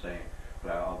stay the same.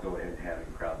 But I'll go ahead and have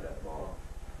him crowd that ball.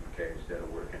 Okay, instead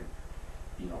of working,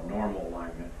 normal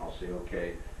alignment, I'll say,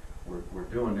 okay, we're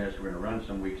doing this. We're going to run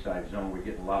some weak side zone. We're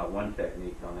getting a lot of one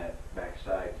technique on that back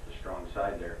side, the strong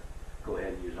side there. Go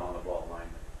ahead and use on the ball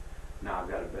alignment. Now I've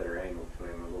got a better angle to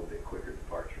him, a little bit quicker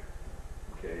departure.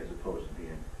 Okay, as opposed to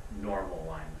being normal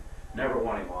alignment. Never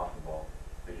want him off the ball,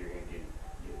 because you're going to get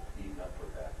eaten up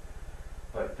with that.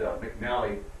 But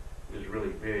McNally is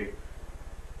really big,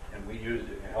 and we used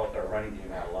it and helped our running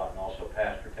game out a lot, and also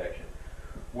pass protection.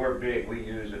 We're big. We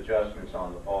use adjustments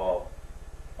on the ball,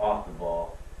 off the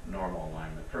ball, normal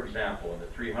alignment. For example, in the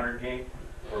 300 game,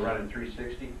 we're running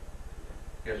 360.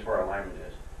 Guess where our alignment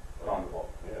is? On the ball.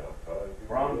 Yeah,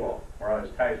 We're on the ball. We're on as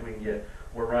tight as we can get.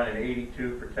 We're running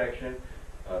 82 protection.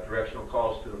 Directional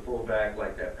calls to the fullback,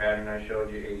 like that pattern I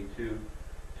showed you, 82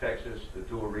 Texas. The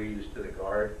dual read is to the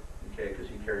guard, okay, because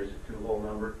he carries a 2-hole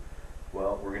number.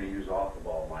 Well, we're going to use off the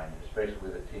ball alignment, especially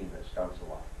with a team that stunts a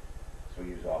lot. So we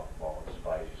use off the ball and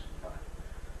spies you sometimes.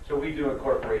 So we do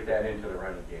incorporate that into the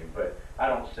running game, but I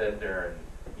don't sit there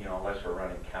and, unless we're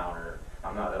running counter,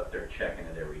 I'm not up there checking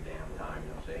it every damn time,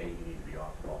 say, hey, you need to be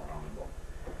off the ball and on the ball.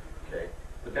 Okay,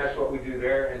 but that's what we do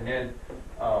there, and then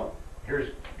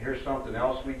here's something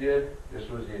else we did. This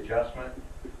was the adjustment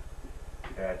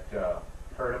that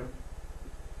hurt him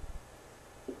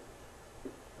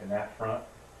in that front.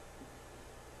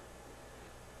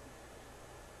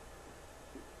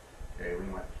 Okay,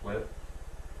 we went flip.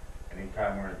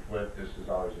 Anytime we're in flip, this is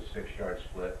always a 6-yard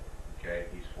split. Okay,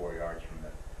 he's 4 yards from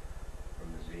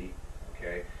the Z.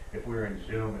 Okay, if we were in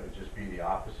zoom, it would just be the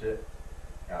opposite.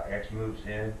 Now X moves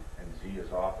in and Z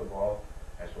is off the ball.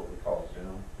 That's what we call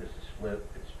zoom. This is flip.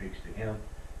 It speaks to him.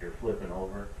 You're flipping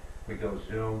over. We go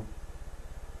zoom.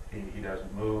 He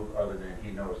doesn't move, other than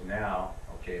he knows now,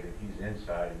 okay, that he's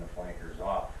inside and the flanker's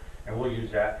off. And we'll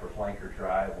use that for flanker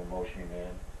drive. We'll motion him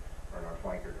in, run our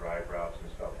flanker drive routes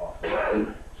and stuff off the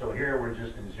ball. So here we're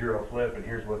just in zero flip, and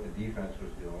here's what the defense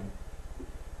was doing.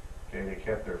 Okay, they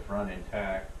kept their front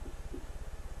intact.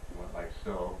 Went like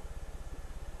so.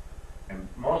 And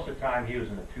most of the time he was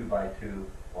in a 2x2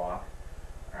 block.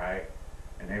 Alright,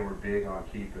 and they were big on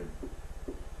keeping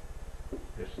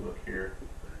this look here.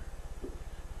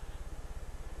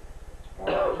 Well,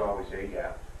 there's always a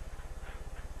gap.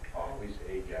 Always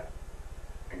a gap.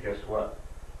 And guess what?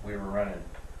 We were running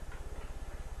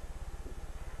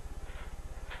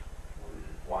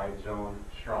wide zone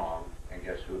strong, and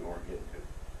guess who we weren't getting to?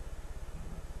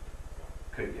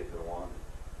 Couldn't get to the one.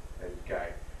 That guy,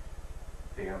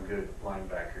 damn good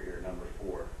linebacker here, number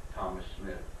 4, Thomas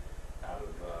Smith, out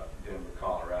of Denver,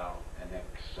 Colorado, and that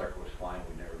sucker was flying.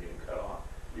 We'd never get him cut off.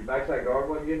 Your backside guard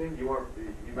wasn't getting him? You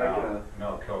making a...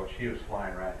 No, Coach. He was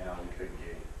flying right now. We couldn't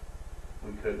get him.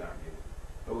 We could not get him.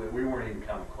 But we weren't even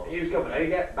coming close. He was coming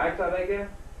A-gap, backside A-gap?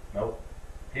 Nope.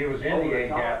 He was in Over the the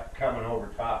top? A-gap coming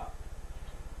over top.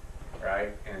 Right?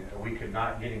 And we could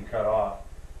not get him cut off.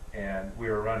 And we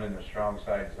were running the strong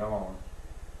side zone.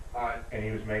 All right. And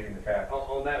he was making the tackle.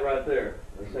 On that right there,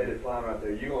 let's say they're flying right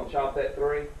there, you gonna chop that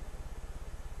 3?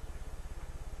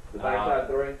 The backside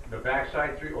 3? The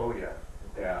backside 3? Oh, yeah.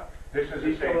 Yeah. This is the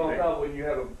He's same coming on thing. top when you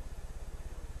have a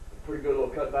pretty good little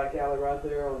cutback alley right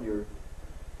there on your...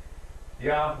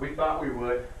 Yeah, we thought we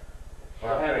would.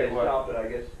 Well, I I'll had tell you that what. stopped it, I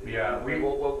guess. Yeah,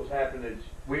 what was happening is...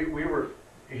 We were,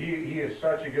 he is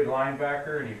such a good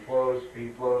linebacker, and he flows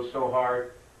so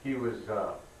hard. He was,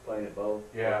 Playing it both.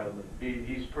 yeah,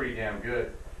 he's pretty damn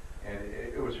good, and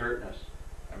it was hurting us.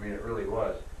 I mean, it really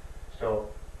was. So,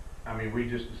 I mean, we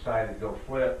just decided to go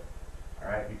flip, all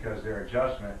right, because their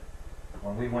adjustment,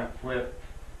 when we went flip,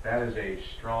 that is a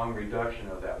strong reduction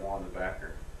of that one, the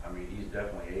backer. I mean, he's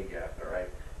definitely A-gapped, all right?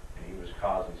 And he was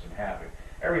causing some havoc.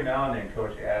 Every now and then,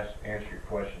 Coach, answer your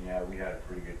question, yeah, we had a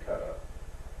pretty good cut up.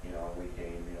 You know, we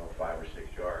gained, 5 or 6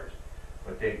 yards.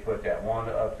 But they put that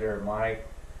Wanda up there, Mike,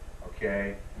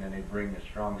 okay, and then they bring the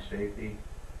strong safety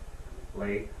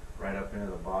late right up into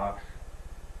the box.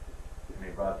 And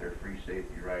they brought their free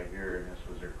safety right here, and this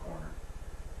was their corner.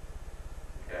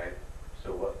 Okay?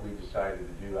 So what we decided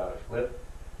to do out of flip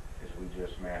is we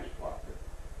just match blocked it.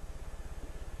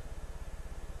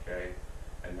 Okay?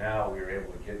 And now we were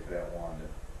able to get to that Wanda.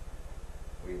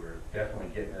 We were definitely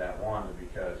getting to that Wanda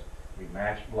because we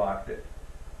match blocked it.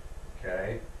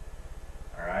 Okay?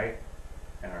 Alright?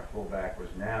 And our fullback was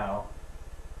now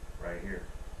right here.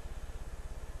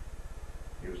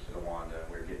 He was to the Wanda,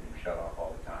 and we were getting him shut off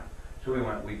all the time. So we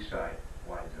went weak side,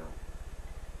 wide zone.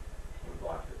 We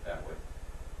blocked it that way.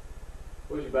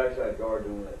 What's your backside guard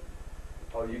doing that?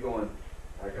 Oh, you going?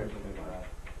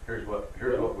 Here's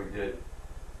what we did.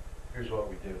 Here's what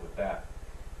we did with that.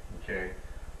 Okay,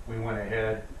 we went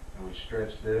ahead and we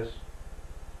stretched this,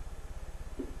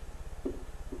 and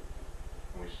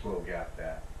we slow gapped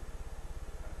that.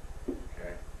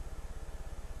 Okay,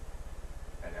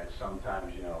 and then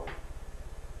sometimes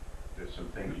there's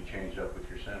some things you change up with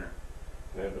your center.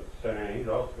 Yeah, but the center, he's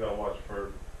also got to watch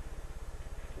for.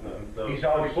 He's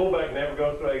always- the fullback never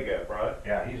goes through A gap, right?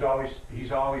 Yeah, he's always He's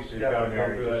stepping gotta there.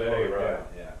 come He through just that slowed A, it right? down.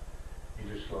 Yeah, he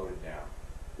just slowed it down.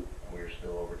 And we were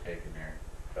still overtaken there.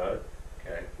 Got it?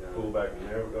 Okay. Fullback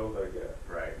never goes A gap.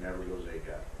 Right, never goes A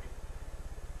gap.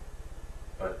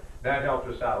 But that helped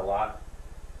us out a lot.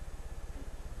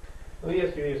 Let me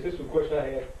ask you this is a question I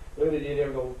had. Whether they did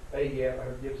ever go A gap, I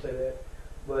heard Jim say that.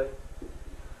 But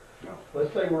No.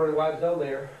 let's say we're in a wide zone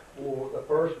there. Well, the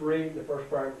first read, the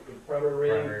primary read,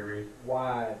 Primary read,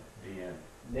 wide. DN.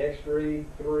 Next read,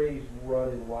 three's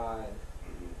running wide.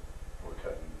 We're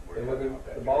cutting. And We're we're cutting gonna, off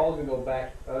that the track. ball's gonna go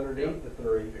back underneath the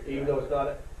three, even though it's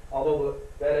not, although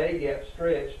that A gap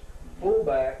stretched,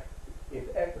 fullback, if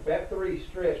that three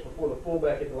stretched before the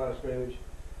fullback hit the line of scrimmage,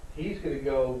 he's gonna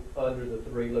go under the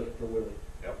three looking for Willie.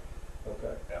 Yep.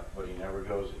 Okay. Yeah, but he never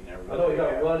goes. I know he's A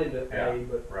not gap. running to Yeah, A,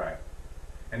 but. right.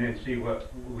 And then see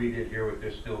what we did here with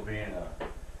this still being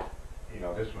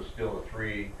this was still a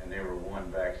 3, and they were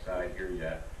 1 backside here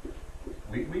yet.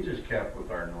 We just kept with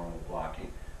our normal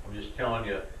blocking. I'm just telling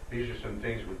you, these are some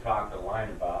things we talked the line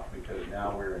about because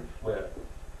now we're in flip,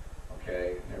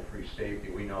 okay, and they're free safety.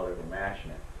 We know that we're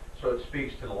matching it. So it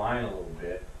speaks to the line a little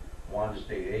bit. Wanda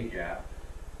State A gap.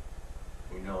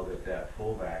 We know that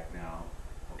fullback now,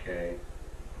 okay,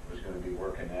 was going to be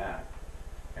working that.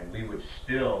 And we would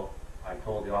still, I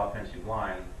told the offensive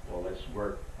line, well, let's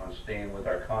work on staying with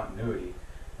our continuity,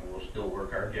 and we'll still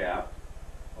work our gap,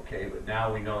 okay? But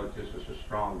now we know that this is a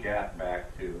strong gap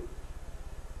back to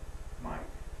Mike,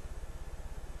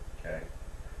 okay?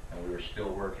 And we were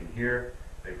still working here.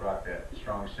 They brought that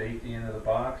strong safety into the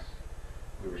box.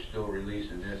 We were still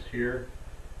releasing this here,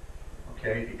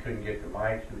 okay? If you couldn't get to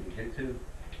Mike, who did you get to?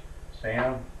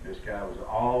 Sam. This guy was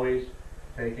always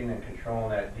taking and controlling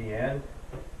that D end,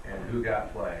 and who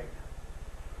got flagged?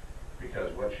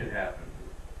 Because what should happen?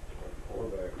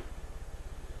 Fullback.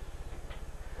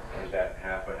 Is that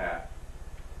half a half?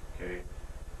 Okay,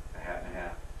 a hat and a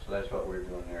half. So that's what we're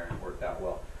doing there, and it worked out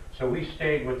well. So we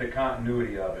stayed with the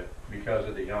continuity of it because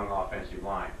of the young offensive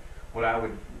line. What I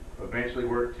would eventually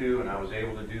work to, and I was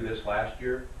able to do this last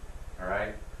year, all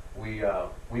right,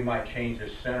 we might change the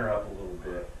center up a little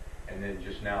bit, and then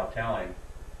just now tell him,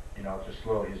 to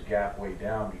slow his gap way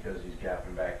down because he's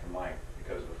gapping back to Mike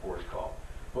because of the force call.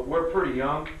 But we're pretty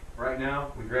young right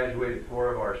now. We graduated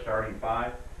 4 of our starting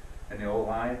 5 in the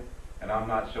O-line, and I'm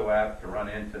not so apt to run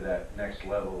into that next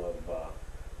level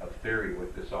of theory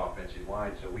with this offensive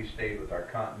line. So we stayed with our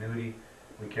continuity.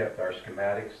 We kept our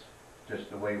schematics just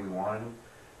the way we wanted them,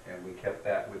 and we kept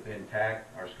that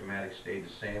intact. Our schematics stayed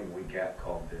the same, and we gap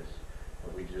called this.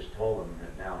 But we just told them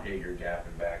that now, hey, you're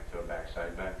gapping back to a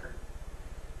backside backer.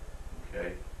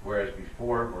 Okay? Whereas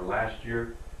before, or last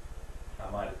year, I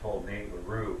might have told Nate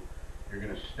LaRue, you're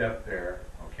going to step there,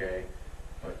 okay,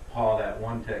 but paw that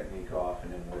one technique off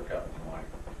and then work up to Mike.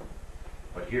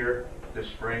 But here, this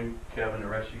spring, Kevin, the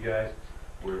rest of you guys,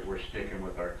 we're sticking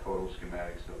with our total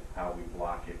schematics of how we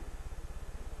block it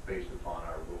based upon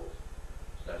our rules.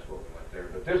 So that's what we went there.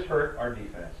 But this hurt our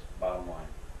defense, bottom line.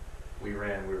 We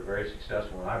were very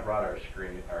successful, and I brought our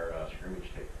scrimmage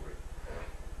tape for you.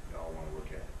 You all want to look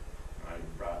at it. I even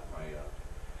brought my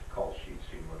call sheet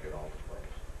so you can look at all the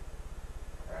plays.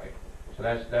 All right? So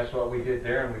that's what we did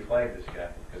there, and we flagged this guy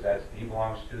because he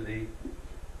belongs to the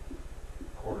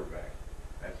quarterback.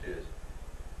 That's his.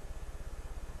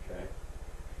 Okay?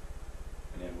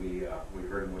 And then we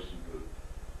hurt him with some boot.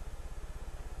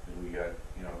 And we got,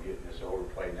 you know, getting this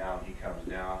overplay now, he comes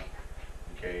down,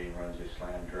 okay, he runs his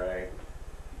slam drag,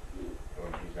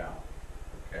 boom, he's out,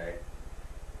 okay?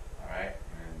 All right,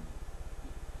 and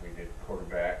we did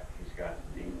quarterback, he's got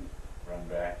the deep run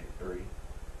back at 3,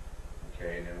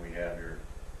 okay, and then we had our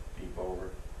deep over,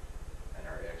 and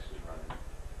our X is running.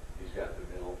 He's got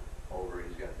the middle over,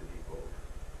 he's got the deep over,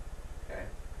 okay?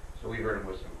 So we hurt him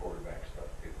with some quarterback stuff,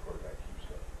 good quarterback keep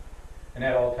stuff. And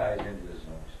that all ties into the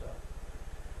zone stuff.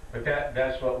 But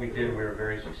that's what we did. We were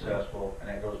very successful, and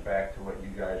that goes back to what you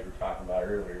guys were talking about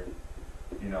earlier.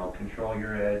 You know, control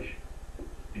your edge,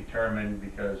 determine,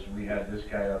 because we had this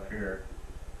guy up here,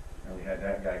 and we had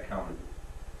that guy coming.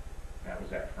 That was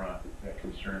that front. That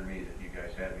concerned me that you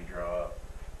guys had me draw up.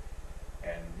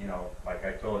 And, you know, like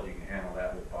I told you, you can handle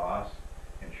that with boss,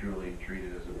 and truly treat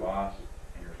it as a boss,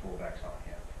 and your fullback's on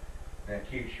him. And it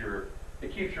keeps your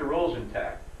rules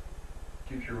intact.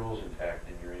 Keeps your rules intact,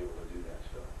 and you're able to do that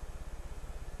stuff.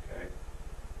 Okay.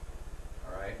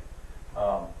 All right.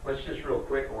 Let's just real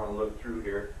quick. I want to look through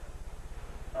here.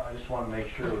 I just want to make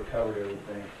sure we covered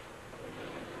everything.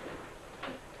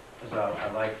 Because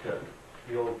I like the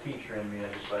old teacher in me. I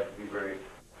just like to be very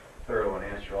thorough and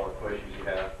answer all the questions you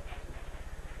have.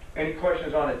 Any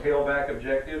questions on the tailback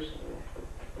objectives?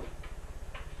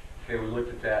 Okay, we looked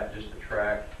at that, just the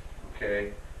track.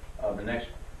 Okay. The next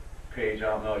page, I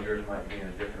don't know, yours might be in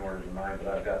a different order than mine,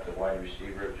 but I've got the wide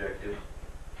receiver objectives.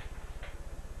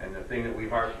 And the thing that we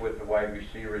harp with the wide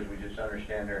receiver is we just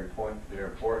understand their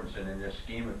importance, and in this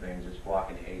scheme of things, it's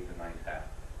blocking the 8th and 9th half.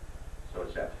 So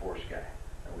it's that force guy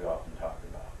that we often talk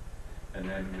about. And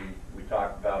then we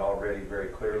talked about already very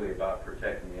clearly about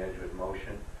protecting the edge with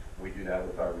motion. We do that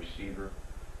with our receiver,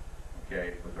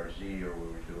 okay, with our Z, or we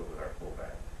would do it with our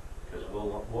fullback. Because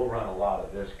we'll run a lot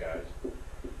of this, guys,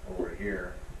 over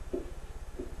here.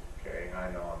 Okay, I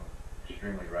know I'm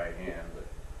extremely right hand, but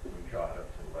we draw it up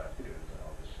to the left too, and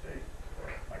I'll just stay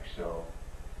like so.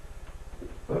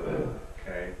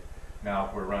 Okay, now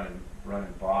if we're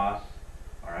running boss,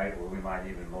 all right, well, we might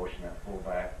even motion that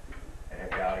fullback the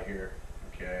heck out of here.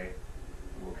 Okay,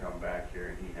 we'll come back here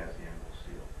and he has the end will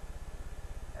seal.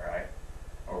 All right,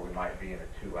 or we might be in a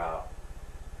 2-out.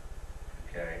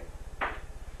 Okay,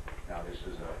 now this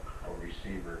is a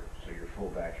receiver, so your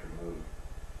fullback's removed.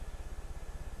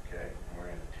 Okay, and we're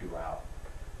in a 2-out.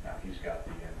 Now he's got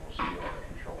the end will seal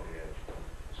to control the edge.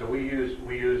 So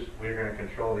we're going to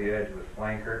control the edge with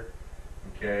flanker.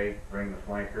 Okay, bring the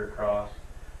flanker across,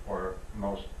 or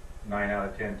most 9 out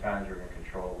of 10 times we're going to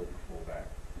control it with the fullback.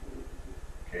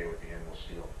 Okay, with the end will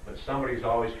seal. But somebody's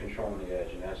always controlling the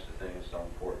edge, and that's the thing that's so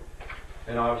important.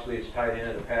 Then obviously it's tied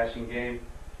into the passing game.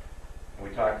 We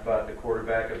talked about the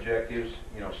quarterback objectives,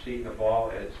 you know, seating the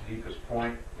ball at its deepest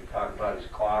point. We talked about his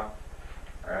clock,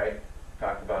 all right? We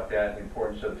talked about that, the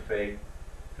importance of the fake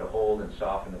to hold and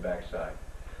soften the backside.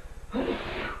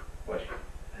 Bless you.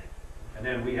 And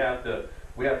then we have to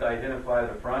identify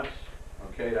the fronts,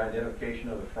 okay, the identification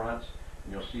of the fronts.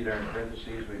 And you'll see there in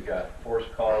parentheses we've got force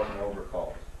calls and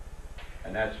overcalls.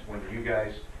 And that's when you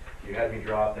had me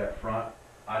draw up that front,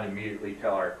 I'd immediately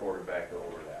tell our quarterback to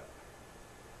over that.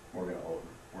 We're going to hold them.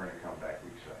 We're going to come back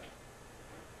weak side.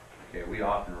 Okay, we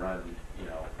often run, you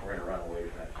know, we're going to run away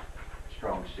from that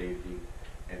strong safety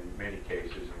in many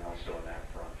cases, and also in that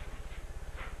front.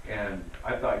 And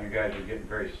I thought you guys were getting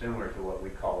very similar to what we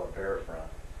call a bear front,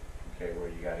 okay, where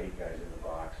you got 8 guys in the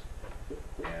box.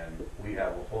 And we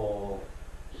have a whole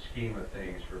scheme of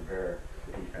things for bear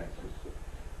defenses.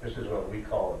 This is what we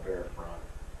call a bear front,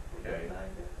 okay?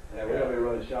 Yeah, we're gonna be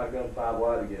running shotgun 5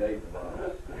 wide to get 8 in the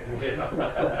box.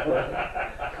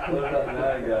 We'll have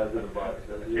 9 guys in the box.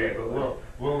 Okay, but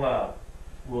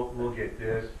we'll get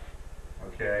this,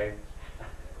 okay?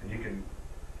 And you can,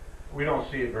 we don't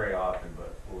see it very often,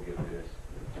 but we'll get this.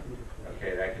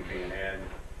 Okay, that could be an end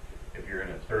if you're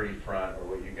in a 30 front, or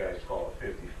what you guys call a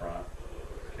 50 front.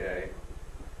 Okay,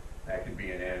 that could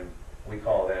be an end. We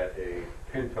call that a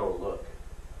pinto look.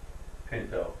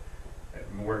 Pinto.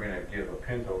 And we're going to give a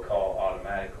pinto call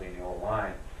automatically in the old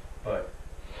line, but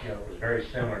you know, it was very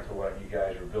similar to what you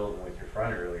guys were building with your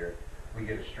front earlier. We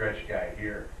get a stretch guy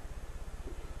here.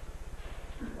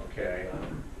 Okay,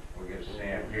 we get a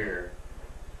Sam here,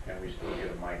 and we still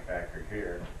get a Mike Backer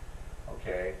here.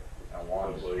 Okay, now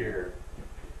Wanda's here,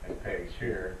 and Peg's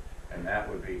here, and that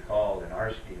would be called in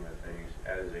our scheme of things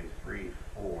as a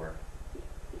 3-4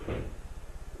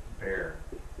 bear.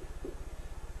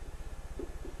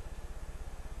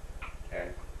 Okay,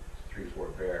 it's a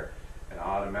 3-4 bear, and I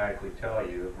automatically tell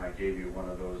you, if I gave you one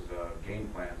of those game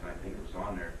plans, and I think it was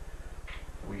on there,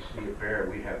 we see a bear,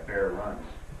 we have bear runs.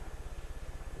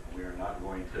 We are not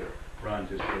going to run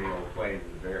just any old play into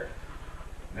the bear.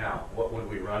 Now, what would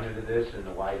we run into this in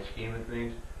the wide scheme of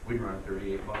things? We'd run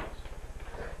 38 boss.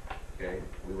 Okay,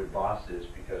 we would boss this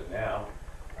because now,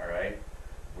 all right,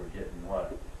 we're getting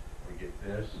what? We get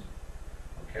this,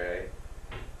 okay,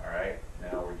 all right,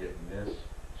 now we're getting this,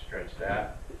 stretch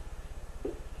that,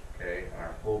 okay, and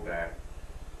our fullback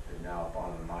is now up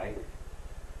on the mic,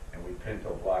 and we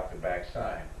pinto block the back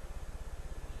side,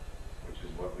 which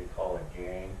is what we call a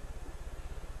gang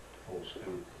full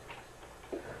scoop.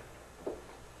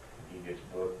 He gets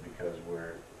booked because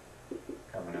we're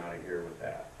coming out of here with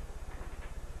that.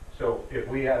 So if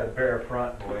we had a bare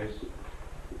front, boys,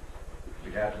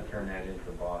 we'd have to turn that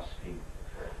into boss scheme.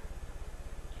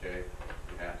 Okay?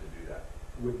 We'd have to do that.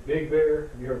 With Big Bear,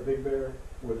 have you heard of Big Bear?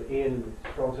 Where the end,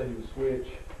 the strong safety would switch.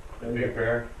 The Big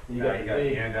Bear? You Now got you the got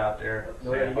big, the end out there.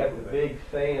 no, you got the big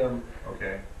Sam.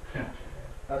 Okay.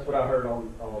 That's what I heard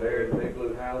on There, the big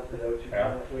blue house, is that what you Yeah.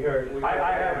 call it? We heard.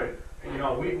 I haven't. You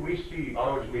know, we see,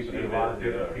 coach, we see a lot of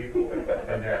different people in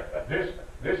there.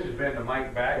 This has been the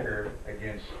Mike Backer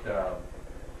against,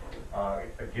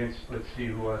 let's see,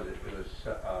 who was it?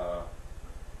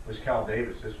 It was Cal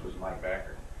Davis. This was Mike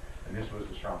Backer. And this was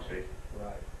the strong safety.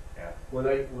 Right. Yeah. When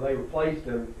they replaced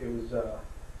him, it was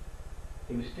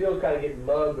he was still kind of getting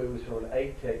mugged, but it was from an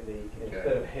 8 technique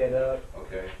instead of head up.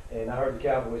 Okay. And I heard the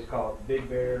Cowboys call it Big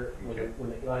Bear Okay.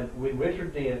 when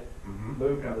Richard Dent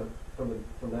moved Yeah.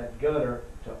 from that gunner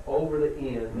to over the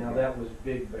end. Now that was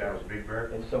Big Bear. That was Big Bear.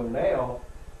 And so now,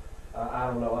 I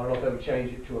don't know if they would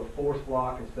change it to a force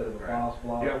block instead of a boss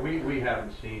block. Yeah, we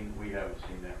haven't seen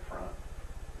that front.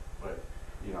 But,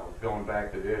 you know, going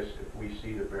back to this, if we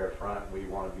see the bare front, we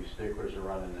want to be sticklers of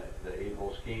running the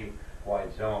 8-hole scheme,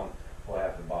 wide zone, we'll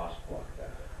have to boss block that.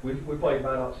 We played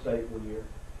Minot State one year,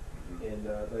 and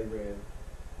they ran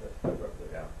that stuff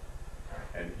right there.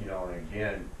 Yeah. And, you know, and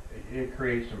again, it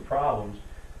creates some problems,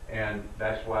 and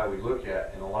that's why we look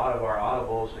at, and a lot of our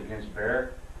audibles against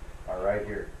bear are right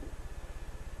here.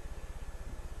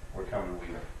 We're coming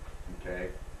weak, okay?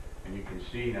 And you can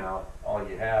see now, all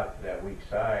you have to that weak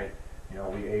side, you know,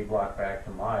 we A-block back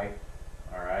to Mike,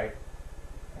 all right?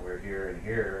 We're here and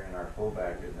here, and our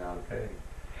fullback is now the peg.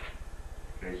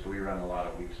 Okay, so we run a lot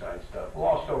of weak side stuff. We'll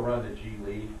also run the G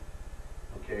lead.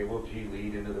 Okay, we'll G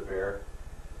lead into the bear.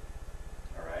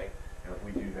 All right, and if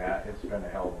we do that, it's been a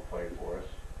hell of a play for us.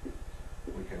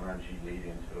 We can run G lead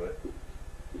into it.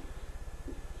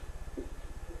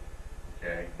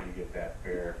 Okay, you get that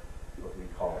bear, what we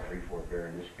call a 3-4 bear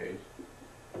in this case.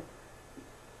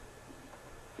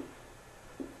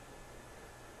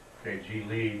 Okay, G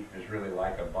lead is really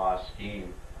like a boss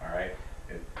scheme. All right.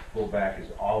 Fullback is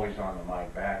always on the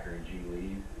Mike Backer in G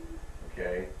lead,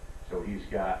 okay? So he's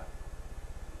got,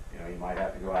 you know, he might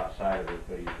have to go outside of it,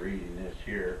 but he's reading this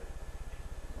here,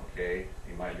 okay?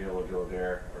 He might be able to go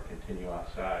there or continue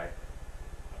outside.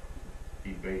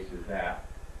 He bases that,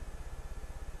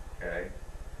 okay?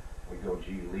 We go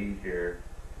G lead here,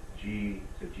 G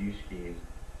to G scheme,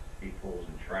 he pulls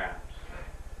and traps.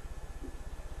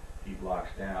 He blocks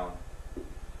down.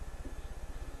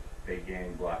 They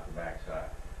gang block the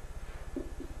backside.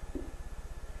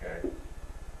 Okay.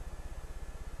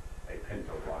 A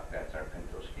pinto block, that's our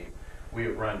pinto scheme. We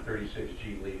have run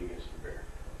 36G lead against the bear.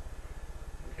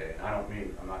 Okay, and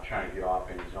I'm not trying to get off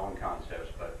any zone concepts,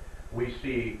 but we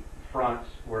see fronts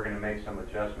we're going to make some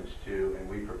adjustments to, and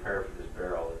we prepare for this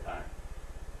bear all the time.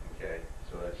 Okay,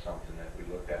 so that's something that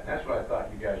we looked at. And that's what I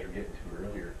thought you guys were getting to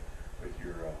earlier with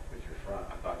your front.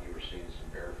 I thought you were seeing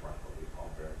some bear front, what we call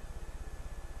bear.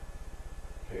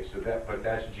 Okay, so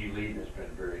that's G lead, and it's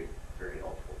been very, very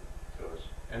helpful to us.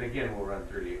 And again, we'll run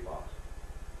 38 balls,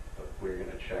 but we're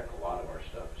going to check a lot of our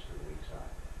stuff is to the weak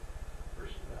side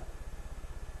versus that.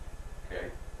 Okay,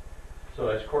 so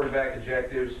that's quarterback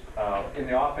objectives. In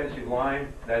the offensive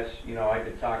line, that's, you know, I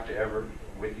could talk to Everett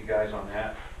with you guys on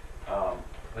that.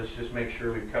 Let's just make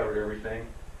sure we've covered everything.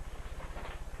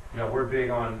 You know, we're big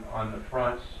on the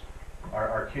fronts.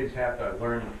 Our kids have to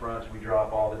learn the fronts. We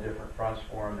drop all the different fronts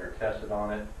for them. They're tested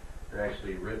on it. They're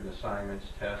actually written assignments,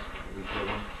 tests that we give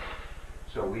them.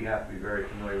 So we have to be very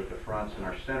familiar with the fronts, and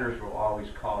our centers will always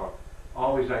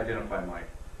identify Mike.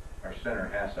 Our center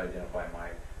has to identify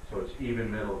Mike. So it's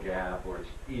even middle gap, or it's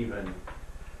even,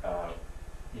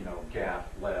 you know,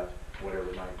 gap left, whatever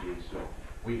it might be. So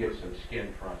we get some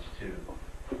skin fronts too.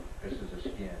 This is a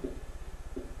skin.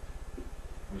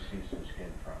 We see some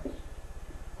skin fronts.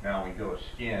 Now we go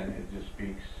skin, it just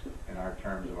speaks, in our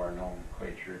terms of our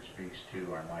nomenclature, it speaks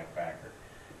to our Mike Backer.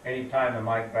 Anytime the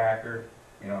Mike Backer,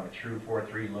 you know, in a true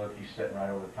 4-3 look, he's sitting right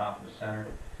over the top of the center.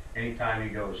 Anytime he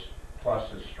goes plus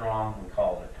is strong, we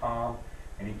call it a tom.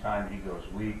 Anytime he goes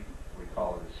weak, we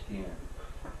call it a skin.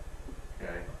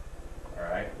 Okay, all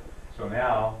right. So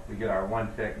now we get our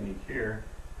one technique here,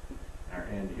 our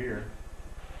end here,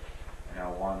 and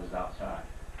now one is outside.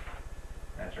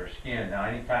 That's our skin. Now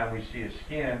anytime we see a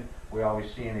skin, we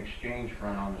always see an exchange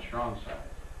front on the strong side.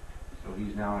 So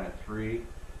he's now in a 3.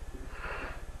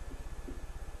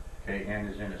 Okay, end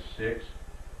is in a 6.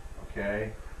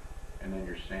 Okay, and then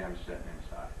your Sam's sitting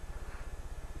inside.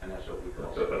 And that's what we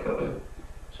call skin.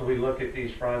 So we look at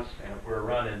these fronts, and if we're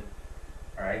running,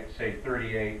 all right, say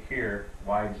 38 here,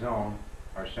 wide zone,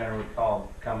 our center would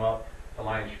come up to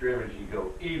line of scrimmage, you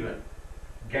go even,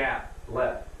 gap,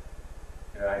 left,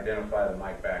 and identify the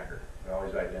Mike backer. We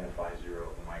always identify 0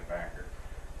 with the Mike backer.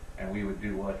 And we would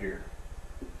do what here?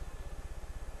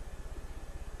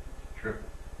 Triple.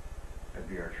 That'd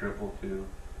be our triple to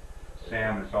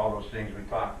Sam. It's all those things we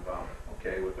talked about,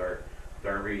 okay, with our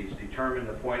reads. Determine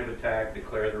the point of attack,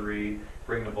 declare the read,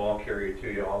 bring the ball carrier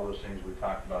to you, all those things we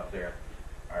talked about there.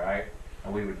 All right?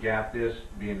 And we would gap this,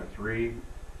 be in the 3.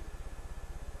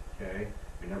 Okay?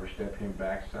 We never step him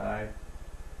backside.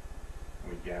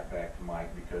 And we gap back to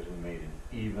Mike because we made an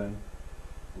even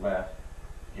left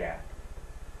gap.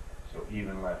 So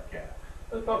even left gap.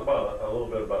 Let's talk about a little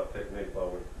bit about technique while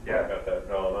we Yeah. got that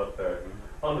drawn up there.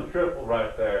 On the triple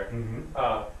right there,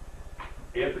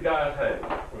 if the guy's hanging,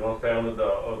 we're going to stay on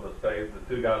the stage.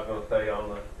 The 2 guys are going to stay on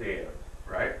the ends.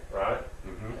 Right? Right?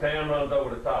 Sam runs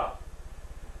over the top.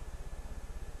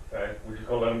 Okay? We're just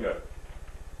going to let him go.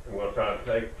 And we're going to try to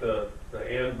take the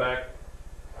end back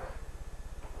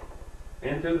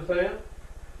into the sand.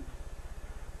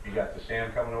 You got the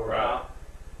Sam coming over Right. top.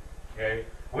 Okay?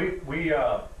 We're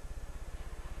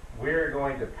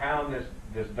going to pound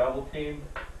this double team.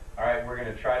 All right, we're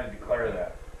going to try to declare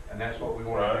that. And that's what we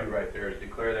want to do right there, is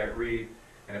declare that read.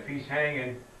 And if he's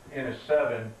hanging in a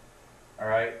 7, all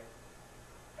right,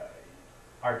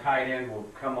 our tight end will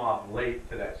come off late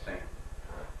to that Sam.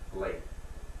 Late.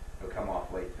 He'll come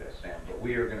off late to that Sam. But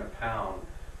we are going to pound,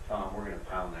 Tom, we're going to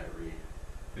pound that read.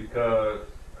 Because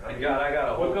I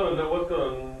got a what's going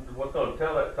to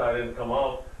tell that tight end to come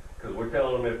off? Because we're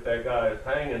telling him if that guy is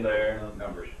hanging there,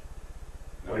 numbers.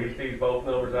 so he sees both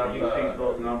numbers outside. He sees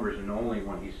both numbers, and only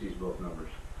when he sees both numbers.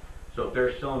 So if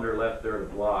there's cylinder left there to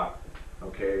block,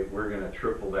 okay, we're going to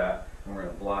triple that, and we're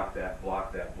going to block that,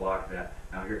 block that, block that.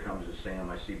 Now here comes the Sam.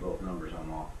 I see both numbers.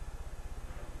 I'm off.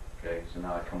 Okay, so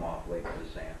now I come off late to the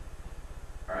Sam.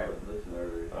 All right. Listen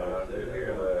earlier. I did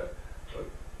hear that.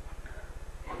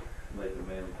 Make the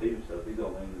man repeat himself. He's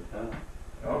gonna win the time.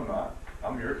 No, I'm not.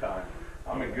 I'm your time.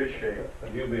 I'm in good shape.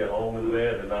 You'll be at home in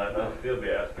bed tonight, and I'll still be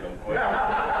asking him questions.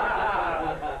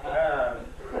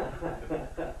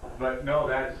 But no,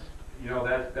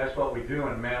 that's what we do.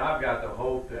 And man, I've got the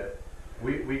hope that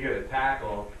we get a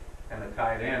tackle and a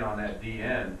tight end on that D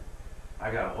end.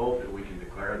 I got a hope that we can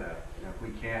declare that. And if we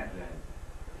can't, then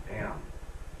damn,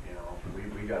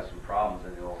 we got some problems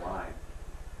in the old line.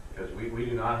 Because we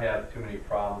do not have too many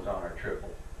problems on our triple.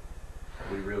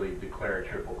 We really declare a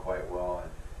triple quite well.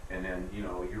 And then,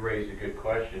 you raised a good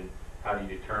question. How do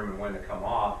you determine when to come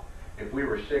off? If we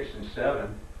were 6 and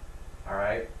 7, all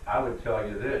right, I would tell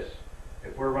you this.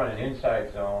 If we're running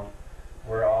inside zone,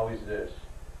 we're always this.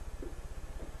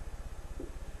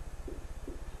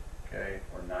 Okay,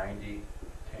 we're 90,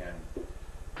 10.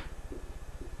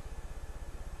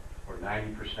 We're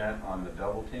 90% on the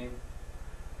double team,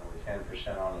 and we're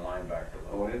 10% on the linebacker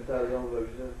level. Oh, inside zone, what you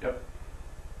said? Yep.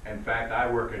 In fact,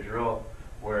 I work a drill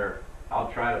where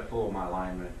I'll try to fool my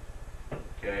linemen,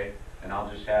 okay? And I'll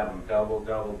just have them double,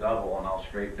 double, double, and I'll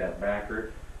scrape that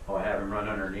backer. I'll have them run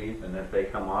underneath, and if they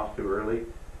come off too early,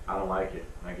 I don't like it.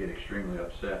 I get extremely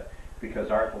upset. Because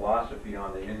our philosophy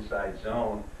on the inside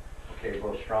zone, okay,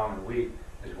 both strong and weak,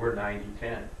 is we're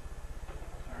 90-10.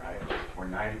 All right? We're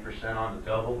 90% on the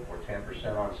double, we're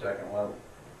 10% on second level.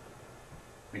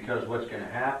 Because what's going to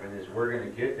happen is we're going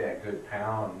to get that good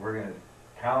pound, we're going to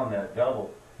pound that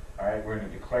double. All right, we're going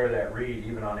to declare that read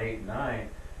even on 8 and 9,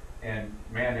 and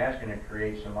man, that's going to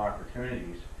create some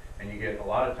opportunities. And you get a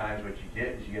lot of times what you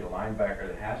get is you get a linebacker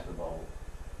that has the ball.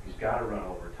 He's got to run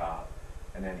over top,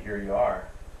 and then here you are.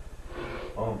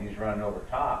 Boom, he's running over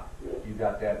top. You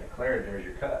got that declared. There's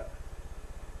your cut.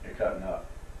 You're cutting up.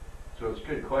 So it's a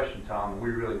good question, Tom. We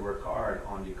really work hard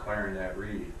on declaring that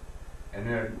read. And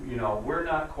then, we're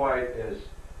not quite as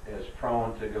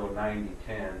prone to go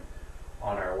 90-10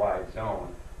 on our wide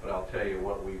zone. But I'll tell you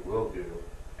what we will do,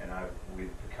 and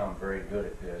we've become very good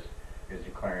at this, is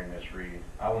declaring this read.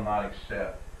 I will not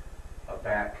accept a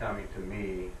back coming to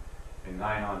me in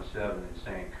 9-on-7 and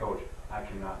saying, Coach, I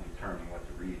cannot determine what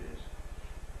the read is.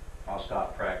 I'll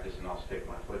stop practice and I'll stick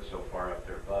my foot so far up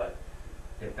their butt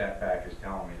if that back is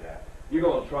telling me that. You're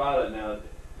gonna try that now,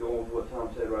 going with what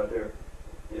Tom said right there,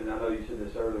 and I know you said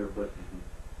this earlier, but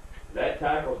that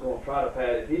tackle's gonna try to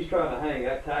pass, if he's trying to hang,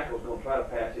 that tackle's gonna try to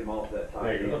pass him off that Yeah,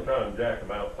 tight you're gonna end. try and jack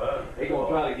him outside. He's gonna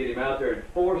try to get him out there and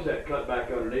force that cut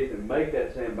back underneath and make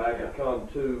that sandbacker come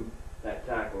to that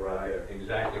tackle right there.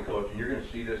 Exactly, Coach, and you're gonna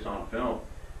see this on film.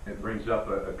 It brings up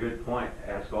a good point.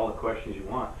 Ask all the questions you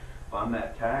want. If I'm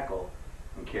that tackle,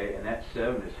 okay, and that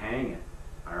 7 is hanging,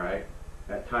 all right,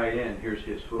 that tight end, here's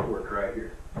his footwork right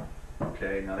here.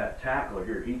 Okay, now that tackle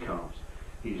here, he comes.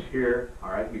 He's here, all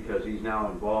right, because he's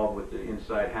now involved with the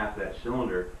inside half of that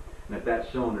cylinder, and if that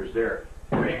cylinder's there,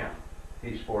 bam,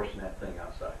 he's forcing that thing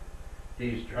outside.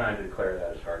 He's trying to declare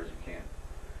that as hard as he can.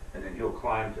 And then he'll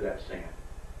climb to that sand,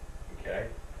 okay?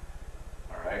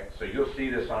 All right, so you'll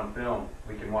see this on film.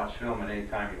 We can watch film at any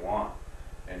time you want,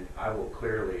 and I will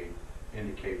clearly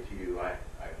indicate to you, I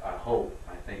hope,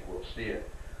 I think we'll see it,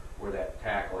 where that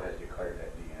tackle has declared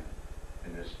that DN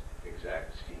in this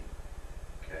exact scheme,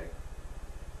 okay?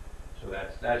 So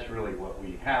that's really what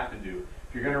we have to do.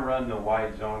 If you're going to run the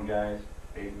wide zone, guys,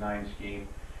 8-9 scheme,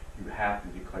 you have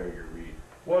to declare your read.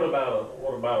 What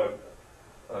about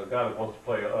a guy that wants to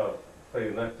play, say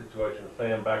in that situation, a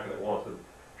sandbacker that wants to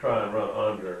try and run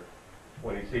under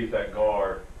when he sees that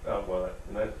guard, well,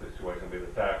 in that situation it'd be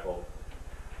the tackle.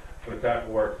 When the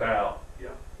tackle works out Yeah.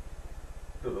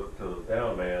 to the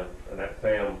down man, and that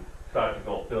Sam decides he's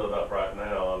going to fill it up right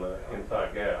now on the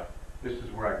inside gap. This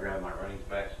is where I grab my running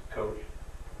backs coach.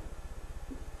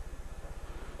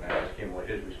 And I ask him what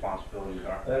his responsibilities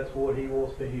are. That's what he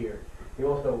wants to hear. He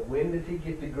wants to know, when does he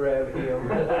get to grab him?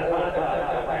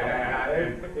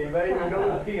 He may even go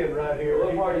to the pin right here.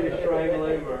 What part do you strangle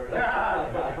him or?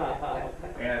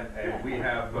 And we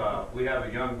have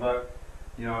a young buck,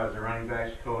 you know, as a running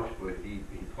backs coach, but he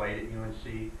played at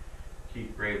UNC,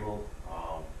 Keith Grable.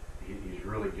 He's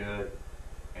really good,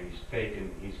 and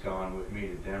he's gone with me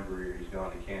to Denver, or he's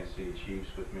gone to Kansas City Chiefs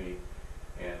with me,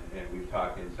 and we've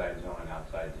talked inside zone and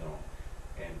outside zone.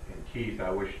 And Keith, I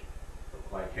wish,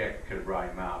 like heck, could have brought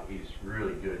him out. He's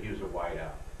really good. He was a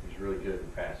wideout. He's really good in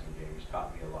the passing game. He's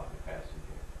taught me a lot in the passing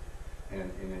game.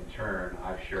 And in turn,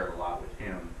 I've shared a lot with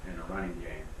him in the running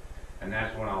game. And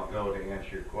that's when I'll go, to answer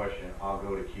your question, I'll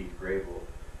go to Keith Grable,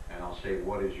 and I'll say,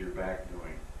 what is your back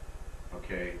doing?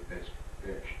 Okay, that's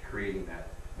creating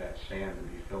that sand to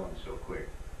be filling so quick.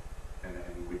 And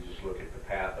we just look at the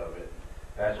path of it.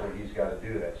 That's what he's got to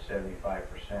do, that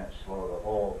 75% slow the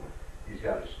hole. He's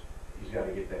got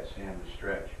to get that sand to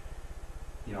stretch.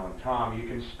 You know, and Tom, you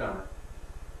can stunt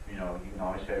it. You know, you can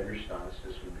always have your stunts.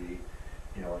 This would be,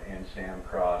 you know, end Sam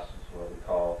cross, is what we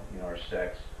call, you know, our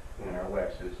sex and our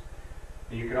wexes.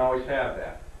 And you can always have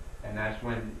that. And that's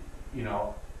when, you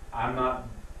know, I'm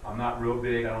not real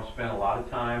big. I don't spend a lot of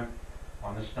time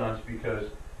on the stunts because,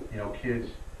 you know, kids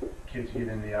get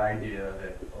in the idea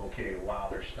that, okay, wow,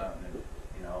 they're stunting, and,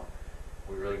 you know,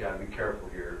 we really got to be careful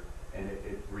here, and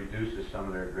it reduces some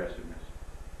of their aggressiveness,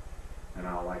 and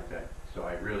I don't like that. So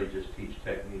I really just teach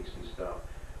techniques and stuff.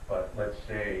 But let's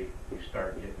say you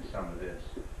start getting some of this,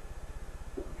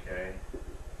 okay,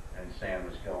 and Sam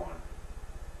is going.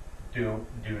 Do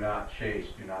not chase,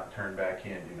 do not turn back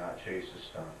in, do not chase the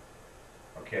stunt.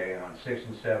 Okay, and on 6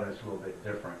 and 7 it's a little bit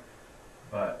different,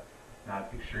 but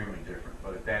not extremely different.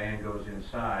 But if that end goes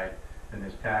inside, then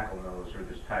this tackle knows, or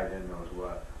this tight end knows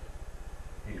what.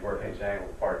 He's working his angle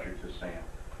departure to Sam.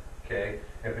 Okay,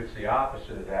 if it's the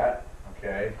opposite of that,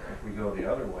 okay, if we go the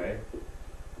other way,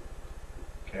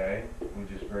 okay, we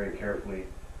just very carefully,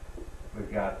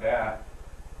 we've got that,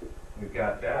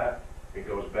 it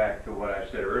goes back to what I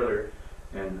said earlier,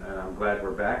 and I'm glad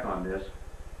we're back on this,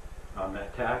 on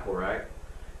that tackle, right?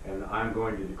 And I'm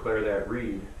going to declare that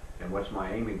read, and what's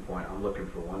my aiming point? I'm looking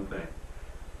for one thing.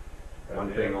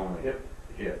 One thing only.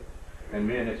 Hip. And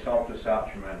man, it's helped us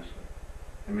out tremendously.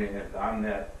 I mean, if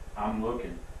I'm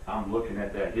looking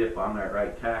at that hip on that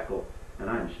right tackle, and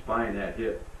I'm spying that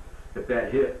hip. If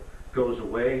that hip goes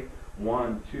away,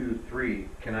 1, 2, 3,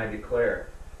 can I declare?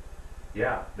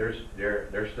 Yeah, there's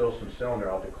still some cylinder,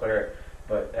 I'll declare it.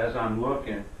 But as I'm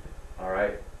looking, all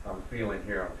right, I'm feeling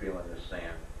this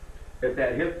sand. If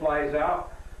that hip flies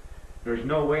out, there's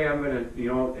no way I'm going to, you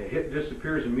know, the hip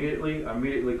disappears immediately, I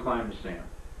immediately climb the sand.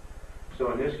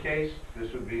 So in this case,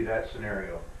 this would be that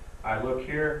scenario. I look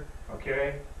here,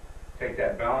 okay, take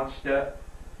that balance step,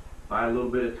 buy a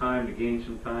little bit of time to gain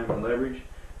some time and leverage,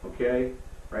 okay,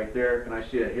 right there, and I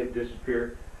see that hip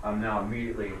disappear, I'm now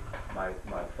immediately, my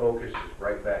focus is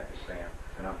right back to Sam,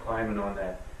 and I'm climbing on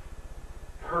that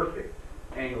perfect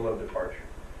angle of departure.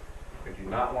 I do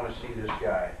not want to see this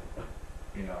guy,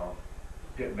 you know,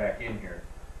 get back in here.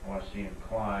 I want to see him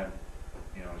climb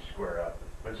you know, square up.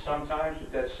 But sometimes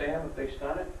with that sand, if they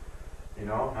stun it, you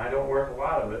know, and I don't work a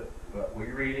lot of it, but we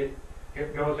read it,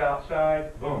 hip goes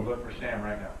outside, boom, look for sand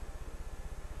right now.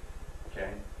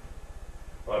 Okay?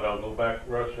 But I don't go back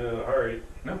rushing in a hurry,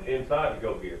 No. inside to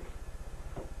go get it.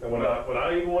 And when I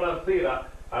see it,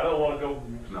 I don't wanna go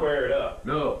square it up.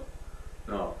 No,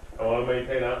 no. I wanna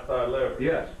maintain outside leverage.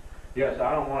 Yes, yes,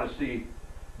 I don't wanna see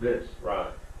this.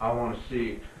 Right. I wanna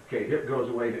see, okay, hip goes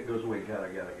away, got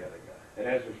it. And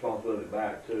that's responsibility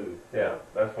back too. Yeah,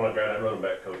 that's when I grab that running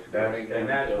back coach. And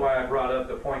that's why I brought up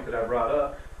the point that I brought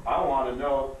up. I wanna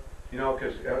know, you know,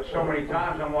 cause so many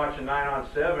times I'm watching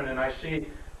 9-on-7 and I see,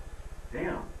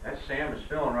 damn, that Sam is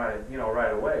feeling right, you know,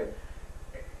 right away.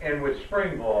 And with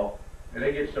spring ball, and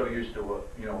they get so used to what,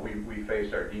 you know, we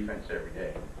face our defense every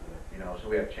day. You know, so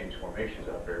we have to change formations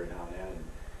up every now and then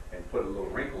and put a little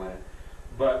wrinkle in it.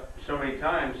 But so many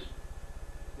times,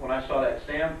 when I saw that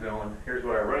Sam feeling, here's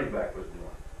what our running back was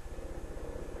doing.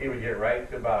 He would get right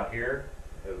to about here,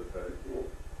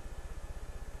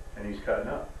 and he's cutting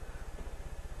up.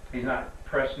 He's not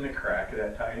pressing the crack of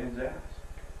that tight end's ass.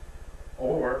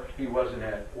 Or he wasn't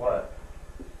at what?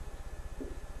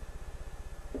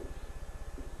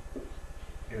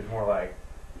 It was more like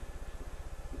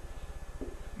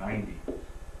 90.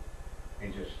 He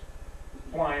just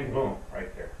flying boom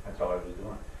right there. That's all he was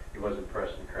doing. He wasn't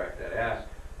pressing the crack that ass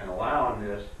and allowing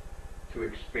this to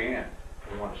expand.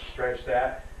 We want to stretch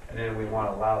that, and then we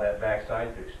want to allow that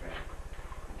backside to expand.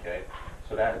 Okay,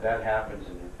 so that happens,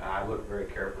 and I look very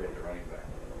carefully at the running back.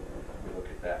 We look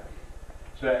at that.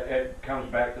 So it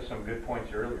comes back to some good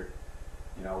points earlier.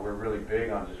 You know, we're really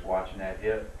big on just watching that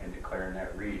hip and declaring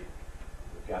that read.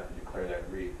 We've got to declare that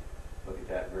read. Look at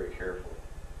that very carefully.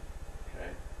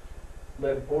 Okay.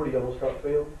 11:40, almost start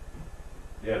film.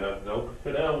 Yeah, no, don't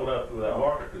sit down without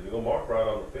marker, because you're gonna mark right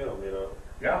on the film, you know.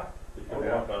 Yeah. You can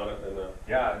mark on it, and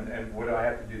Yeah, and what do I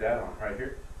have to do that on? Right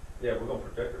here? yeah, we're gonna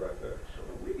protect it right there. So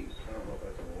the weed. I don't know if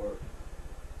that's gonna work.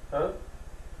 Huh?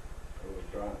 We'll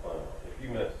try. If you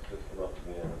mess this one up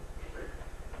again.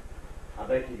 I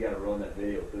think you gotta run that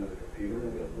video through the computer to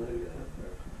be able to do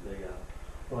that.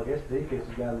 Well, I guess defense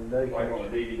has got to know. Like on a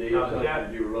DVD or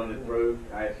something, you were running through.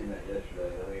 I asked him that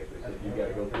yesterday. I think it's, you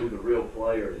gotta go through the real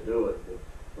player to do it, but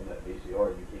from that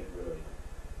VCR, you can't really,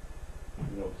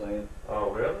 you know what I'm saying?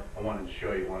 Oh, really? I wanted to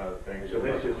show you one other thing. So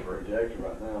this is a projector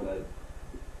right now that,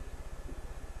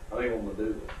 I think I'm gonna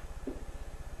do this.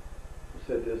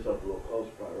 Set this up a little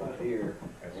closer, probably right here,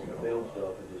 That's on the good. film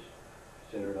stuff, and just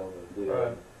center it on the video.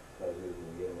 Right. That's good when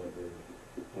we get it like this.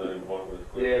 Not even point with this.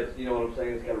 Yeah, it's, you know what I'm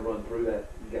saying, it's gotta run through that,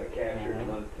 you gotta capture it and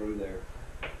run it through there.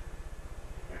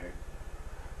 Okay.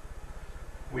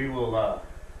 We will,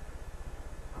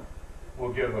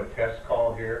 we'll give a test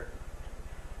call here.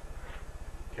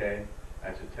 Okay,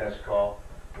 that's a test call.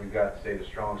 We've got, say, the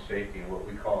strong safety in what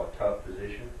we call a tough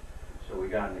position. So we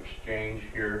got an exchange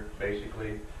here,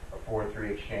 basically, a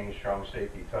 4-3 exchange, strong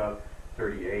safety tough,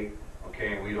 38.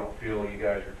 Okay, and we don't feel, you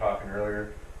guys were talking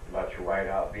earlier about your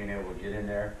wideout being able to get in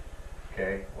there.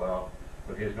 Okay, well,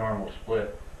 with his normal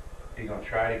split, he's gonna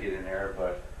try to get in there,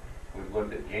 but we've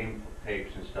looked at game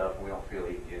tapes and stuff, and we don't feel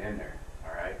he can get in there,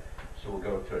 all right? So we'll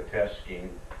go to a test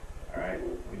scheme, all right?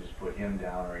 We just put him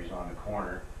down, or he's on the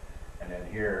corner, and then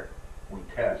here, we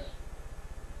test,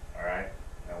 all right?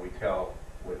 And we tell,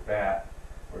 with that,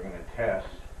 we're gonna test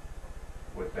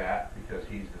with that, because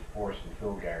he's the force and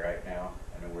fill guy right now,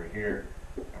 and then we're here,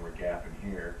 and we're gapping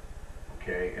here,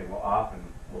 okay? And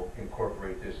we'll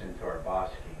incorporate this into our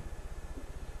boss scheme.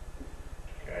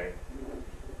 Okay,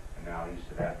 and now he's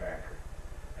to that backer,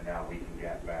 and now we can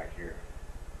gap back here.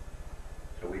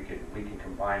 So we can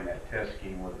combine that test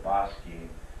scheme with a boss scheme,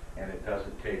 and it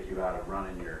doesn't take you out of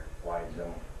running your wide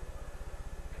zone.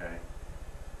 Okay,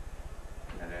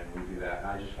 and then we do that. And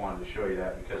I just wanted to show you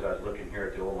that because I was looking here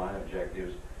at the old line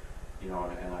objectives, you know,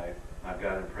 and I've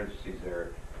got in parentheses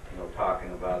there, you know,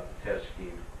 talking about the test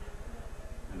scheme,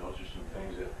 and those are some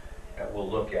things that we'll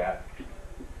look at.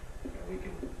 And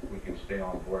we can stay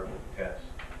on board with the test.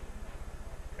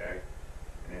 Okay?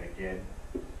 And then again,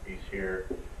 he's here,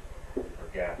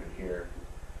 we're gapping here,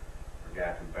 we're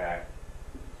gapping back.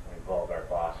 We involved our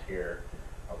boss here.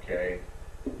 Okay?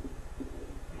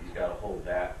 He's got to hold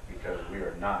that because we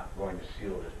are not going to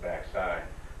seal this backside.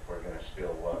 We're going to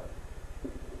still what?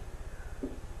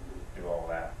 Do all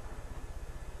that.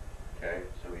 Okay?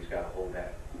 So he's got to hold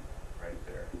that right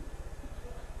there.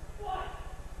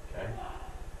 Okay?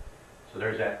 So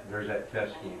there's that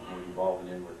test scheme we're involving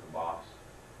in with the boss.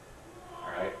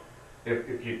 All right.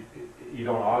 If you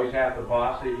don't always have to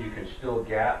boss it, you can still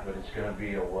gap, but it's going to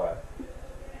be a what?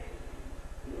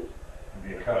 It'd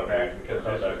be a cutback because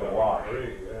this is a wash.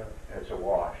 Yeah. It's a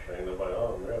wash. Ain't nobody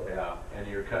on, really. Yeah, and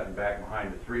you're cutting back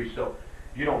behind the 3, so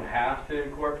you don't have to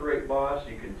incorporate boss,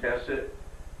 you can test it,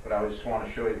 but I just want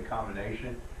to show you the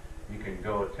combination. You can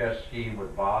go test scheme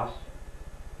with boss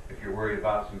if you're worried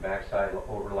about some backside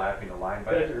overlapping the line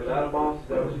back. Test it without a boss, is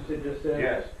that what you said, just said?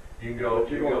 Yes, you can go.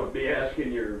 But you're going to be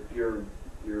asking your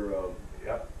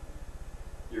Yep.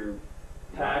 your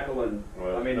tackle and,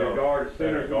 Well, I mean, no, your guard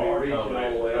center's going to be reaching all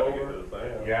the way combination's gotta get over. to the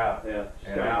sand. Yeah. Yeah, just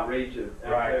And kind now- of reach it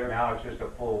out Right, there. now it's just a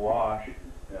full wash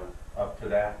Yeah. up to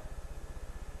that.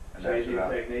 And that's Changing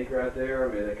about- technique right there,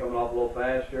 I mean, they're coming off a little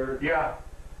faster. Yeah,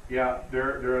 yeah,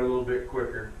 they're a little bit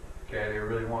quicker. Okay, they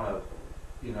really want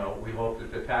to, you know, we hope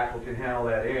that the tackle can handle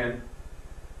that in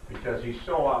because he's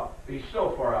so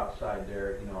far outside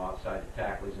there, you know, outside the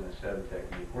tackle. He's in a 7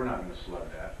 technique. We're not going to slug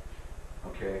that.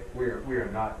 Okay, we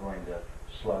are not going to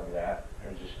slug that.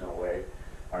 There's just no way.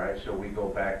 All right, so we go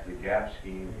back to the gap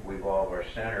scheme. We evolve our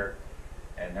center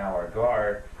and now our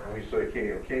guard. And we say,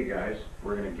 okay, guys,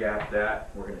 we're going to gap that.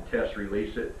 We're going to test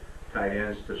release it. Tight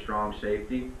ends to strong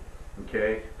safety.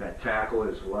 Okay, that tackle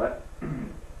is what?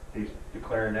 He's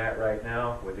declaring that right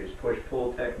now with his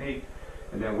push-pull technique.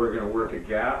 And then we're going to work a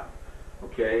gap.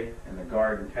 Okay, and the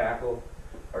guard and tackle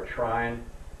are trying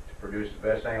to produce the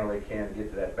best angle they can to get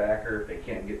to that backer. If they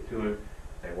can't get to it,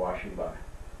 they wash him by.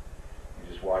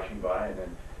 You just wash him by, and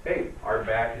then, hey, our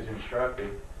back is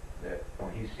instructed that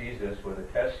when he sees us with a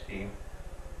test scheme,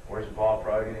 where's the ball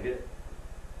probably going to hit?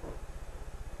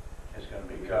 It's going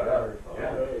to be cut up.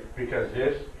 Yeah. Because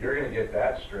this, you're going to get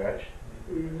that stretched.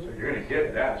 So you're going to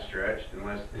get that stretched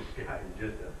unless this guy is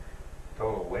just a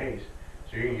total waste.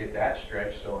 So you're going to get that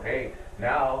stretched. So hey,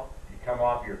 now you come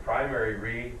off your primary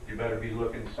read, you better be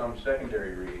looking some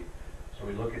secondary read. So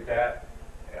we look at that.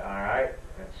 All right,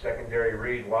 that secondary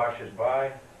read washes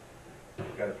by.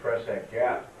 You've got to press that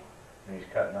gap, and he's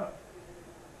cutting up.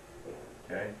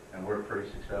 Okay, and we're pretty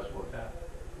successful at that.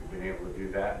 We've been able to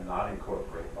do that and not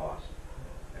incorporate boss.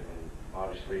 And then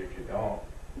obviously, if you don't,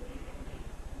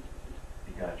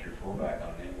 you got your fullback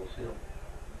on angle seal.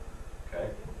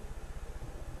 Okay,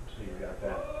 so you got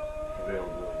that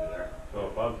availability there. So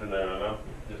if I'm sitting there and I'm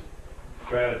just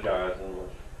strategizing,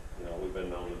 which, you know, we've been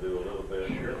known to do a little bit.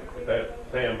 Sure. If that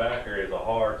Sam Backer is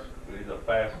he's a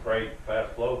fast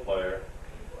flow player,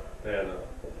 then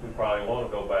we probably want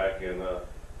to go back and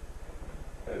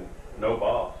no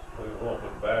boss. We want to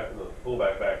put the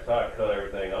fullback backside, cut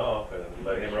everything off, and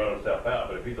let him run himself out.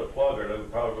 But if he's a plugger, then we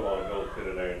probably want to go sit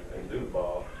in there and do the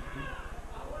ball.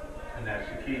 And that's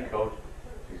the key, Coach.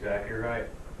 That's exactly right.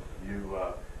 You've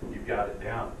got it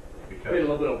down. Depends a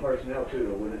little bit on personnel too,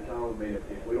 though, wouldn't it, Tom? I mean,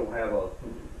 if we don't have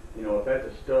if that's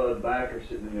a stud backer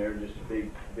sitting in there, just a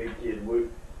big kid,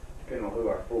 depending on who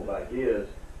our fullback is,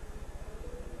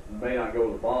 may not go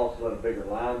to the ball, so let a bigger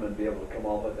lineman be able to come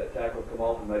off, let that tackle come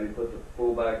off, and maybe put the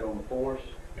fullback on the force.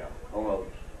 Yeah. On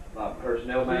a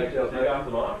personnel matchup. You got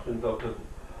some options though, because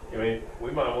I mean,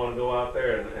 we might want to go out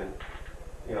there and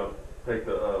you know, take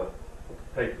the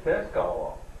test call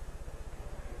off.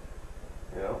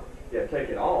 You know. Yeah, take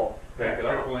it off. Take it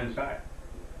Triple off. inside.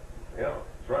 Yeah,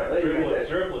 that's right. There you go.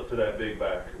 Triple it to that big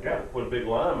back. Yeah. Put a big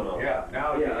lineman on it. Yeah.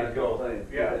 Now you Yeah, can that's go. what I'm saying.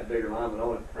 Yeah. Get that bigger lineman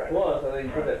on it. Right. Plus, I think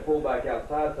you put Right. that fullback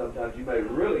outside sometimes, you may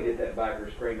really get that backer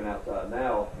screaming outside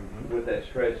now Mhm. with that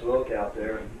stretched look out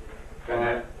there.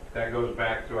 And that goes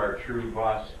back to our true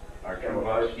boss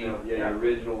scheme. Yeah, your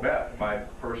original. By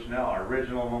personnel. Our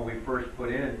original, when we first put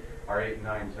in our 8 and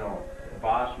 9 zone,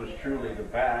 boss was truly the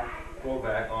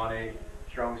fullback on a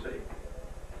strong safety.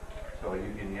 So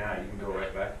you can go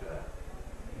right back to that.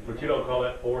 But you don't call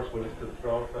that force when it's to the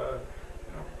strong side?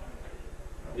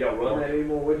 Y'all run that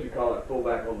anymore? What'd you call it?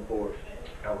 Fullback on the force.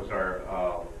 That was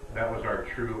our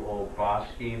true old boss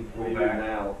scheme What do you fullback. do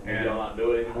now? And Y'all not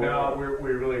do it anymore? no,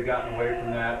 we're really gotten away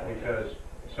from that because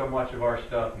so much of our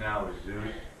stuff now is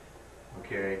Zeus.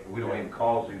 Okay, we don't even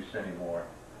call Zeus anymore.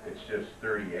 It's just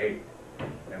 38,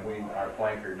 and our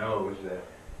flanker knows that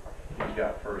he's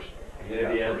got first.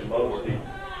 Yeah, he has first most. forward.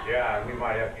 Yeah, we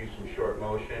might have to use some short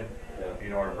motion,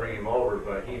 Yeah. or bring him over,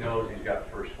 but he knows he's got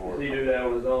first Does forward. he do that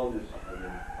on his own?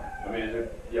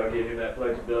 Y'all give him that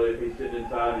flexibility if he's sitting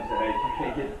inside and say, hey, you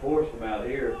can't get the force from out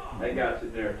here. That guy's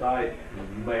sitting there tight.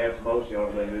 You may have some motion on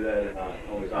him, they do that or not.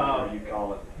 On his own, or you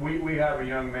call it. We have a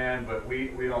young man, but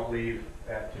we don't leave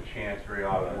that to chance very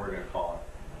often. We're going to call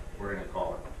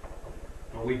it.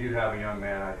 But we do have a young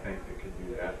man, I think, that could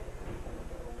do that.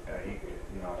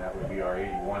 That would be our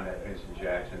 81 at Vincent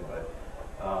Jackson, but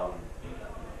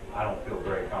I don't feel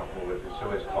very comfortable with it,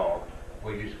 so it's called.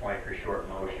 We use flanker short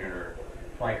motion or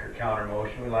flanker counter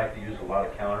motion. We like to use a lot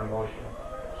of counter motion.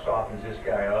 Softens this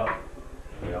guy up,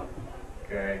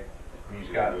 okay? And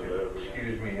he's got to,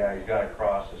 excuse me, yeah, he's got to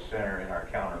cross the center in our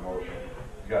counter motion.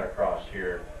 He's got to cross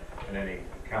here, and then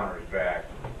he counters back,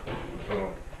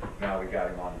 boom. Now we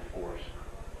got him on the force.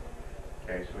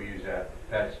 Okay, so we use that.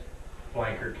 That's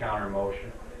flanker counter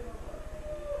motion.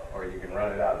 Or you can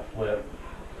run it out of flip.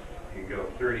 You can go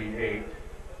 38,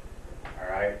 all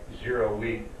right, 0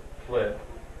 weak, flip,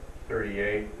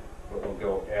 38, but we'll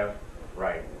go F,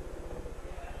 right.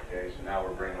 Okay, so now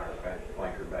we're bringing our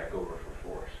flanker back over for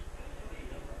force.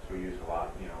 So we use a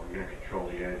lot, you know, we're going to control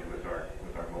the edge with our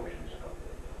motion stuff.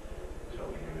 So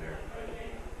we do there.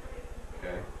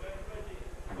 Okay?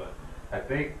 But I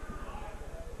think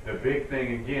the big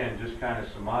thing, again, just kind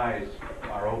of surmise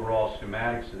our overall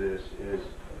schematics of this is,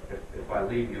 if I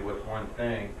leave you with one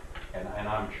thing, and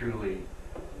I'm truly,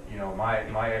 you know,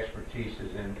 my expertise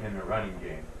is in the running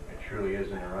game. It truly is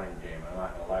in the running game. I'm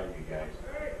not going to lie to you guys.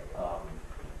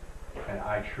 And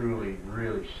I truly,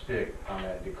 really stick on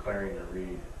that declaring the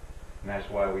read. And that's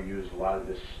why we use a lot of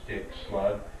this stick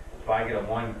slug. If I get a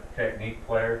one technique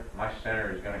player, my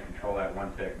center is going to control that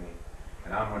one technique.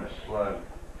 And I'm going to slug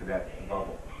to that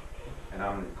bubble. And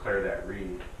I'm going to declare that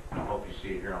read. I hope you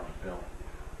see it here on the film.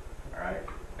 All right?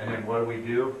 And then what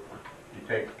do? You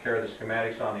take care of the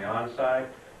schematics on the onside.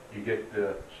 You get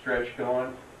the stretch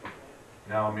going.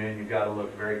 Now, man, you've got to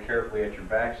look very carefully at your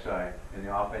backside in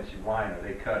the offensive line. Are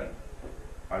they cutting?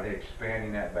 Are they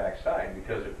expanding that backside?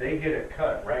 Because if they get it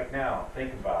cut right now,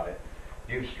 think about it.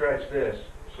 You've stretched this,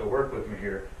 so work with me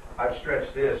here. I've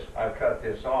stretched this. I've cut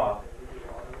this off.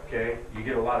 Okay? You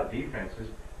get a lot of defenses.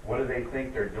 What do they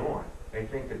think they're doing? They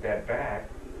think that back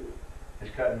is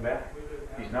cutting back.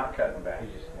 He's not cutting back.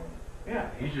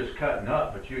 Yeah, he's just cutting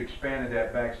up, but you expanded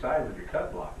that backside with your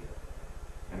cut block.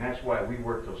 And that's why we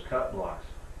work those cut blocks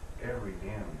every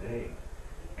damn day.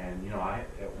 And, you know,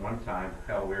 at one time,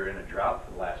 hell, we were in a drought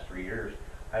for the last 3 years.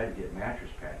 I had to get mattress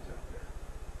pads out there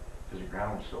because the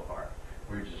ground was so hard.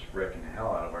 We were just wrecking the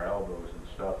hell out of our elbows and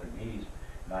stuff and knees.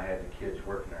 And I had the kids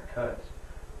working their cuts,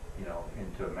 you know,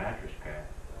 into a mattress pad.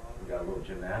 We got a little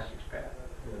gymnastics pad.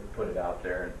 Put it out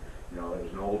there, and, you know, it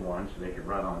was an old one, so they could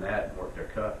run on that and work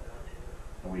their cut.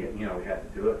 And we, you know, we had to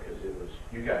do it because it was,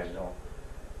 you guys don't,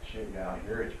 shit down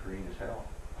here, it's green as hell.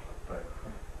 But,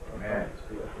 man.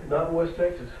 Not in West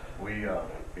Texas. We,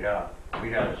 yeah,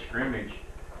 we had a scrimmage,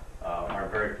 our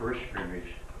very first scrimmage,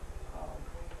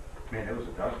 man, it was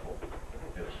a dust bowl.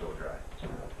 It was so dry.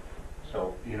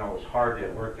 So, you know, it was hard to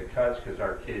work the cuts because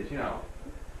our kids, you know,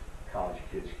 college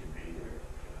kids can be there.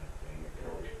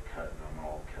 They're always cutting them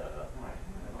all cut up.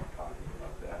 I'm not talking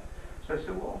about that. So I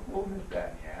said, well, we'll nip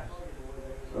that in half.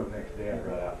 So the next day I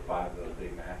brought out 5 of those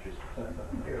big matches.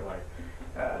 They're like,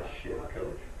 ah, shit,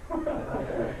 coach.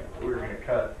 We were going to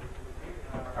cut.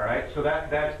 All right, so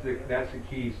that's the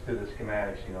keys to the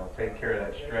schematics. You know, take care of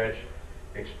that stretch,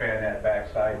 expand that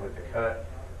backside with the cut.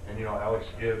 And you know, Alex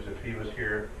Gibbs, if he was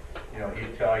here, you know,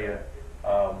 he'd tell you,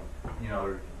 you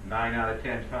know, 9 out of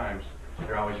 10 times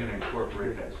they're always going to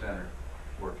incorporate that center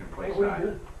working play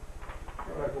side.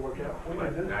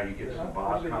 But now you get some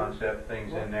boss concept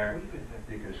things in there.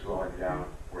 You can slow it down,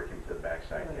 working to the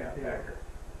backside gap backer.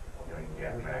 You know, you can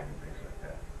gap back and things like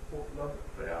that.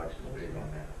 But Alex is big on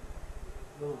that.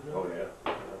 Oh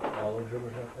yeah. All the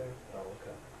drummers out there? Oh,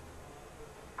 okay.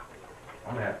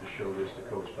 I'm gonna have to show this to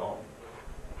Coach Dalton.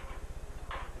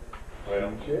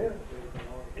 Well,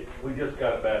 we just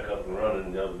got it back up and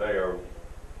running the other day.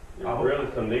 There's really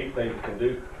some neat things you can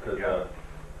do because.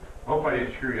 Hope I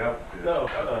didn't screw you up with this. No,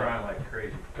 I was trying like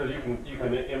crazy. Because you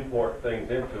can import things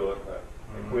into it.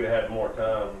 If we'd had more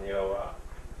time, you know,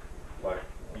 like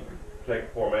you could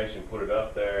take formation, put it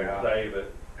up there, and save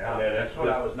it. Yeah, and then that's what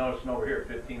I was noticing over here,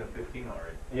 15 of 15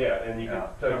 already. Yeah, and you can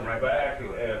touch it right back to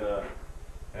and it.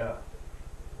 Yeah.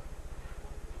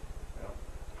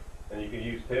 and you can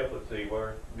use templates, see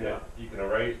where you can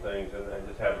erase things and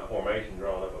just have the formation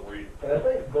drawn up. But And I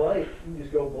think blank, you can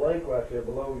just go blank right there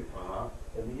below you. Uh-huh.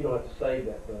 And you don't have to save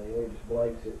that thing, it just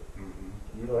blanks it.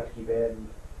 Mm-hmm. You don't have to keep adding.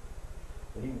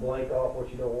 And you can blank off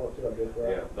what you don't want to, I guess, right?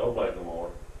 yeah, don't blank no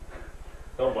more.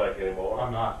 Don't blank anymore.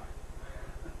 I'm not.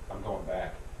 I'm going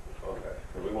back. Okay.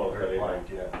 So we want to Very say blank,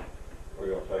 yeah. we're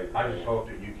going to say. I just hope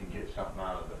that you can get something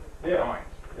out of the Yeah. drawings.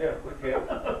 Yeah, we can.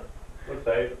 We'll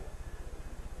save.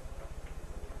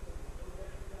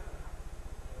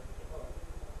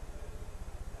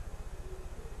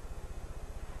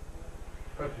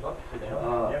 Coach, you like to sit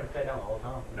down? You haven't sat down the whole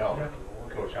time. No,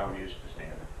 Coach, I'm used to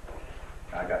standing.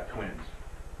 I got twins.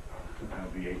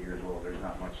 I'll be 8 years old. There's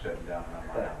not much sitting down around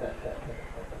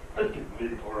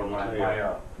my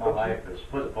house. My life is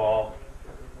football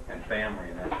and family,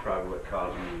 and that's probably what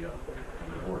caused me the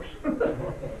divorce.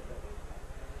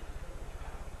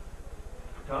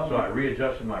 So I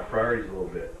readjusted my priorities a little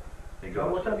bit. He Tom,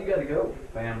 goes, what time you gotta go?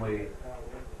 family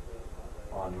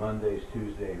on Mondays,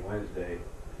 Tuesday, and Wednesday,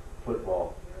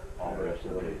 football all the rest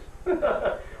of the days.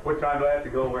 What time do I have to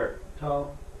go where? Tom's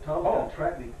got a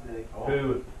track meet today.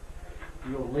 Two,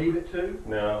 You gonna leave at 2?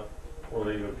 no, we'll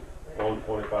leave at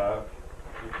 1:25,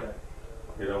 Okay.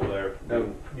 get over there. Now,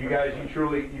 you guys,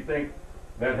 you think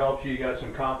that helps you? You got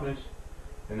some confidence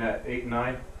in that 8 and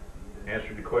 9?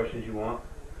 Answered the questions you want?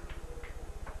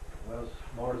 Well, as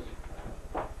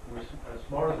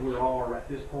smart as we are at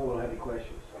this point, we don't have any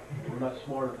questions. We're not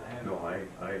smart enough to handle. No,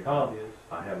 I Tom is.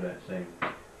 I have that same.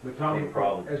 But Tom, Same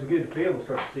problem. as we get in the field, we'll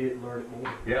start to see it and learn it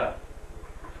more. Yeah.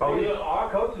 Oh, yeah,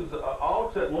 our coaches, all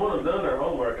except one have done their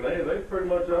homework, and they pretty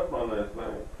much up on this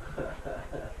now.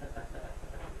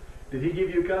 Did he give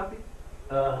you a copy?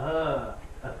 Uh-huh.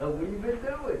 What you been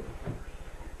doing?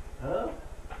 Huh?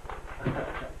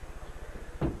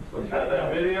 You got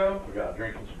that video? We got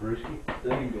drinking some brewski.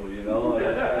 Single, you know,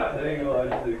 single, I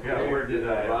just Yeah, where did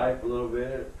I- life a little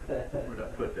bit. Where'd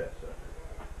I put that stuff?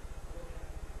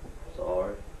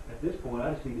 Sorry. At this point,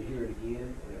 I just need to hear it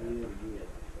again and again and again.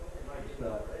 It's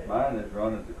not. Mine is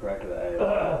running at the crack of the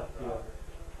ass. Yeah.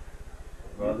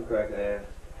 Run the crack of the ass,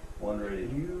 one read.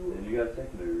 And you got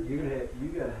secondary. You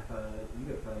gotta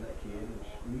find that kid.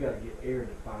 You gotta get Aaron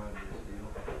to find this deal.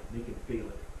 He can feel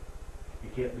it. You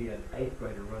can't be an 8th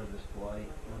grader running this play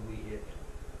when we hit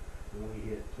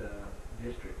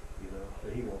district, you know. So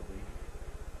he won't be.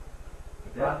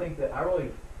 But I think that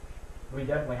we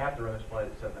definitely have to run this play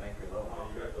at the 7th and 8th grade level.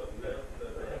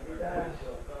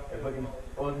 If we can,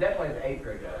 well, definitely at the 8th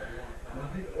grade level. I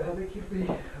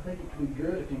think it could be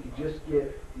good if you could just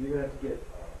get. You're gonna have to get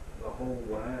the whole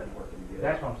line working together.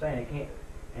 That's what I'm saying. It can't,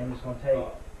 and it's going to take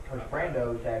Coach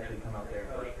Brando to actually come out there in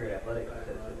first period athletics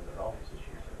instead of sitting in his office this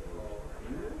year.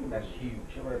 That's huge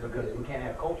because we can't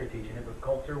have culture teaching it, but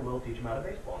culture will teach him how to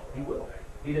baseball. He will.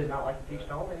 He does not like to teach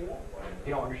stone, and he won't.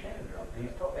 He don't understand it. And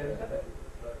he's told, and he said that.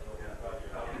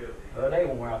 The other day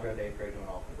when we're out there at the 8th grade doing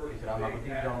offense, he said, I'm not going to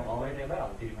teach John anything about it. I'm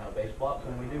going to teach him how to base blocks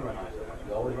when we do run ISOs.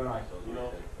 We always run ISOs.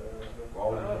 We're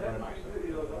always running ISOs.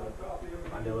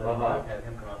 My deal is I'd have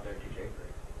him come out there and teach 8th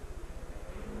grade.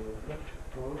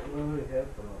 We have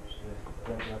fun.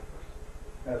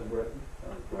 As breakfast.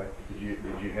 Did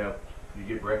you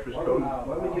get breakfast, Why Coach?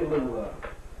 don't we get a little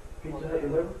pizza hut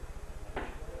and liver?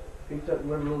 Pizza hut and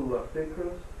liver, a little thick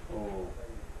crust? Oh,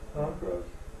 Huh? crust.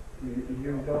 You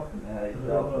hear me talking? Now he's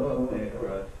talking thin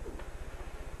crust.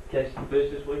 Catch some fish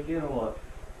this weekend or what?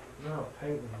 No,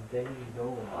 painting days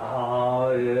going. Oh,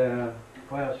 yeah.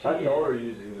 Well, I told her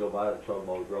usually to go buy the truck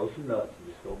motor, grow some nuts, and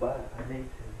just go buy it. I need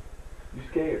to. You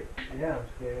scared? Yeah, I'm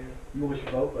scared. You wish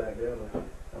your boat back there, but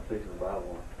I'm fixing to buy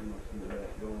one. you must see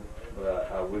that going. But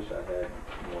I wish I had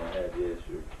the one I had. Yes,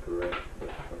 you're correct. But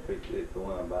I'm fixing it. The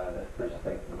one I'm buying, that's pretty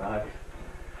stinking nice.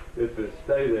 If it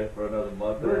stay there for another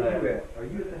month Where and a are half. you at? Are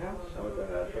you at the house? I'm at the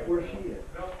house. Where's she at?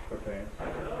 Her parents.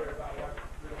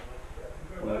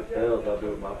 When it sells, I'll do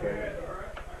it with my parents.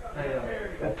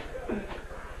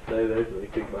 Stay there till they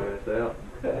kick my ass out.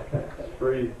 It's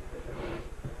free.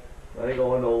 I ain't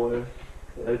going nowhere.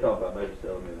 They talk about maybe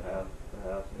selling me the house in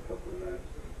a couple of years.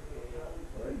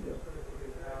 There you go.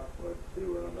 We'll have to see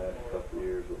where I'm at in a couple of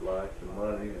years with life and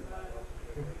money. And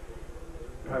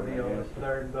Probably on his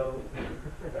third boat.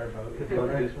 Third boat.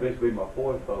 It's supposed to be my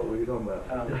 4th boat. What are you talking about?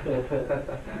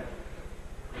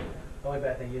 The only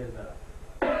bad thing is,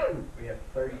 we have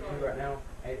 32 right now,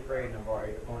 8th grade, and I've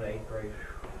already going to 8th grade.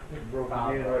 Broke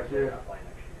Five again are right there. not playing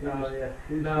next year. Oh, yeah.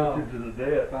 He's No. to the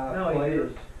death. No, he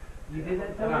players. You did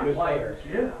that to Not me? Players.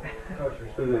 Yeah. Coaches.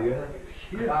 Who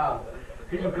they got? Five.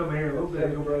 He's gonna come here a little bit.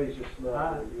 Everybody's just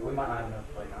not. We might not have enough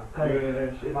to play now. Hey, You in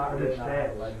there? We might really this not have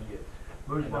stats. 11 kids.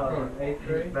 Where's my 8th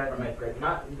grade? back From 8th grade.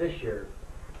 Not this year,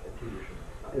 2 years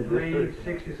from now.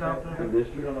 360 something. In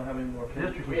district? We don't know how many more.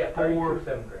 District We was have 32 4.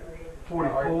 7th graders.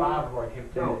 44. Already 5 of our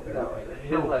kids.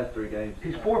 He'll last 3 games.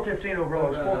 He's 415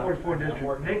 overall, he's 444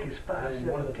 district. Nick is And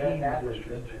one of the 517 best athletes.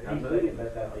 district. He's the second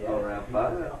best athlete. Oh, around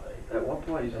 5. At one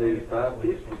point, you said he was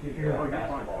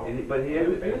 5'50". But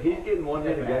he's getting 1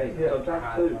 hit a game,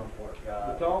 sometimes 2.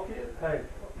 The tall kid? Hey,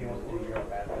 He wants to do your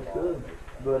basketball. That's good.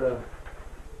 but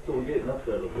So we're getting up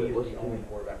there a little bit. He's What's the the only team?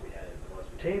 quarterback we had.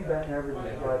 team batting average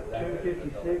is like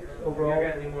 256 overall.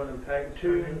 any more than pack 2,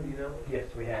 you know?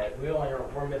 Yes, we had. We only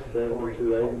we're missing 7, 3.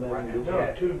 280 maybe? Right now. No, We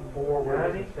had 2, 4.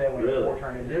 We're missing 7. We had 4 Really?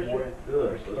 turn-ins. District?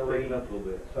 Good, so it's 3. picking up a little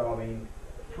bit. So, I mean,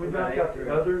 If we knock out the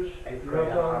others, 8th you grade,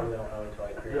 know what I I'm really don't know until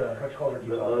 8th grade. Yeah. Coach Calder keeps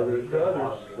The all others,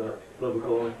 that. flip a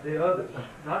coin. the others,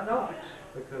 not Knox,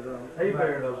 because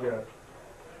A-Bear and those guys.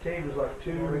 Team was like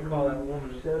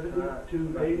 270,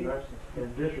 280, and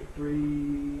District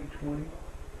 320.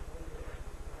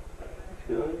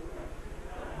 Good.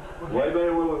 Way better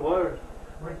than we were.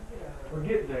 We're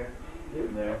getting there.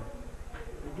 Getting there.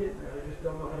 We're getting there. We just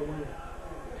don't know how to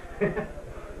win.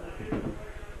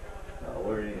 Oh,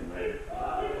 we're in, man.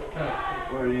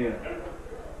 We're in.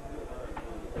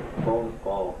 Bonus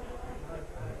ball.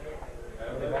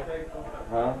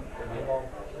 Huh?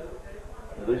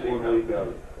 At least 1 week of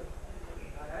it.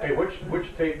 Hey, which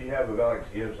tape do you have of Alex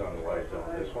Gibbs on the white zone?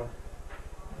 This one?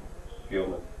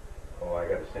 Gilman. Oh, I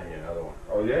gotta send you another one.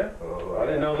 Oh, yeah? Oh, I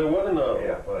didn't know there wasn't another.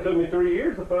 Yeah, buddy. Took me 3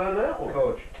 years to find that one.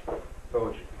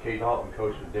 Coach, Kate Halton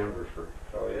coached in Denver for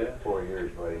Oh, yeah? 4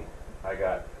 years, buddy. I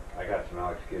got some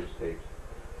Alex Gibbs tapes.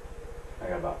 I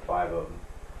got about 5 of them.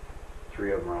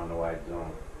 3 of them are on the white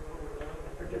zone.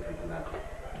 They're different than that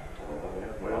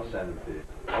one. I'll send them to you.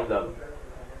 I'll double.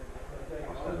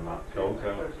 I'll send them out. Coach,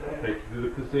 I'll take you to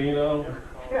the casino.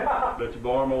 Let you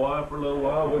borrow my wife for a little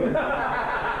while. Will you?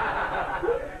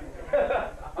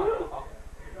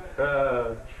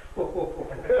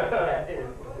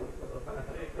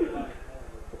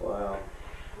 Wow.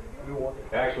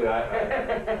 Actually,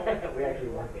 We actually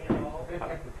won.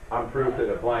 I'm proof that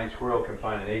a blind squirrel can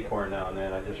find an acorn now and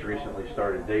then. I just recently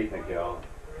started dating a gal.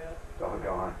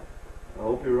 Doggone. I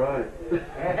hope you're right.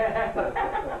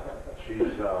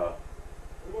 She's,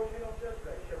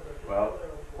 well,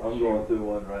 I'm going through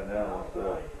one right now,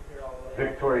 so.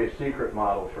 Victoria's Secret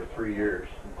model for 3 years.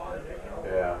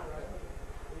 Yeah.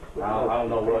 I don't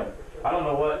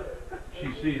know what she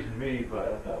sees in me,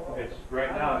 but it's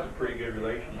right now it's a pretty good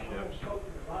relationship. So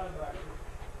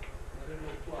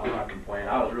I'm not complaining.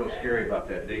 I was real scary about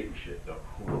that dating shit though.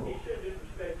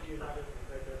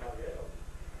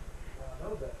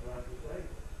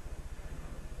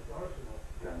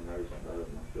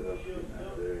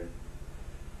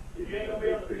 You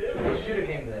should have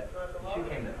came to that. You should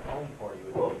have came to that home party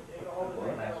with me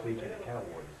last week at the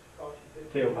Cowboys.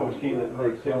 Tell Coach Keelan,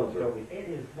 Coach Keelan told me, It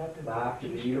is nothing life but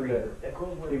could be two even better. That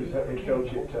goes where He was head coach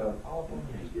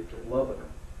at Lubbock,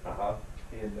 Uh-huh.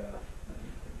 and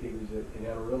he was in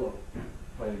Amarillo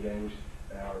playing the game, which is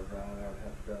an hour drive, hour and a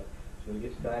half drive. So when he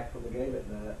gets back from the game at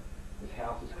night, his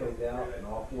house is cleaned out, and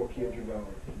all 4 kids are gone.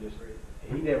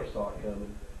 He never saw it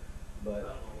coming,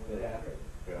 but it happened.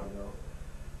 Yeah. You know.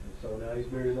 And so now he's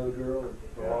married another girl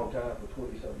for a long time, for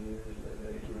 20-something years, and they've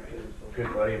had a kid too. So.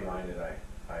 Good buddy of mine that I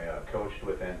coached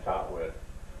with and taught with.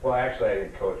 Well, actually, I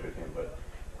didn't coach with him, but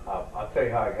I'll tell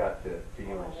you how I got to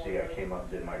UNC. I came up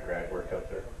and did my grad work up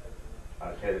there. I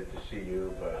was headed to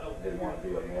CU, but didn't want to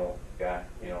be a mail guy,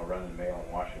 running mail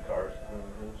and washing cars.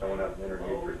 So I went up and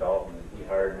interviewed for Dalton, and he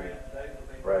hired me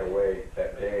right away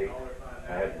that day.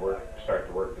 I had to start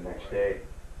to work the next day,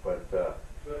 but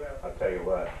I'll tell you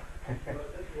what,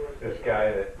 this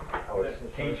guy that I was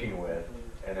teaching with,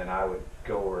 and then I would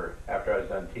go over, after I was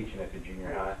done teaching at the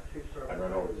junior high, I'd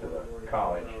run over to the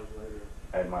college,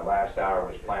 and my last hour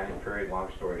was planning period. Long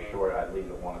story short, I'd leave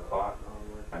at 1 o'clock.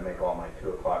 I make all my 2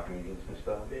 o'clock meetings and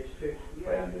stuff.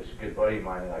 And this good buddy of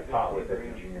mine that I taught with at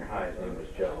the junior high, his name was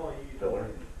Jeff Filler.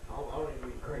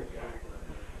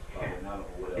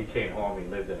 He came home, he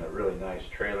lived in a really nice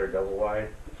trailer, double wide.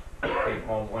 He came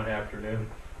home one afternoon,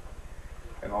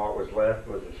 and all that was left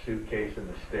was a suitcase and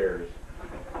the stairs.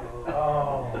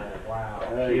 Oh,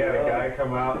 wow. She had a guy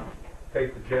come out,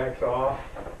 take the jacks off,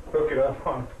 hook it up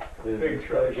on a big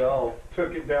truck,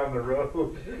 took it down the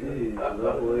road. Jeez,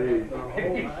 lovely.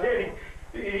 He said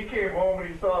he came home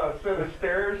and he saw a set of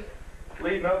stairs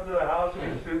leading up to the house with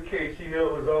his suitcase. He knew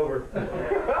it was over.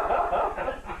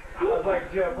 I was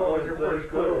like, Jeff, what was your first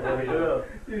clue? You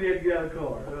had to get out of the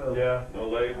car. Yeah. No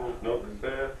labels, no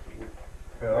cassettes.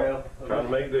 Well, Trying to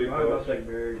make do. I'm going to take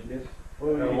marriage. This,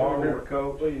 No longer.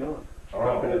 Coach. What are you doing?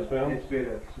 Dropping his film. It's been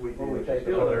a sweet Well, we deal. take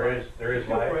So there is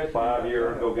life. 5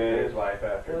 years ago There is games. life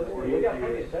after. We got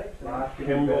plenty of tapes.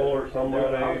 Kimball or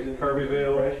somebody,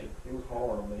 Kirbyville. It was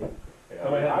hard on me. Yeah.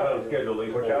 I mean, I've been on schedule at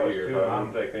least Which I 4 was years. too. I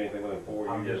wouldn't take anything within 4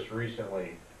 I'm years. just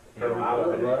recently, out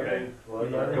of it again,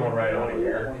 going right on a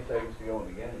year, 20 seconds to go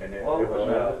in the game. and it was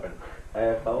up. And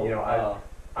Asshole.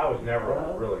 I was never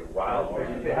a really wild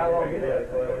man. How long did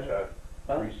that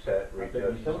I reset,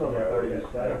 readjust, Some of them are 30 minutes.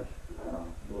 a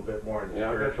little bit more into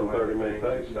Yeah, I've got spiritual some 30-minute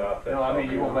things and tapes. stuff. No, I mean,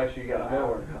 you want to make sure you got an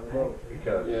hour.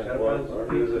 Because, Yeah, well,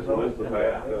 this is the list of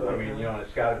that. I mean,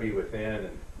 it's gotta be within,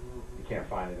 and you can't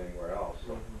find it anywhere else,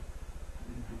 so.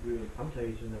 I'm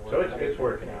teaching the So it's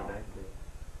working out.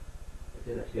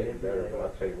 It's It's getting better, but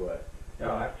I'll tell you what,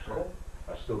 I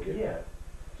still get Yeah. that.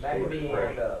 Mac Still and me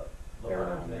expression. and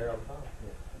Laverne there all the time.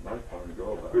 Nice time to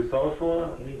go about. We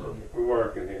social? He needs to get. We're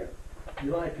working here.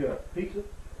 You like pizza?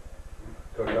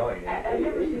 Coach Ellie,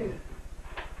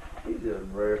 He's a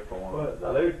in rare form. But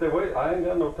now they wait, I ain't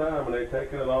got no time and they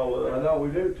taking it all I up. know we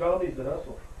do. Tony's the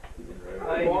hustle.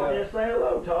 Hey, Just say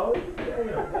hello, Tony. He's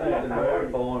in rare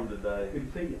form today.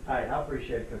 Good to see you. Hey, I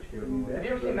appreciate it, Coach Gibbs. Have you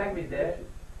ever seen Maggie's dad?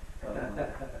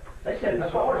 They said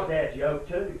his horse dad's yoked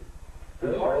too.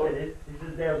 His horse said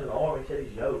his dad was in the army. He said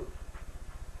he's yoked.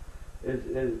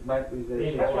 Is Mackey's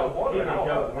there? That's what I wondered. He was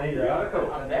yoked me though. Yeah, Coach.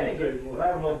 We'll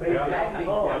have a little bit.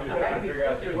 Maggie's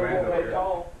sister's real big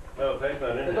tall. No, take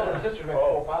that in. His older sister's maybe 4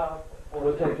 or 5.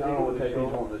 We'll take he's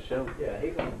wanting to show. Yeah,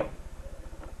 he's on.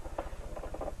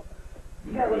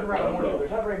 You gotta look around Orange.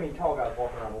 There's not very many tall guys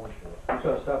walking around Orange. I'm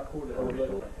trying to stop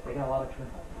recording. They got a lot of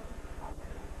twins.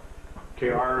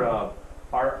 Okay, our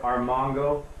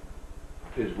Mongo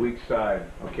is weak side,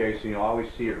 okay, so you always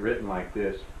see it written like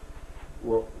this.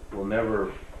 We'll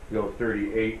never go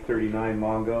 38, 39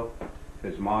 Mongo,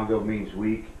 because Mongo means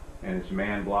weak, and it's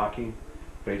man blocking.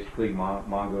 Basically,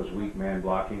 Mongo's weak man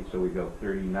blocking, so we go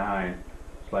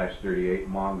 39/38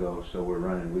 Mongo, so we're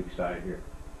running weak side here.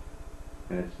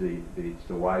 And it's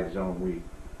the wide zone weak,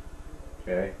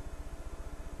 okay?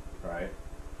 Right,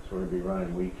 so we're gonna be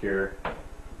running weak here.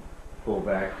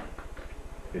 Fullback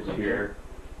is here.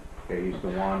 Okay, he's the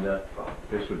Wanda.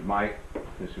 This would Mike.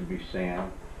 This would be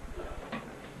Sam.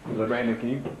 Brandon, can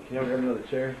you grab another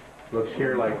chair? Looks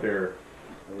here like they're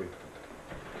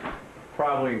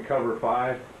probably in cover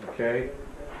 5. Okay,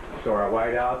 so our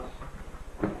wideouts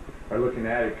are looking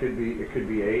at it could be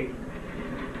 8,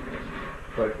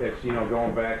 but it's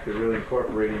going back to really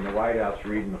incorporating the wideouts,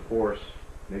 reading the force.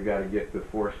 They've got to get the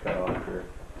force cut off here.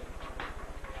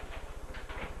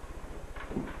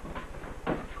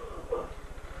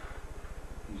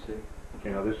 Okay,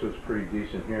 now this was pretty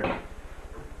decent here.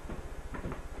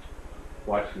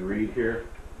 Watch the read here.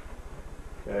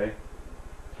 Okay.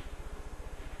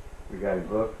 We got him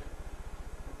hooked.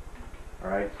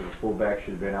 Alright, so the fullback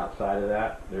should have been outside of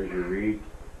that. There's your read.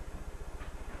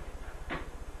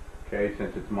 Okay,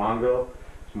 since it's Mongo,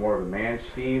 it's more of a man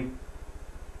scheme.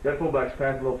 That fullback's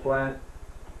pass a little flat.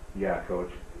 Yeah,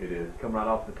 coach, it is. Come right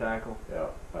off the tackle. Yeah,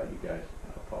 you guys,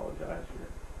 I apologize here.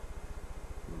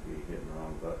 We'll be hitting the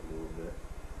wrong button a little bit.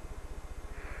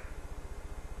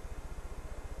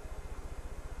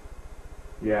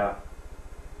 Yeah,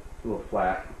 a little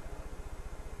flat.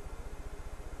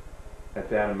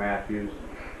 That's Adam Matthews.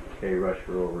 Okay, rushed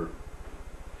for over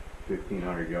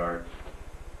 1,500 yards.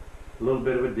 A little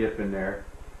bit of a dip in there.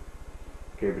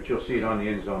 Okay, but you'll see it on the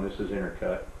end zone. This is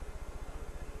intercut.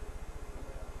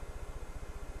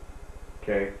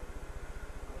 Okay.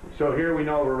 So here we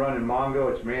know we're running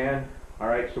Mongo. It's man. All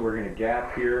right, so we're going to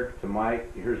gap here to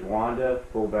Mike. Here's Wanda.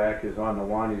 Fullback is on the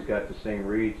one. He's got the same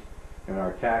reads. And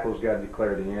our tackle's got to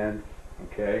declare the end.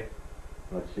 Okay.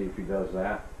 Let's see if he does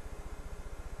that.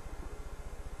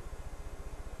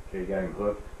 Okay, got him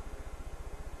hooked.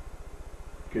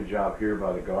 Good job here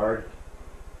by the guard.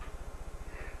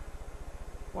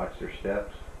 Watch their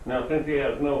steps. Now, since he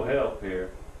has no help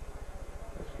here,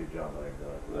 That's a good job by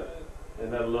the guard.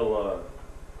 and that little,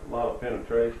 lot of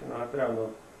penetration right there on the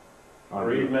On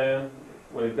read the- man,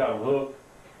 when he's got him hooked.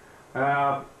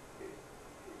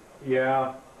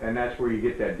 Yeah, and that's where you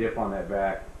get that dip on that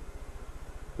back.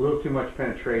 A little too much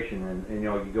penetration, and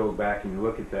you go back and you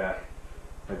look at that.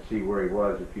 Let's see where he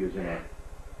was if he was in a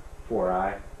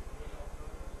 4-eye.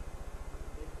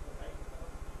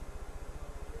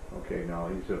 Okay, no,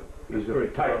 he's a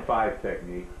type 5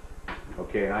 technique.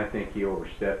 Okay, and I think he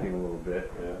overstepped him a little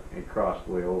bit and crossed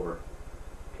way over.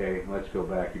 Okay, let's go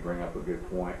back. You bring up a good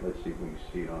point. Let's see if we can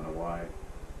see it on the wide.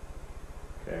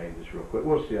 Okay, just real quick.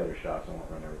 We'll see other shots. I won't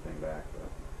run everything back,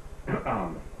 but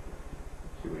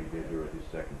see what he did here with his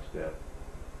second step.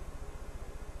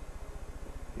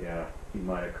 Yeah, he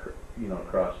might have,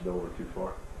 crossed it over too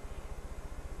far.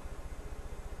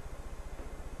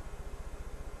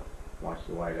 Watch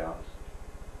the wideouts.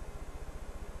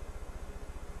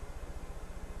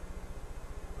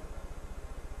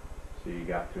 See, he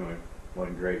got to him.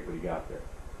 Wasn't great, but he got there.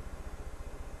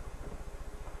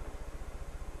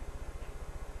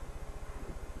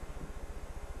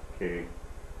 Okay,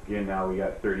 again now we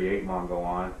got 38 Mongo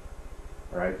on.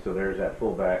 Alright, so there's that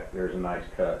fullback. There's a nice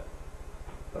cut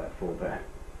by that fullback.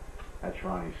 That's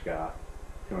Ronnie Scott,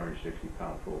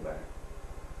 260-pound fullback.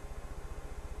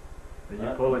 Are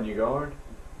you pulling your guard?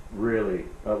 Really,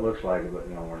 it looks like it, but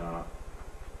no, we're not.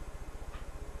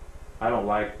 I don't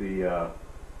like the,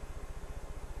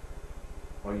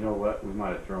 well, you know what? We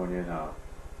might have thrown in,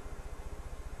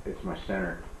 it's my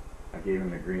center. I gave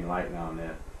him the green light now and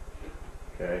then.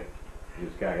 Okay?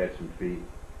 This guy had some feet.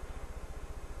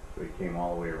 So he came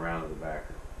all the way around to the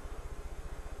backer.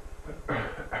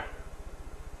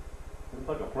 Looks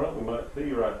like a front we might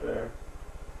see right there.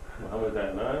 How was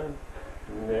that, 9?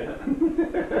 Yeah.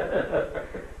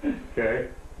 Okay.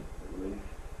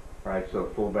 All right, so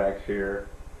fullback's here,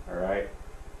 all right,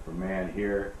 for man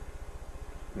here,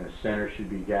 and the center should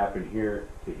be gapping here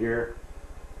to here,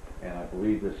 and I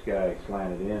believe this guy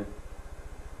slanted in.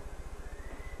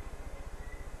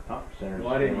 Oh, center's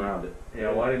Why didn't around it.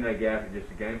 Yeah, why didn't they gap it?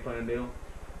 Just a game plan deal?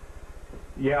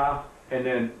 Yeah, and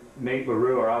then Nate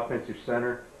LaRue, our offensive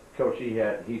center, coach,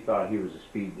 he thought he was a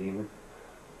speed demon.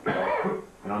 Right?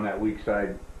 And on that weak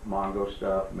side, Mongo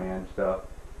stuff, man stuff,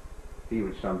 he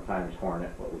would sometimes horn it,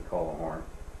 what we call a horn.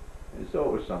 And so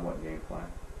it was somewhat game plan.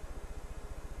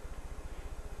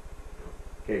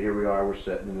 Okay, here we are, we're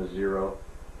setting in a 0.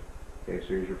 Okay, so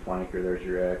here's your flanker, there's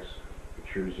your X,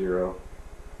 your true 0.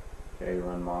 Okay,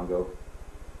 run Mongo.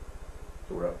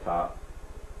 So we're up top.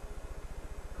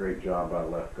 Great job by the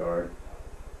left guard.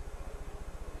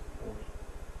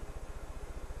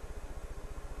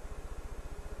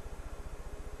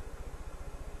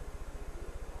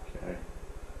 Okay.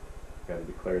 Got to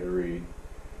declare the read.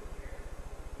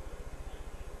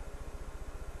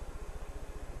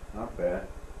 Not bad.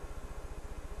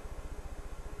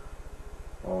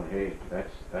 Oh, and hey,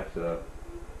 that's a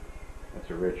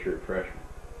redshirt freshman.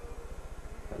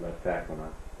 That left tackle now.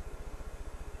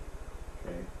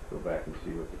 Okay, go back and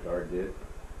see what the guard did.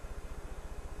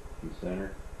 In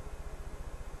center.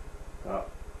 Oh,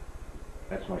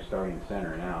 that's my starting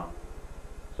center now.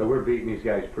 So we're beating these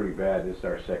guys pretty bad. This is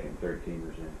our second and third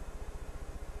teamers in.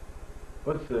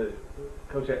 What's the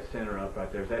coach that center up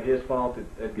right there? Is that his fault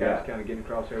that guy's Yeah. kind of getting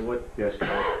across there? What? Yes,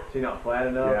 coach. Is he not flat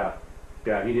enough? Yeah.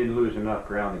 Yeah, he didn't lose enough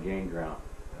ground to gain ground.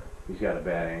 He's got a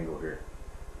bad angle here.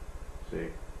 See?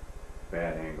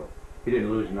 Bad angle. He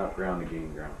didn't lose enough ground to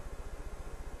gain ground.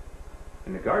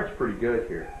 And the guard's pretty good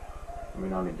here. I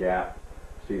mean, on the gap.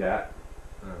 See that?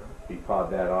 He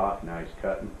pawed that off. Now he's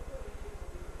cutting.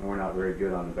 And we're not very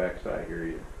good on the backside here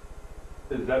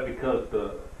either. Is that because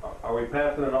are we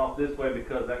passing it off this way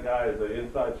because that guy is the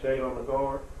inside shade on the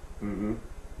guard? Mm-hmm.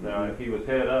 Now, if he was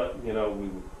head up, you know,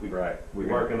 we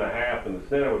work in the half, and the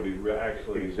center would be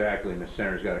actually Exactly, and the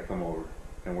center's got to come over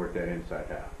and work that inside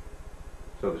half.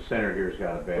 So the center here's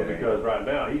got a bad because angle. right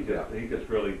now he's just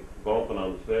really bumping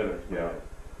on the center. Yeah.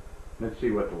 Let's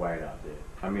see what the wideout did.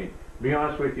 I mean, to be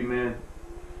honest with you, man,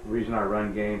 the reason our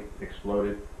run game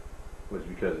exploded was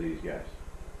because of these guys.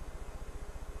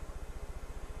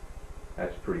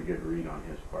 That's a pretty good read on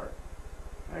his part.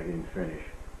 I didn't finish,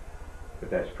 but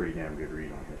that's a pretty damn good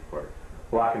read on his part.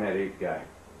 Blocking that 8th guy.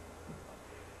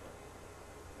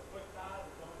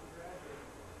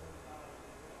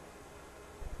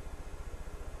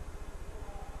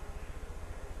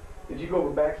 Did you go over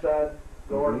backside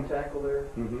guard and Mhm. tackle there?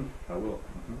 Mm-hmm. I will.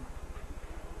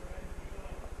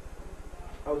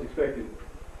 I was expecting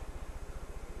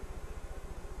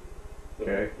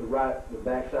Okay. the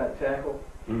backside tackle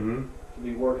Mm-hmm. to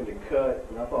be working to cut,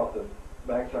 and I thought the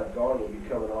backside guard would be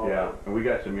coming off. Yeah, and we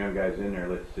got some young guys in there.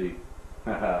 Let's see.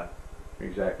 Haha.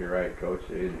 Exactly right, coach.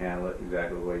 They didn't handle it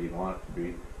exactly the way you'd want it to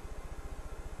be.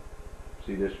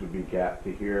 See, this would be gap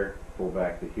to here, pull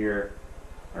back to here.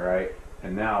 All right.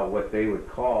 And now what they would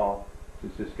call,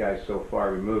 since this guy's so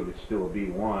far removed, it's still a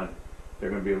B1, they're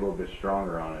going to be a little bit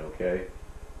stronger on it, okay?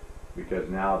 Because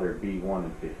now they're B1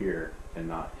 into here and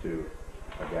not to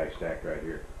a guy stacked right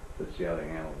here. Let's see how they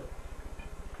handled it.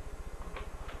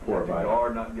 Poor The by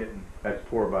guard not getting That's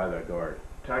poor by the guard.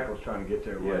 tackles trying to get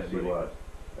there. Yes, wasn't he he? was.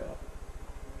 Yeah.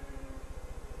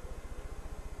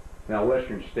 Now,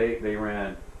 Western State, they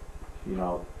ran,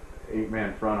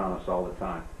 8-man front on us all the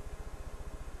time.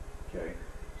 Okay,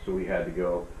 so we had to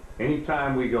go.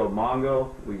 Anytime we go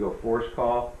Mongo, we go force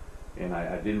call, and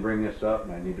I didn't bring this up,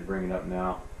 and I need to bring it up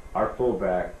now. Our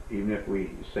fullback, even if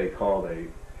we say called a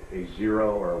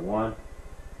 0 or a 1,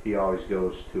 he always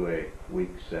goes to a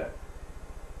weak set.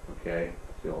 Okay,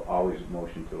 so he'll always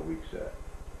motion to a weak set.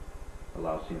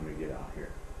 Allows him to get out here.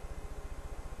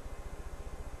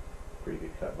 Pretty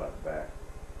good cut by the back.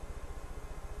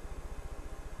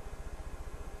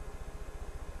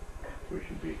 We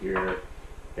should be here,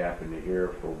 gap into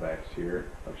here, fullback's here.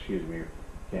 Oh, excuse me,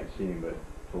 can't see him, but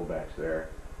fullback's there.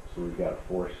 So we've got to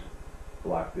force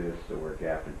block this, so we're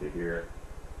gapping to here.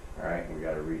 All right, and we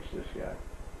got to reach this guy.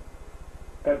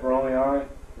 Pepperoni, all right?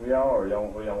 We all, or y'all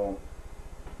want?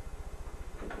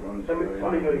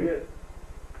 Somebody go get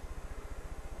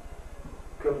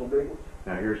a couple of big ones.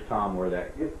 Now here's Tom, where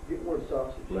that Get one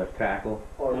sausage. left tackle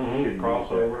Or should use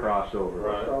Crossover. crossover.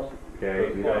 Right. sausage.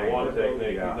 Okay, He's got one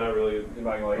technique. Yeah. He's not really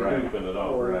Anybody gonna eat Right. scooping at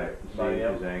all. Right. See Anybody his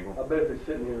else? angle. I bet if it's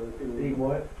sitting here, it'll Eat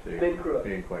what? See, Thin crust.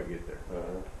 he didn't quite get there.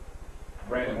 Uh-huh.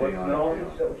 Brandon, Stay what's on the it, on? yeah.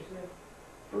 Is that what you said?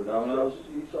 For dominoes?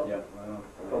 You saw? Yep.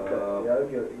 Okay, yeah,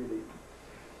 good.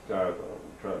 Guys,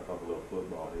 I'm trying to talk a little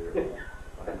football here.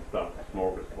 I can stop the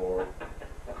smorgasbord.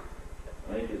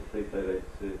 I think it's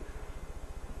 6886.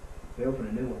 They opened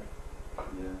a new one.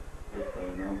 Yeah, that's the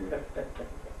number.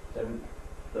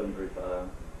 735.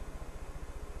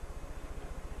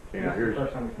 Okay, now That's the here's,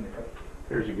 first time we've seen the coach.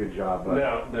 here's a good job, bud.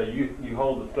 Now, you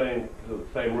hold the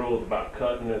same rules about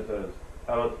cutting this as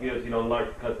Alex gives. You don't like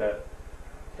to cut that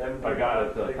a guy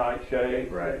that's a tight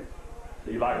shade. Right,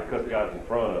 You like to cut the guys in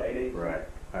front of. right.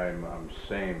 I'm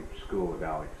same school with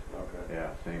Alex. Okay.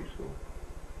 Yeah, same school.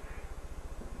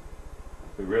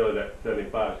 So really, that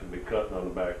 75 should be cutting on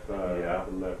the back side. Yeah.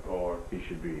 The left guard. He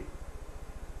should be,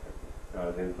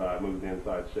 Guys inside, move the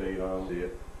inside shade on. see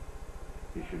it?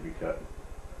 He should be cutting.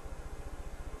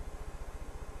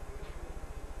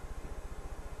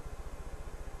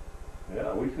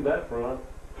 Yeah, we see that front.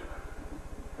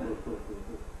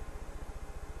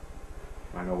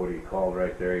 I know what he called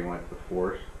right there. He went for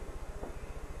force.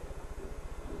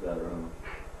 Is that wrong?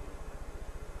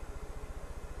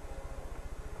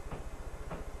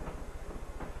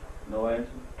 No answer?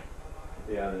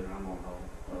 Yeah, then I'm on hold.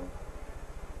 Oh.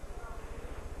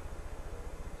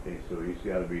 Okay, so he's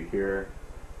got to be here.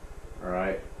 All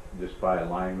right, just by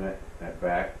alignment, that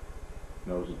back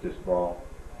knows that this ball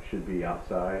should be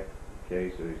outside.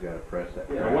 Okay, so he's got to press that.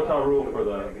 Now, what's our rule for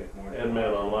the end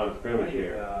man on line of scrimmage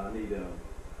here? I need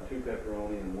 2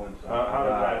 pepperoni and 1 sauce. How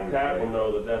does that tackle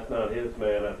know that that's not his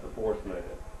man, that's the force man?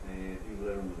 And you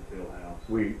let him to the field house.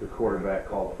 The quarterback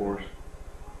called force.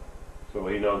 So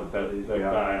he knows that that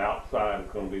guy outside is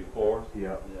going to be the force?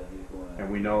 Yep. Yeah, he's going out.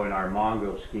 And we know in our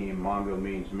Mongo scheme, Mongo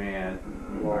means man.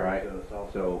 All right.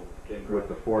 So with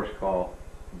the force call,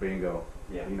 bingo.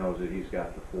 Yeah. He knows that he's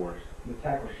got the force. The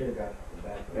tackle should have got the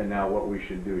back. And now what we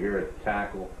should do here at the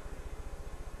tackle,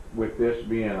 with this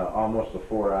being almost a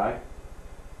 4-eye,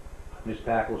 this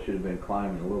tackle should have been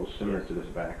climbing a little similar to this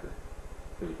backer.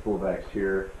 Because the fullback's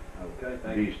here.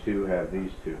 Okay, These two have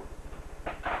these two.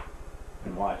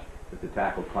 And watch, if the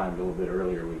tackle climbed a little bit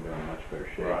earlier, we'd be in much better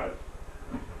shape. Right.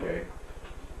 Okay?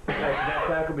 Should that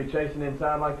tackle be chasing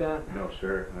inside like that? No,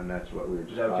 sir, and that's what we were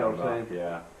just Is that what y'all talking were about. saying?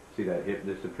 Yeah. See that hip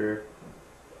disappear?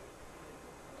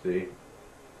 See?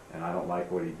 And I don't like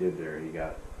what he did there. He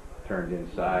got turned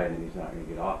inside and he's not going to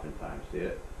get off in time. See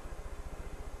it?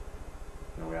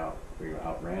 And we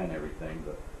outran everything,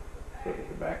 but look at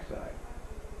the backside.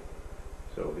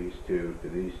 So these two to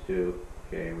these two,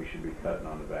 okay, and we should be cutting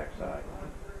on the backside.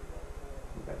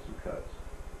 We've got some cuts.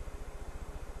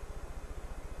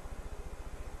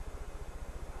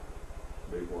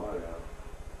 Big wide out.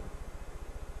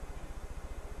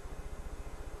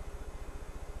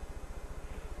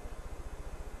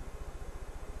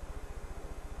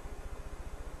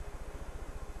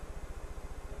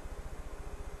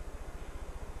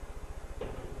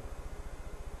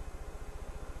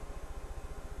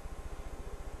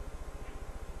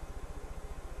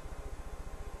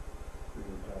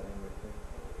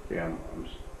 Okay, I'm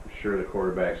sure the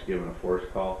quarterback's giving a force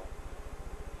call.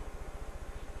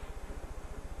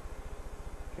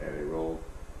 Okay, they rolled.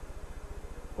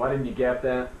 Why didn't you gap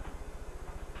that?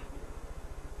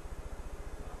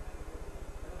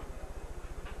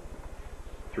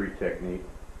 Three technique,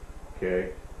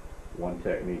 okay, 1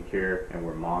 technique here, and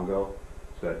we're Mongo,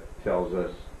 so that tells us,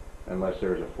 unless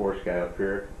there's a force guy up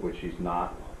here, which he's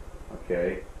not,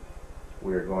 okay,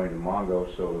 we are going to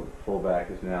Mongo, so the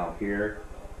fullback is now here,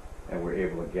 and we're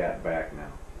able to gap back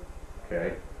now,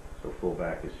 okay, so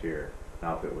fullback is here.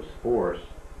 Now if it was force,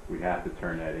 we'd have to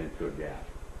turn that into a gap,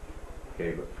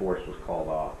 okay, but force was called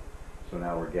off, so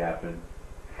now we're gapping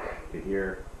to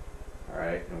here, all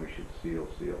right, and we should seal.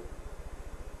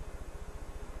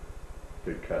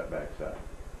 Good cut backside.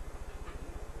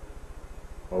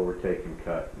 Overtaken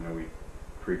cut, and then we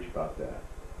preach about that.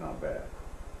 Not bad.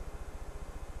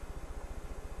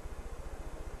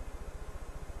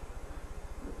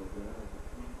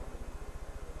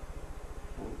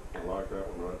 I like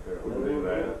that one right there. We can do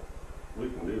that. We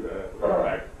can do that. We're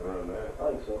practicing on that. I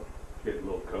think so. Get a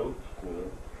little coach, you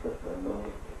know.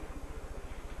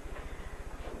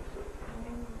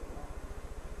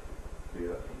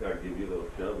 Yeah, gotta give you a little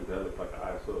chubby. That looks like an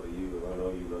ISO to you, and I know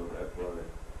you love that play.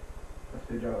 Let's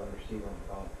do job of the receiver on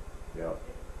the top. Yep.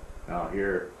 Now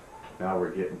here, now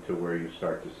we're getting to where you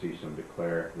start to see some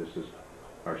declare. This is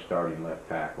our starting left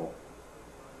tackle.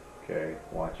 Okay,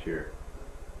 watch here.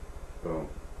 Boom.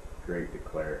 Great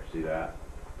declare. See that?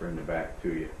 Bring the back to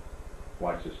you.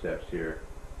 Watch the steps here.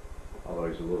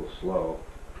 Although he's a little slow,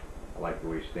 I like the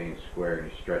way he's staying square and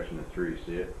he's stretching the 3.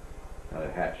 See it? Now the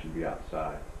hat should be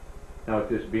outside. Now with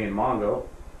this being Mongo,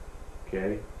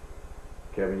 okay,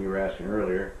 Kevin, you were asking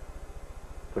earlier,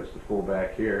 puts the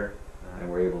fullback here, and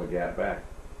we're able to gap back.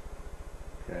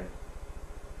 Okay?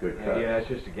 Good cut. Yeah, it's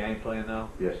just a game plan though.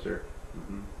 Yes, sir.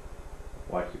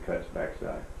 Watch the cuts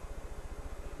backside.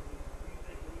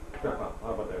 How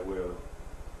about that wheel?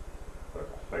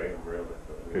 Same really.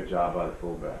 Good job by the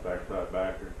fullback. Backside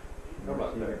backer. How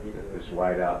about that? This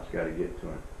wide out's got to get to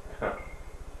him. Gotta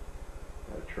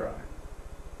try.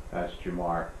 That's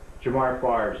Jamar. Jamar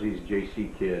Favre's, he's a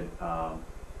JC kid out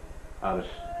of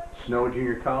Snow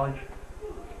Junior College.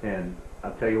 And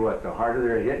I'll tell you what, the harder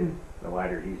they're hitting, the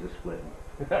lighter he's a splitting.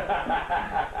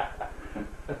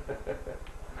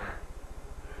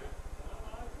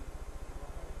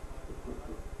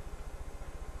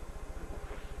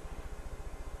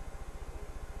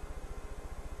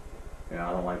 Yeah,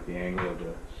 I don't like the angle of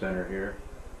the center here.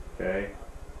 Okay.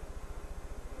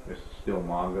 This is still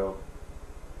Mongo.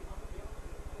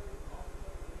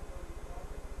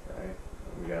 Okay.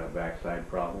 We got a backside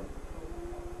problem.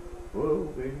 Whoa,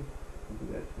 baby. Don't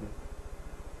do that to me.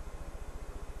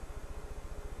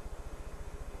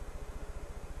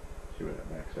 See where that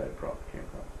backside problem came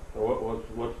from.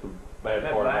 What's the bad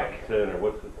That part back. about the center?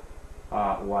 What's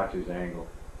the Watch his angle.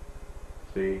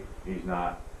 See, he's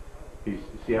not.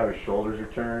 See how his shoulders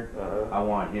are turned? I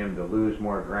want him to lose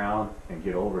more ground and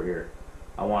get over here.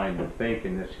 I want him to think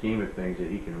in this scheme of things that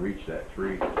he can reach that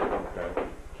 3. okay?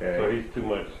 Okay. So he's too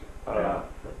much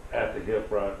at the hip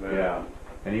right now. Yeah,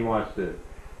 and he wants to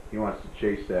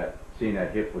chase that. Seeing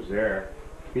that hip was there,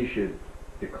 he should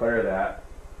declare that.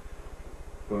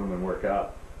 Boom, and work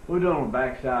out. We're doing on the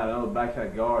backside. I know the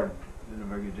backside guard did a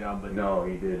very good job, but No,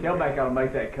 he didn't. tailback ought to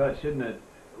make that cut, shouldn't it?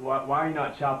 Why are you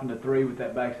not chopping the 3 with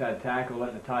that backside tackle,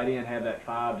 letting the tight end have that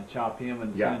 5 to chop him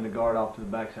and Yeah. sending the guard off to the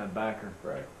backside backer?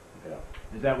 Right. Yeah.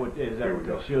 Is that what Here we they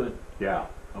go. should? Yeah.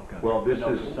 Okay. Well, this No,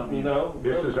 is something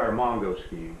this is our Mongo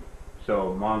scheme.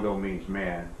 So Mongo means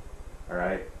man. All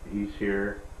right. He's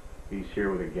here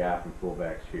with a gap, and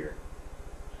fullback's here.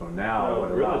 So now No,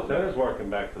 what really, allows center's us? working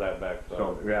back to that backside.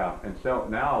 So yeah, and so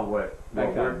now what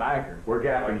backside backer. we're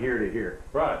gapping here to here.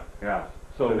 right. Yeah.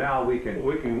 So So now we can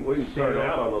we can start seal,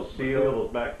 out on those seal,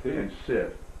 those back feet. and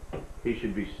sift. He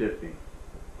should be sifting.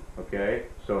 Okay?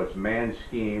 So it's man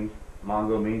scheme.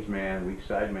 Mongo means man, weak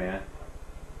side man.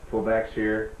 Fullback's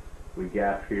here. We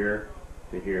gap here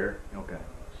to here. Okay.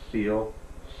 Seal,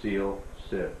 seal,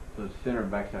 sift. So it's center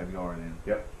and backside guard then.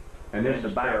 Yep. And this the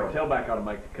is back, terrible. tailback ought to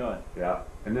make the cut. Yeah.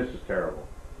 And this is terrible.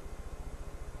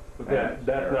 But That's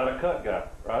that's terrible. not a cut guy,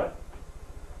 right?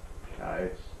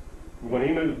 It's When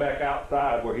he moves back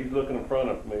outside where he's looking in front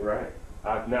of me, right.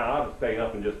 now I would stay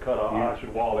up and just cut off. You- I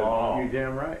should wall him Oh, off. you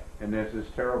damn right. And this is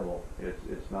terrible.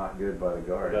 It's not good by the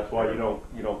guard. That's why you don't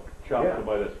chop Yeah.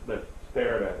 somebody that's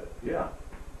staring at it. Yeah.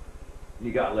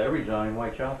 You got leverage on him. Why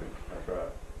chop him? That's right.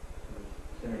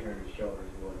 Center turned his shoulders,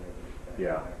 he wasn't able to get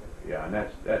Yeah. back. Yeah, and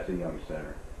that's a young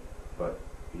center, but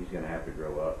he's going to have to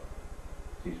grow up.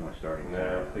 He's my starting Now,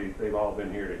 center. see, they've all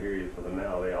been here to hear you, so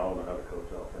now they all know how to coach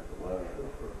offensive line.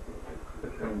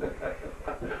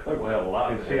 We'll have a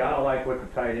lot. And see, I don't like what the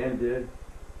tight end did.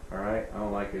 All right, I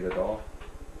don't like it at all.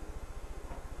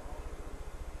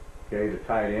 Okay, the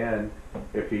tight end,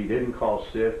 if he didn't call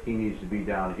sift, he needs to be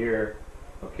down here.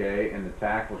 Okay, and the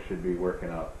tackle should be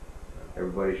working up.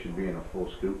 Everybody should be in a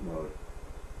full scoop mode.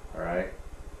 All right,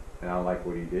 and I don't like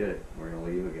what he did. We're going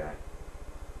to leave a guy.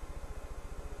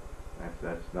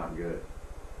 That's not good.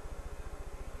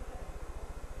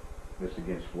 This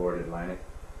against Florida Atlantic.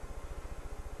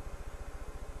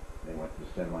 They went to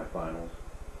the semifinals,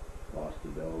 lost to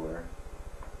Delaware.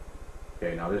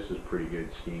 Okay, now this is pretty good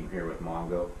scheme here with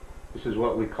Mongo. This is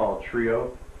what we call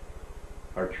trio,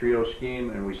 our trio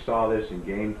scheme, and we saw this in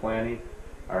game planning.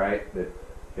 All right, that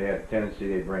they had a tendency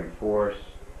they'd bring force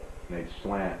and they'd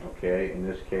slant. Okay, in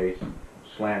this case,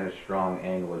 slant is strong,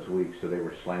 angle is weak, so they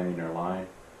were slanting their line.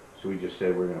 So we just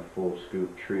said we're going to full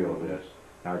scoop trio this.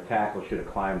 Now our tackle should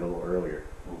have climbed a little earlier.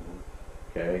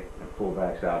 Okay, and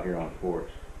fullback's out here on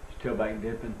force. Is tailback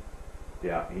dipping?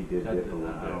 Yeah, he did That's dip it, a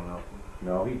little I bit. don't know.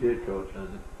 No, he did, Coach. Does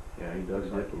it? Yeah, he does Looks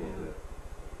dip like a little he bit.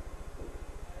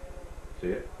 See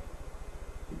it?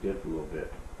 He dipped a little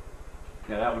bit.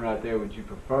 Now that one right there, would you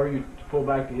prefer you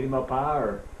fullback to hit him up high,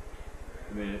 or?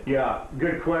 I mean, Yeah,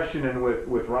 good question. And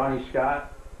with Ronnie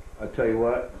Scott, I'll tell you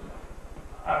what,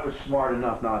 I was smart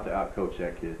enough not to outcoach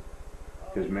that kid.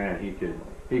 Because man, he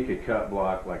could cut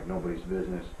block like nobody's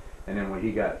business. And then when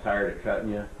he got tired of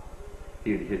cutting you,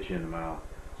 he'd hit you in the mouth.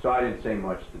 So I didn't say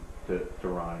much to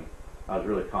Ronnie. I was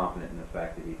really confident in the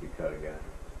fact that he could cut a guy.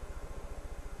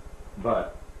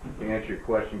 But to answer your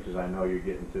question, because I know you're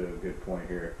getting to a good point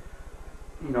here,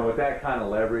 you know, with that kind of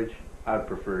leverage, I'd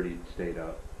prefer he stayed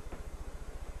up.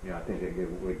 I think it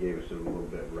gave us a little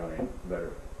bit running,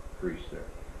 better crease there.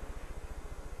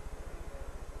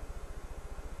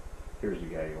 Here's the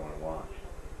guy you want to watch.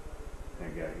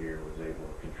 That guy here was able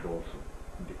to control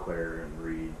some declare and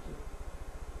reads.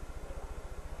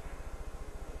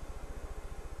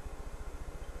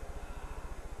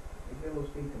 Maybe a little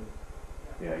speed to me.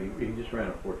 Yeah, he just ran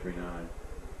a 4.39.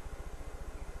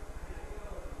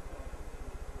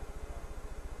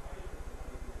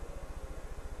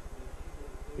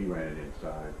 He ran it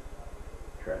inside.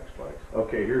 Track spikes.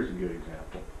 Okay, here's a good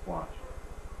example. Watch.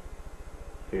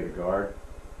 Okay, the guard.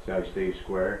 See how he stays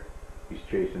square? He's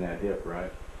chasing that hip,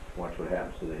 right? Watch what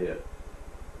happens to the hip.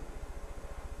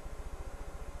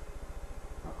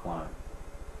 I'll climb.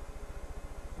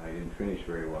 I didn't finish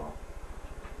very well.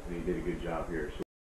 But he did a good job here. So